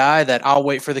you're that guy that I'll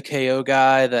wait for the KO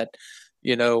guy that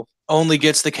only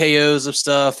gets the KOs of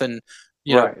stuff and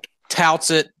you know Right.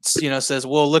 touts it, says,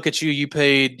 well, look at you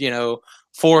paid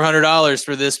 $400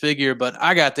 for this figure, but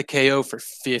I got the KO for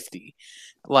 50.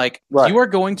 Like, Right. you are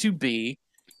going to be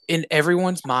in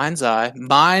everyone's mind's eye,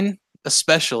 mine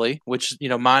especially, which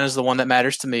mine is the one that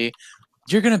matters to me.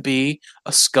 You're going to be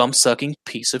a scum sucking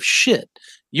piece of shit.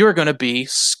 You're going to be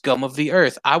scum of the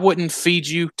earth. I wouldn't feed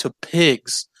you to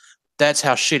pigs. That's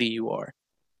how shitty you are.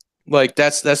 Like,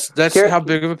 that's how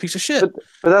big of a piece of shit.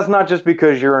 But that's not just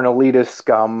because you're an elitist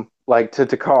scum like to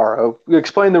Takara.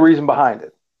 Explain the reason behind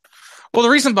it. Well, the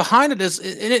reason behind it is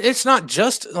it's not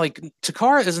just like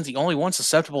Takara isn't the only one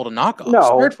susceptible to knockoffs.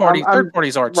 No, third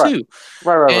parties are right. too.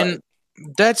 Right. And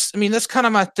that's kind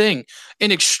of my thing.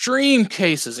 In extreme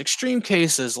cases,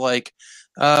 like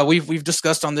we've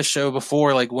discussed on this show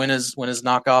before, like when is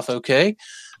knockoff okay?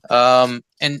 And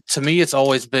to me, it's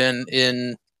always been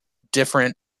in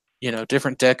different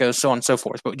decos, so on and so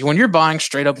forth. But when you're buying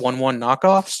straight up 1-1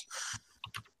 knockoffs,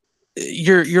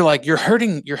 you're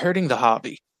hurting the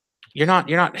hobby. You're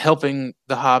not helping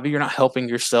the hobby. You're not helping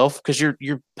yourself because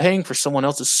you're paying for someone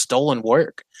else's stolen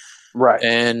work. Right.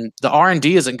 And the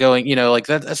R&D isn't going, like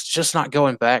that's just not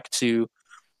going back to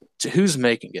who's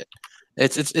making it.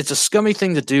 It's a scummy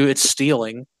thing to do. It's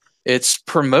stealing. It's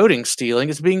promoting stealing.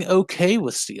 It's being okay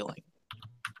with stealing.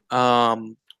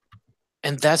 And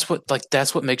that's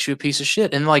what makes you a piece of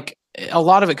shit. And like a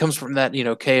lot of it comes from that,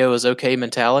 KO is okay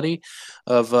mentality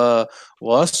of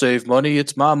well, I save money,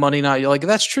 it's my money, not like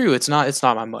that's true. It's not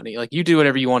my money. Like you do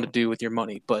whatever you want to do with your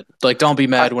money, but like don't be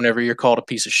mad whenever you're called a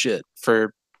piece of shit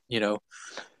for,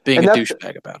 being a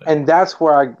douchebag about it. And that's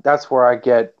where I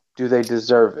get, do they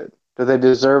deserve it? Do they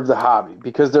deserve the hobby?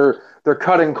 Because they're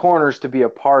cutting corners to be a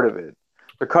part of it.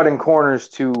 They're cutting corners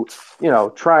to,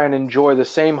 try and enjoy the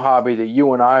same hobby that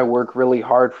you and I work really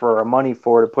hard for our money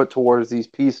for, to put towards these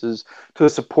pieces, to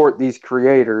support these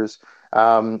creators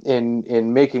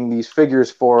in making these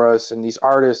figures for us and these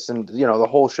artists and, the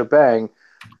whole shebang.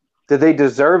 Do they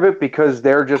deserve it because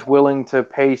they're just willing to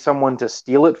pay someone to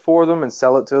steal it for them and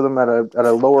sell it to them at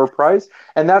a lower price?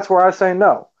 And that's where I say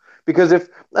no. Because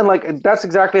that's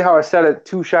exactly how I said it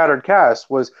to Shattered Cast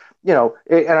was,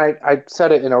 and I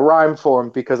said it in a rhyme form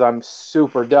because I'm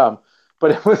super dumb,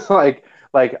 but it was like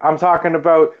I'm talking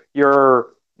about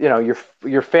your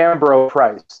Fambro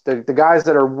price, the guys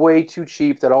that are way too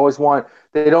cheap, that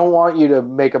they don't want you to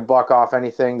make a buck off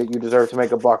anything that you deserve to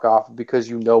make a buck off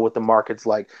because what the market's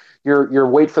like. Your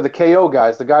wait for the KO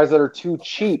guys, the guys that are too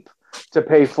cheap to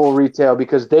pay full retail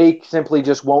because they simply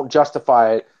just won't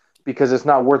justify it because it's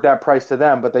not worth that price to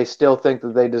them, but they still think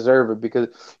that they deserve it because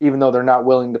even though they're not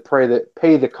willing to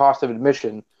pay the cost of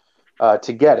admission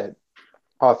to get it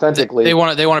authentically, they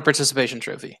want a participation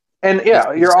trophy. And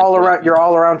yeah, you're all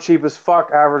around cheap as fuck,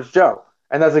 average Joe,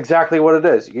 and that's exactly what it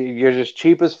is. You're just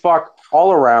cheap as fuck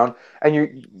all around, and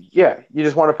you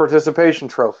just want a participation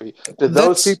trophy. Do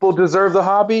those people deserve the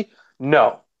hobby?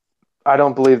 No, I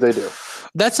don't believe they do.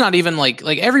 That's not even like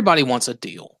everybody wants a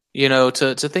deal.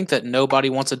 To think that nobody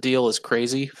wants a deal is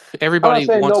crazy. Everybody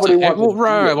wants a deal.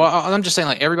 Right. Well, I'm just saying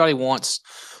like everybody wants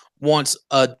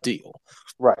a deal.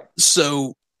 Right.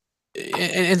 So,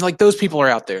 and like those people are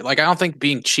out there. Like I don't think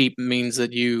being cheap means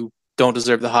that you don't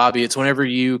deserve the hobby. It's whenever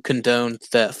you condone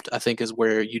theft, I think, is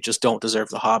where you just don't deserve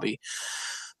the hobby.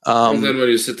 And then when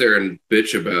you sit there and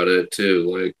bitch about it too,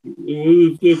 like,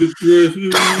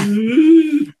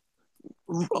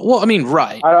 well, I mean,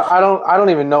 right? I don't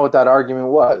even know what that argument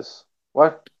was.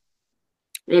 What?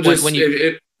 Well, just when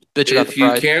you bitch about the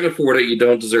price. If you can't afford it, you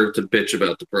don't deserve to bitch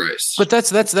about the price. But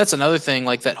that's another thing.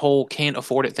 Like that whole can't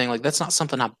afford it thing. Like that's not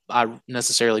something I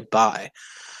necessarily buy.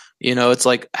 It's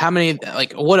like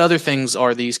what other things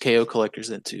are these KO collectors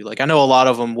into? Like I know a lot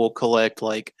of them will collect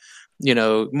like,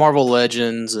 Marvel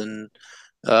Legends and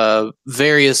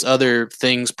various other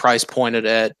things price pointed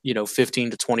at,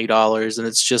 $15 to $20. And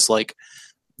it's just like,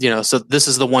 so this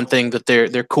is the one thing that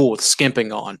they're cool with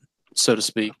skimping on, so to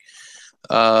speak.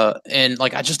 And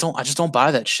like, I just don't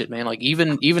buy that shit, man. Like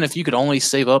even if you could only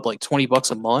save up like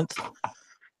 $20 a month,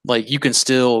 like you can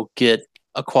still get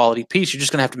a quality piece. You're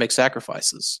just going to have to make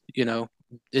sacrifices.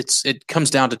 It comes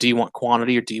down to, do you want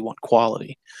quantity or do you want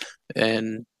quality?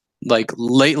 And like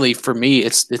lately for me,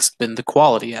 it's been the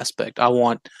quality aspect. I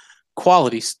want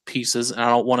quality pieces and I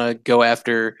don't want to go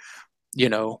after,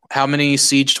 how many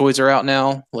Siege toys are out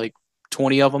now? Like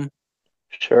 20 of them.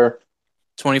 Sure.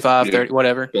 25, 30,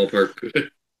 whatever. Ballpark.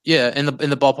 Yeah, in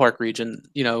the ballpark region,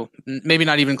 maybe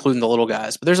not even including the little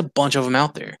guys, but there's a bunch of them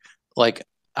out there. Like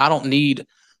I don't need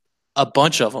a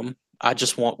bunch of them. I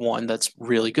just want one that's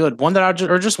really good, one that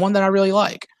just one that I really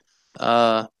like.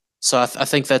 So I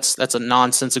think that's a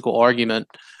nonsensical argument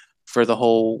for the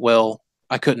whole, well,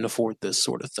 I couldn't afford this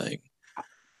sort of thing.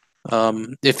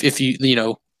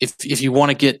 If you want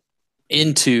to get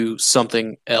into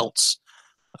something else,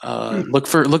 look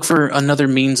for another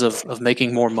means of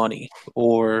making more money,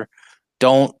 or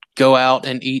don't go out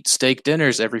and eat steak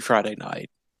dinners every Friday night.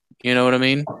 You know what I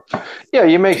mean? Yeah,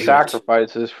 you make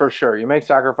sacrifices for sure. You make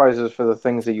sacrifices for the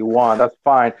things that you want. That's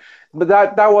fine. But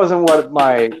that wasn't what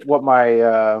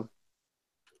my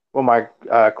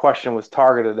question was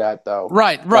targeted at, though.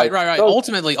 Right. So,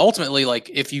 Ultimately, like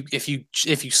if you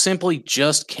simply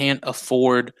just can't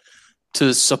afford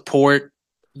to support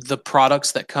the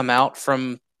products that come out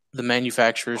from the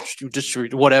manufacturers,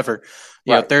 distributor, whatever,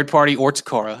 third party or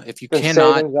Takara, if you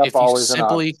cannot, if you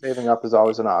simply saving up is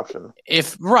always an option.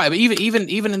 But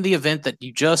even in the event that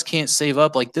you just can't save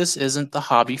up, like this isn't the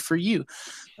hobby for you.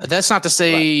 That's not to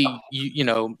say you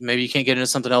know maybe you can't get into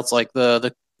something else like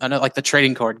I know like the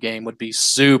trading card game would be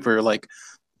super like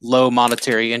low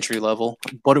monetary entry level.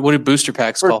 What do booster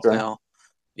packs cost now?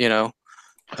 You know,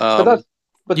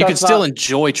 but you can still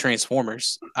enjoy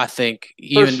Transformers. I think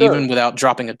even without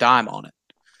dropping a dime on it.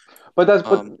 But that's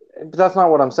not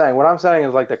what I'm saying. What I'm saying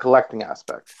is like the collecting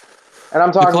aspect, and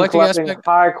I'm talking collecting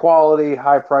high quality,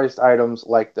 high priced items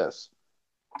like this.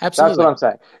 Absolutely, that's what I'm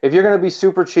saying. If you're going to be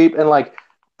super cheap and like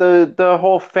the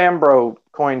whole Fambro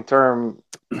coin term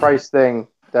price thing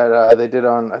that they did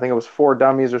on, I think it was 4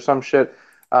 Dummies or some shit,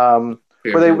 where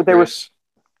they were,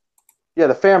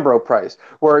 the Fambro price,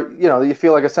 where you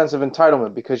feel like a sense of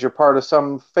entitlement because you're part of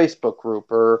some Facebook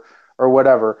group or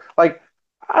whatever. Like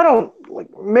I don't like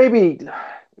maybe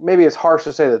it's harsh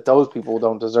to say that those people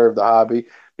don't deserve the hobby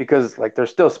because like they're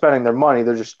still spending their money.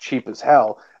 They're just cheap as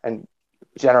hell, and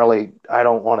generally I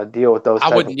don't want to deal with those.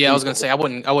 I wouldn't. Yeah, I was gonna say I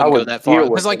wouldn't go that far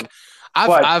because like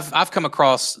I've come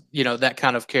across that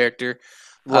kind of character.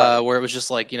 Right. Where it was just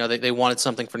like, they wanted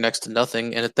something for next to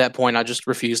nothing. And at that point, I just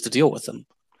refused to deal with them.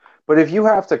 But if you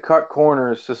have to cut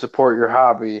corners to support your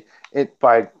hobby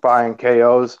by buying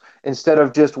KOs, instead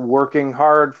of just working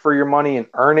hard for your money and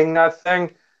earning that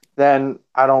thing, then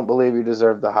I don't believe you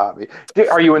deserve the hobby.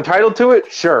 Are you entitled to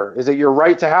it? Sure. Is it your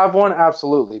right to have one?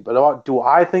 Absolutely. But do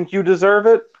I think you deserve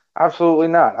it? Absolutely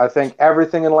not. I think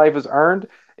everything in life is earned.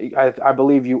 I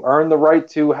believe you earn the right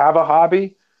to have a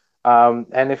hobby.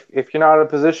 And if you're not in a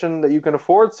position that you can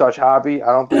afford such hobby,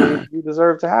 I don't believe you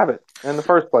deserve to have it in the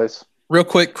first place. Real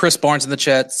quick, Chris Barnes in the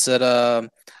chat said,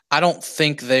 I don't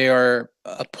think they are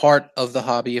a part of the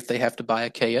hobby if they have to buy a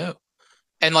KO.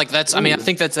 And like I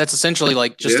think that's essentially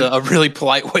like just a really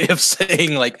polite way of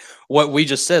saying like what we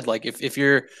just said. Like if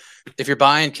you're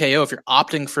buying KO, if you're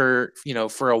opting for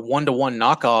for a 1-to-1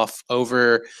 knockoff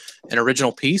over an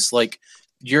original piece, like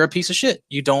you're a piece of shit.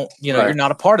 You don't, you're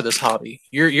not a part of this hobby.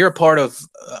 You're a part of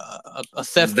a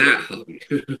theft. That hobby.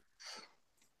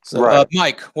 So,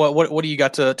 Mike, what do you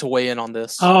got to weigh in on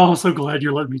this? Oh, I'm so glad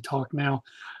you're letting me talk now.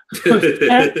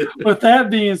 With that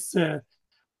being said,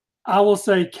 I will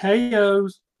say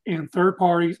KOs and third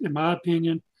parties, in my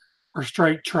opinion, are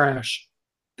straight trash.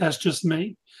 That's just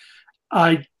me.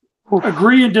 I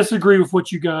agree and disagree with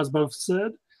what you guys both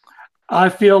said. I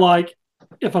feel like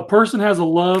if a person has a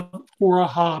love for a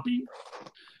hobby,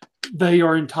 they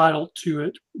are entitled to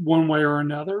it one way or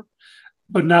another,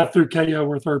 but not through KO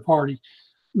or third party.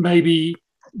 Maybe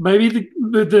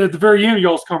the very end of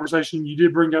y'all's conversation, you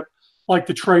did bring up like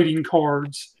the trading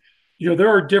cards. There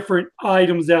are different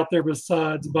items out there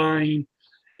besides buying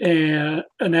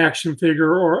an action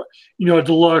figure or a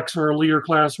deluxe or a leader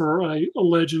class or a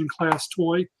legend class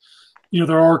toy.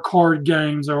 There are card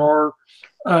games. There are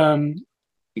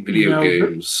video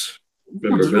games.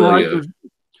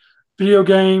 Video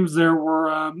games. There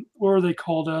were what were they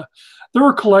called? There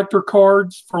were collector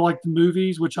cards for like the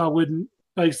movies, which I wouldn't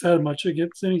base that much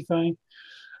against anything.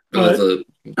 But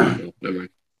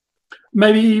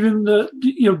maybe even the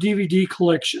DVD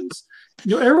collections.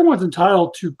 Everyone's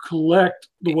entitled to collect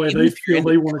the way they feel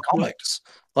they want to collect.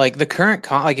 Like the current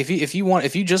like if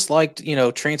you just liked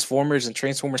Transformers and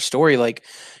Transformers story, like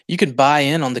you could buy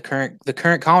in on the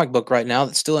current comic book right now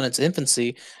that's still in its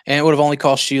infancy, and it would have only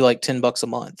cost you like $10 a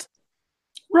month.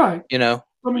 Right. I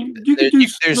mean, you could do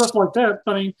stuff like that.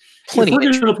 I mean,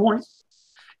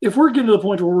 if we're getting to the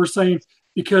point where we're saying,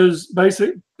 because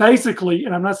basically,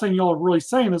 and I'm not saying y'all are really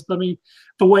saying this, but I mean,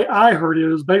 the way I heard it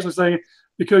is basically saying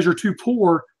because you're too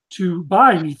poor to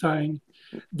buy anything,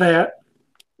 that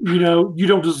you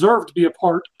don't deserve to be a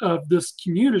part of this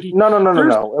community.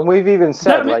 No. And we've even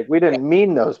said we didn't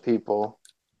mean those people.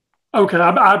 Okay,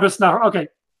 I just now. Okay,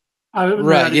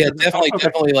 Right. Yeah.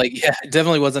 Definitely. Like, yeah, it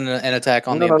definitely wasn't an attack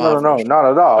on No, the no, impoverished. not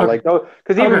at all. Okay. Like,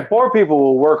 because even Okay. poor people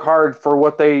will work hard for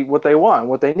what they want,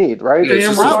 what they need, right? Yeah, it's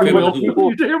Damn just right we people will. who-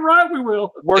 You're damn right we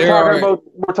will.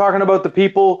 We're talking about the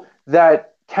people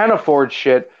that can afford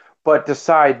shit but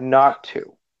decide not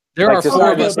to. There Like, are decide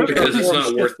four of that us. they because can it's afford not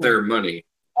shit. worth their money.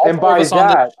 All And four of by us on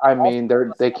the- that, I mean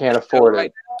they can't afford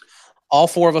it. all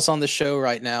four of us on the show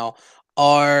right now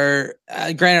are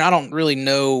granted I don't really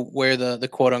know where the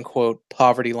quote unquote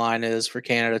poverty line is for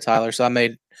Canada, Tyler, so I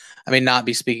may not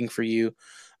be speaking for you,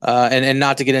 and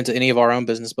not to get into any of our own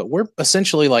business, but we're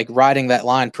essentially like riding that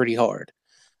line pretty hard,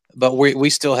 but we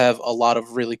still have a lot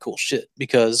of really cool shit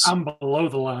because I'm below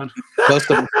the line. most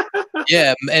of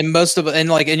yeah, and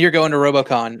you're going to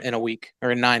RoboCon in a week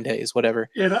or in 9 days, whatever.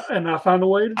 And I found a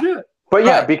way to do it. But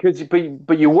yeah, Right. because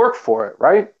but you work for it,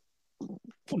 right?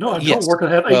 No, I Yes. don't work. I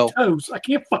have 8 toes. I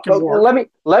can't fucking Well, work.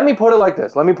 let me put it like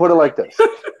this.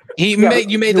 You Yeah, made but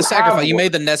you made you the sacrifice. have You worked.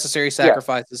 made the necessary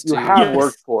sacrifices You to have Yes.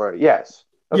 worked for it. Yes.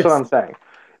 That's Yes. what I'm saying.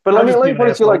 But I'm let just me being put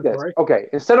it to you an like this. asshole, right? Okay,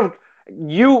 instead of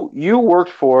you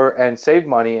worked for and saved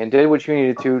money and did what you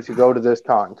needed to go to this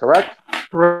con, correct?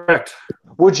 Correct.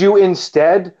 Would you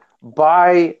instead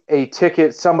buy a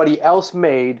ticket somebody else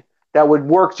made that would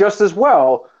work just as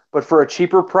well, but for a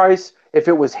cheaper price if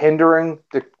it was hindering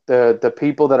the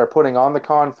people that are putting on the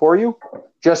con for you,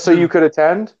 just so No. you could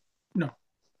attend? No.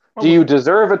 Do you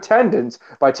deserve attendance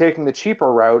by taking the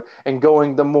cheaper route and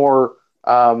going the more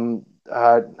the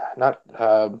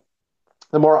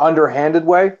more underhanded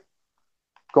way,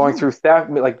 going through theft,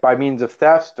 like by means of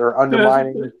theft or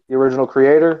undermining the original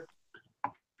creator?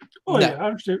 Oh No. yeah, I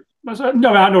understand.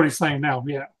 No, I know what he's saying now.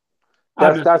 Yeah.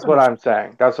 That's what I'm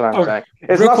saying. That's what I'm Okay. saying.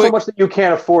 It's Real not so quick- much that you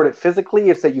can't afford it physically;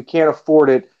 it's that you can't afford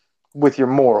it with your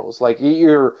morals. Like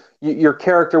your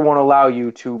character won't allow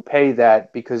you to pay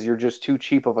that because you're just too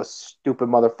cheap of a stupid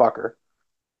motherfucker.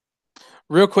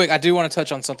 Real quick, I do want to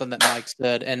touch on something that Mike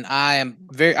said, and I'm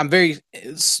very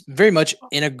much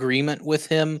in agreement with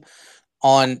him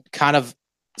on kind of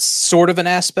sort of an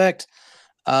aspect.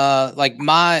 Again,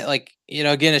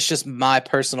 it's just my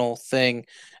personal thing.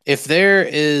 If there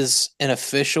is an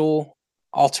official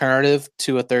alternative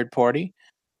to a third party,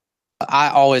 I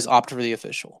always opt for the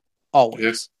official.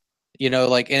 Always.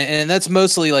 Yes. And that's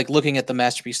mostly like looking at the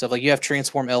Masterpiece stuff. Like you have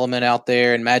Transform Element out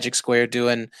there and Magic Square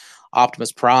doing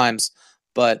Optimus Primes.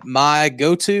 But my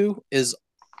go-to is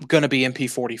going to be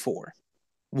MP44,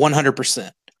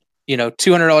 100%.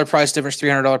 $200 price difference,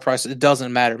 $300 price. It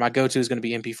doesn't matter. My go-to is going to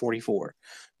be MP44,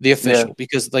 the official,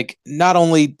 because like not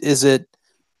only is it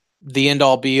the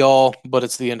end-all be-all, but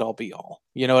it's the end-all be-all.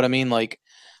 You know what I mean? Like,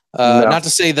 not to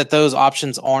say that those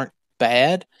options aren't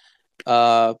bad.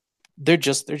 They're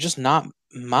just not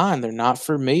mine. They're not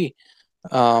for me.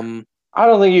 I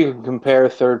don't think you can compare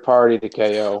third party to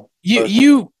KO.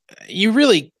 You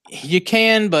really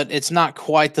can, but it's not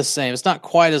quite the same. It's not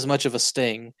quite as much of a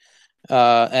sting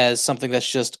as something that's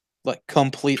just like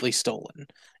completely stolen.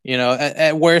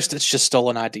 At worst, it's just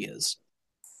stolen ideas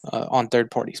on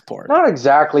third parties' part. Not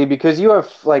exactly, because you have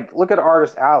look at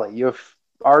Artist Alley. You have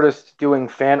artists doing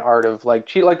fan art of like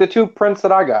the two prints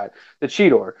that I got, the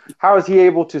Cheetor. How is he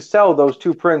able to sell those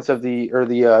two prints of the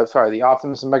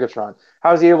Optimus and Megatron?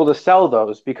 How is he able to sell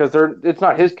those? Because it's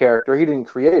not his character. He didn't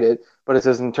create it, but it's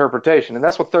his interpretation. And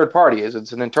that's what third party is.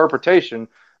 It's an interpretation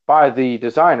by the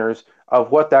designers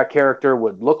of what that character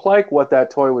would look like, what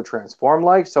that toy would transform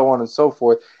like, so on and so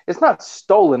forth. It's not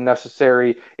stolen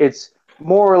necessarily. It's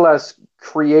more or less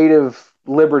creative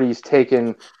liberties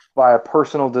taken by a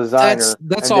personal designer.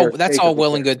 That's all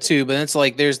well and good too, but it's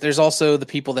like there's also the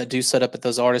people that do set up at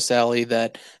those Artist Alley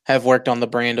that have worked on the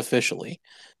brand officially.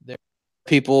 There are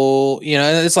people,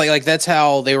 and it's like that's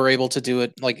how they were able to do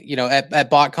it. Like, at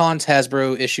BotCons,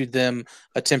 Hasbro issued them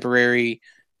a temporary,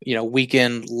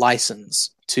 weekend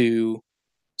license to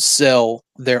sell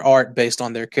their art based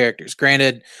on their characters.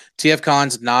 Granted,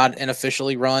 TFCon's not an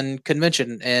officially run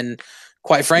convention, and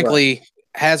quite frankly,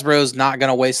 Hasbro's not going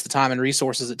to waste the time and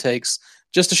resources it takes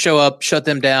just to show up, shut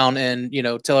them down, and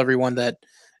tell everyone that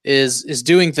is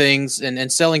doing things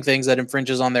and selling things that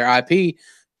infringes on their IP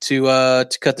to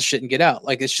cut the shit and get out.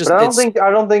 Like, it's just. But I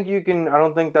don't think you can. I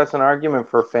don't think that's an argument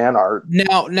for fan art.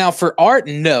 Now for art,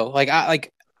 no.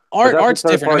 Art's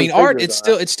different. I mean, art it's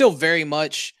still very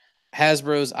much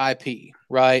Hasbro's IP,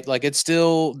 right? Like, it's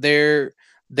still their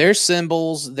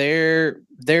symbols, their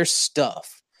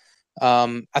stuff.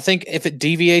 I think if it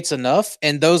deviates enough,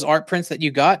 and those art prints that you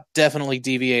got definitely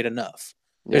deviate enough,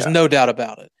 there's no doubt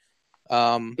about it.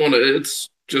 Well, it's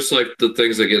just like the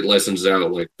things that get licensed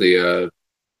out, like the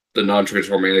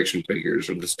non-transforming action figures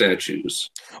or the statues.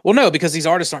 Well, no, because these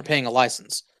artists aren't paying a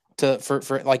license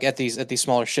for like at these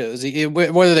smaller shows.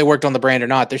 Whether they worked on the brand or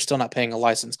not, they're still not paying a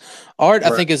license. Art,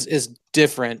 I think, is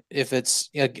different if it's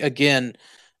again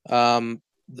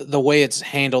the way it's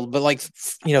handled. But like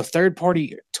third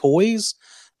party toys,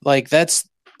 like that's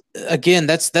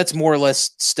more or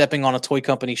less stepping on a toy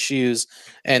company's shoes,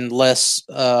 and less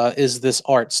is this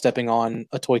art stepping on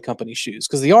a toy company's shoes,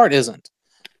 because the art isn't,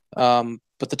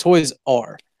 but the toys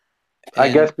are. I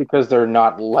guess because they're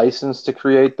not licensed to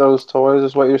create those toys,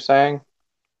 is what you're saying?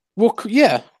 Well,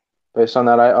 yeah. Based on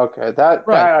that, that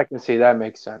I can see. That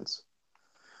makes sense.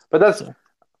 But that's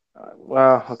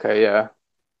okay, yeah.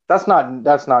 That's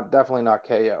definitely not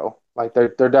KO. Like they're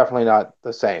definitely not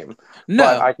the same. No,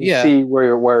 but I can see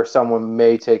where someone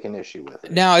may take an issue with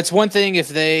it. Now, it's one thing if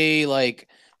they like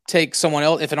take someone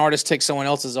else, if an artist takes someone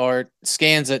else's art,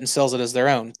 scans it, and sells it as their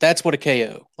own. That's what a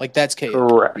KO. Like that's KO.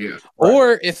 Correct. Yeah.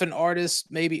 Or if an artist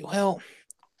maybe,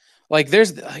 like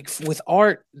there's like with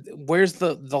art, where's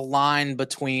the line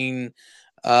between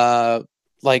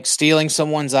like stealing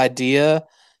someone's idea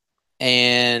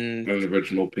and An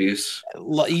original piece?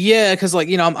 Yeah, because like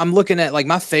I'm looking at like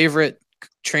my favorite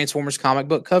Transformers comic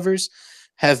book covers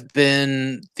have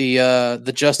been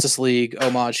the Justice League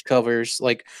homage covers,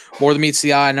 like More Than Meets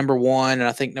the Eye #1, and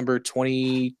I think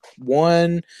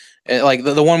 #21, like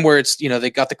the one where it's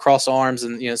they got the cross arms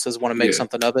and it says want to make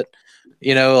something of it,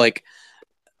 like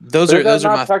those are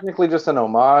not technically just an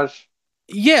homage.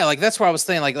 Yeah, like that's where I was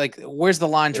saying like where's the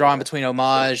line drawn between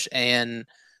homage and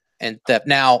theft?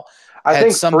 Now I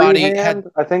think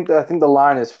the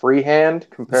line is freehand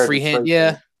compared to freehand.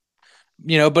 Yeah.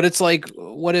 But it's like,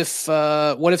 what if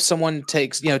someone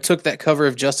took that cover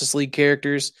of Justice League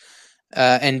characters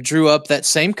and drew up that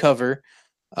same cover,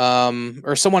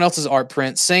 or someone else's art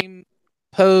print, same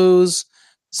pose,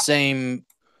 same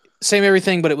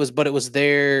everything, but it was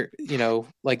their,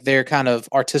 like their kind of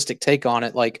artistic take on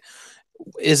it. Like,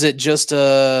 is it just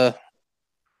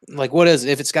what is,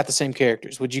 if it's got the same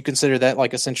characters, would you consider that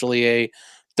like essentially a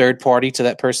third party to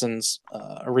that person's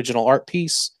original art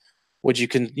piece? Would you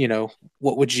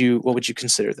what would you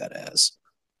consider that as?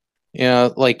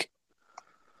 Like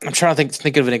I'm trying to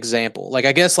think of an example. Like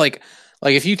I guess like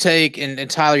if you take and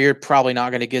Tyler, you're probably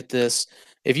not going to get this.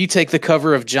 If you take the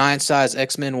cover of Giant Size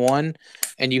X-Men 1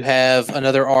 and you have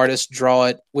another artist draw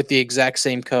it with the exact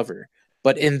same cover,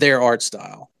 but in their art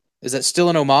style, is that still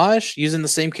an homage using the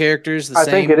same characters? I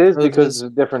think it is because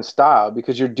it's a different style.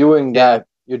 Because you're doing that.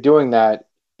 You're doing that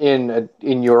in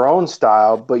your own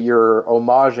style, but you're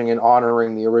homaging and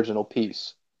honoring the original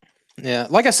piece. Yeah,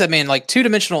 like I said, man, like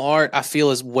two-dimensional art, I feel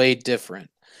is way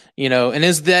different. And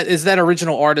is that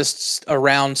original artist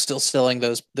around still selling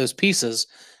those pieces?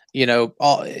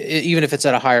 Even if it's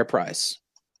at a higher price.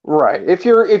 Right. If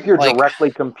you're like,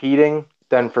 directly competing,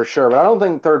 then for sure. But I don't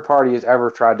think third party has ever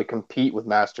tried to compete with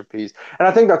Masterpiece, and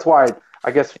I think that's why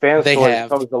I guess fans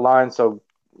chose the line so.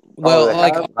 Well,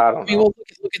 like I don't know.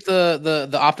 Look at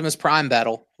the Optimus Prime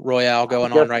battle royale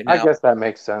going on right now. I guess that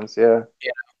makes sense. Yeah.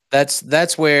 Yeah.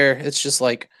 That's where it's just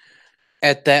like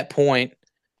at that point,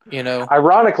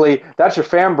 Ironically, that's your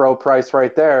fan bro price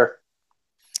right there.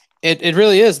 It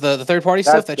really is the third party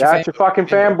stuff. That's your fucking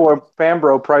fan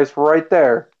bro price right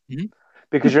there. Mm-hmm.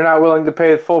 Because you're not willing to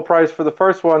pay the full price for the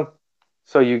first one,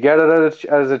 so you get it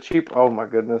as a cheap. Oh my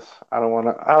goodness, I don't want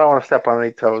to step on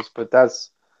any toes, but that's.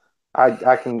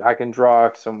 I can draw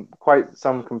quite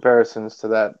some comparisons to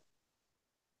that,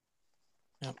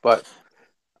 but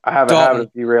I have a habit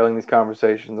of derailing these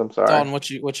conversations. I'm sorry. Dalton, what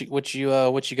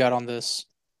you got on this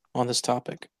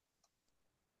topic?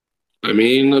 I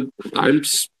mean, I'm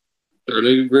starting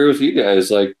to agree with you guys.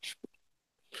 Like,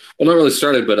 well, not really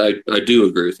started, but I do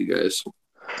agree with you guys.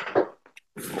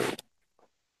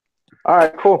 All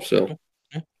right, cool. So.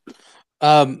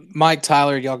 Mike,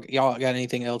 Tyler, y'all got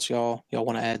anything else y'all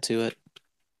want to add to it?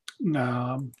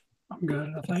 No, I'm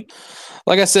good, I think.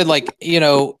 Like I said, like,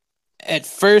 at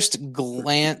first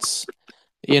glance,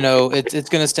 it's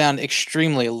going to sound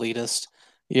extremely elitist,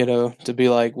 to be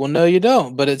like, well, no, you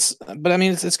don't. But I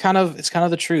mean, it's kind of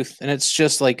the truth. And it's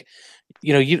just like,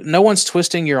 no one's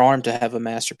twisting your arm to have a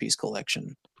masterpiece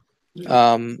collection.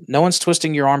 No one's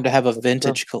twisting your arm to have a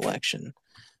vintage collection.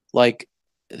 Like,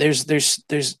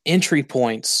 there's entry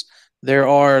points. There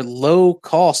are low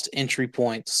cost entry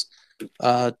points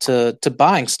to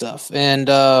buying stuff. And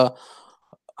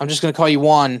I'm just gonna call you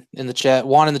Juan in the chat.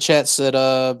 Juan in the chat said,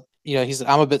 he said,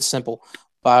 I'm a bit simple.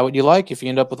 Buy what you like. If you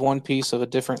end up with one piece of a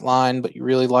different line, but you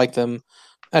really like them,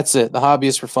 that's it. The hobby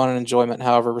is for fun and enjoyment.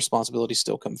 However, responsibilities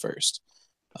still come first.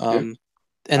 And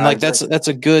like that's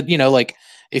a good, like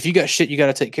if you got shit you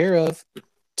got to take care of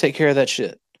that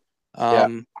shit.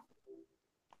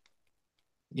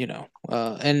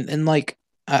 and like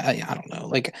I don't know,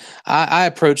 like I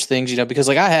approach things, because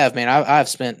like I've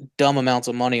spent dumb amounts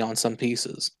of money on some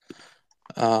pieces.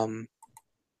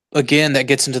 Again, that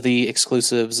gets into the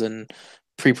exclusives and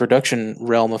pre-production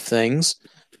realm of things.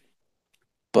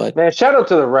 But Man, shout out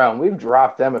to the Realm. We've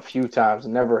dropped them a few times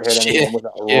and never hit anyone with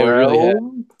a yeah, we really have.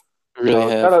 Realm. Really So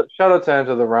have. shout out to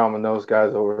Enter the Realm and those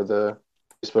guys over the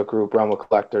Facebook group Realm of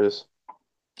Collectors.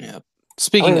 Yeah. I don't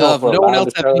Speaking even know of, if we're no one allowed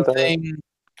else to have shout out that. anything.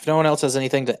 If no one else has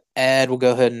anything to add, we'll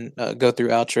go ahead and go through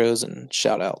outros and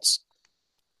shout outs.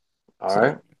 All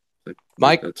right.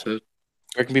 Mike, That's it.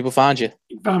 where can people find you?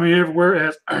 You can find me everywhere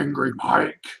as Angry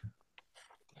Mike.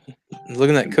 Look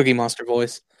at that Cookie Monster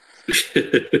voice.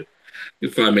 You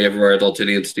can find me everywhere at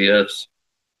Daltinians DS.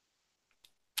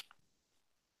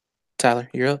 Tyler,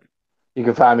 you're up. You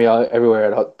can find me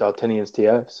everywhere at Daltinians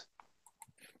TFs.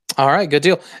 All right, good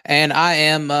deal. And I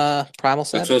am Primal That's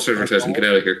Sabbath. all advertising. Get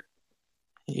out of here.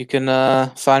 You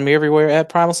can find me everywhere at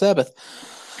Primal Sabbath.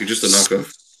 You're just a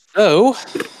knockoff. So,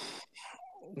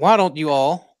 why don't you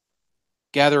all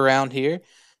gather around here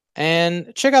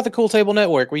and check out the Cool Table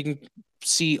Network, where you can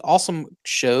see awesome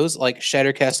shows like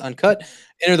Shattercast Uncut,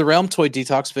 Enter the Realm, Toy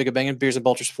Detox, Vega Bangin', Beers and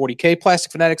Bulters 40K,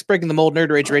 Plastic Fanatics, Breaking the Mold,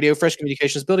 Nerd Rage Radio, Fresh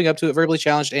Communications, Building Up to It, Verbally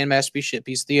Challenged, and Masterpiece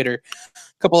Shitpiece Theater.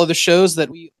 A couple other shows that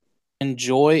we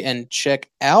enjoy and check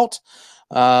out.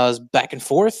 Back and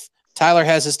Forth. Tyler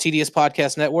has his Tedious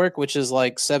Podcast Network, which is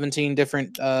like 17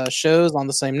 different shows on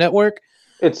the same network.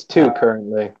 It's 2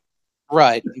 currently.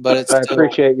 Right, but it's I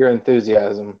appreciate your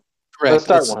enthusiasm. correct.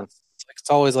 Let's start one. It's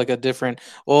always like a different.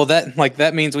 Well,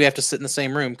 that means we have to sit in the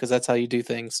same room because that's how you do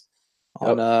things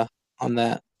on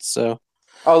that. So.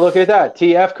 Oh, look at that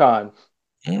TFCon.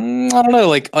 I don't know.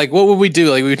 Like what would we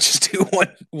do? Like we would just do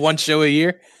one show a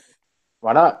year.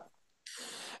 Why not?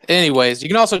 Anyways, you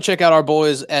can also check out our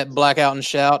boys at Blackout and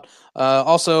Shout.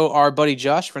 Also, our buddy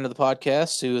Josh, friend of the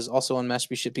podcast, who is also on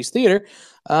Masterpiece Shitpiece Theater,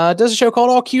 does a show called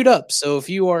All Queued Up. So if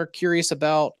you are curious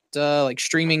about like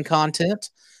streaming content,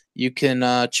 you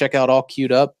can check out All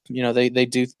Queued Up. They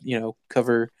do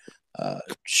cover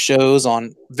shows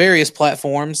on various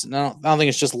platforms. I don't think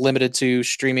it's just limited to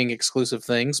streaming exclusive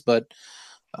things, but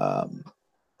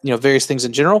various things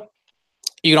in general.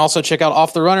 You can also check out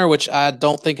Off the Runner, which I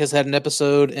don't think has had an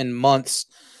episode in months.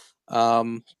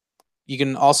 You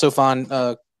can also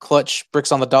find Clutch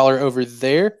Bricks on the Dollar over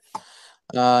there.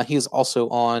 He is also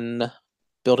on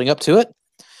Building Up to It.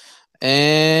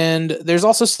 And there's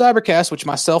also Cybercast, which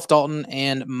myself, Dalton,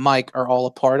 and Mike are all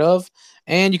a part of.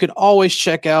 And you can always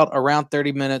check out Around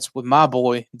 30 Minutes with my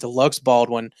boy, Deluxe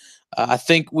Baldwin. I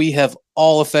think we have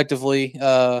all effectively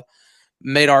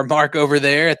made our mark over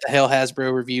there at the Hail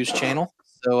Hasbro Reviews channel.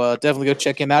 So definitely go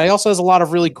check him out. He also has a lot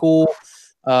of really cool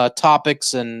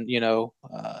topics and,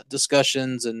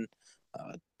 discussions. And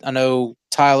I know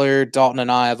Tyler, Dalton,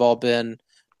 and I have all been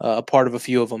a part of a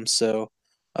few of them. So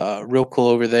real cool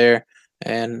over there.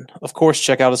 And, of course,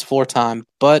 check out his Floor Time.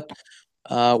 But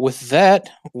with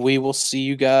that, we will see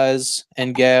you guys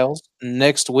and gals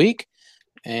next week.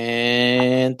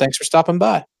 And thanks for stopping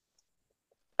by.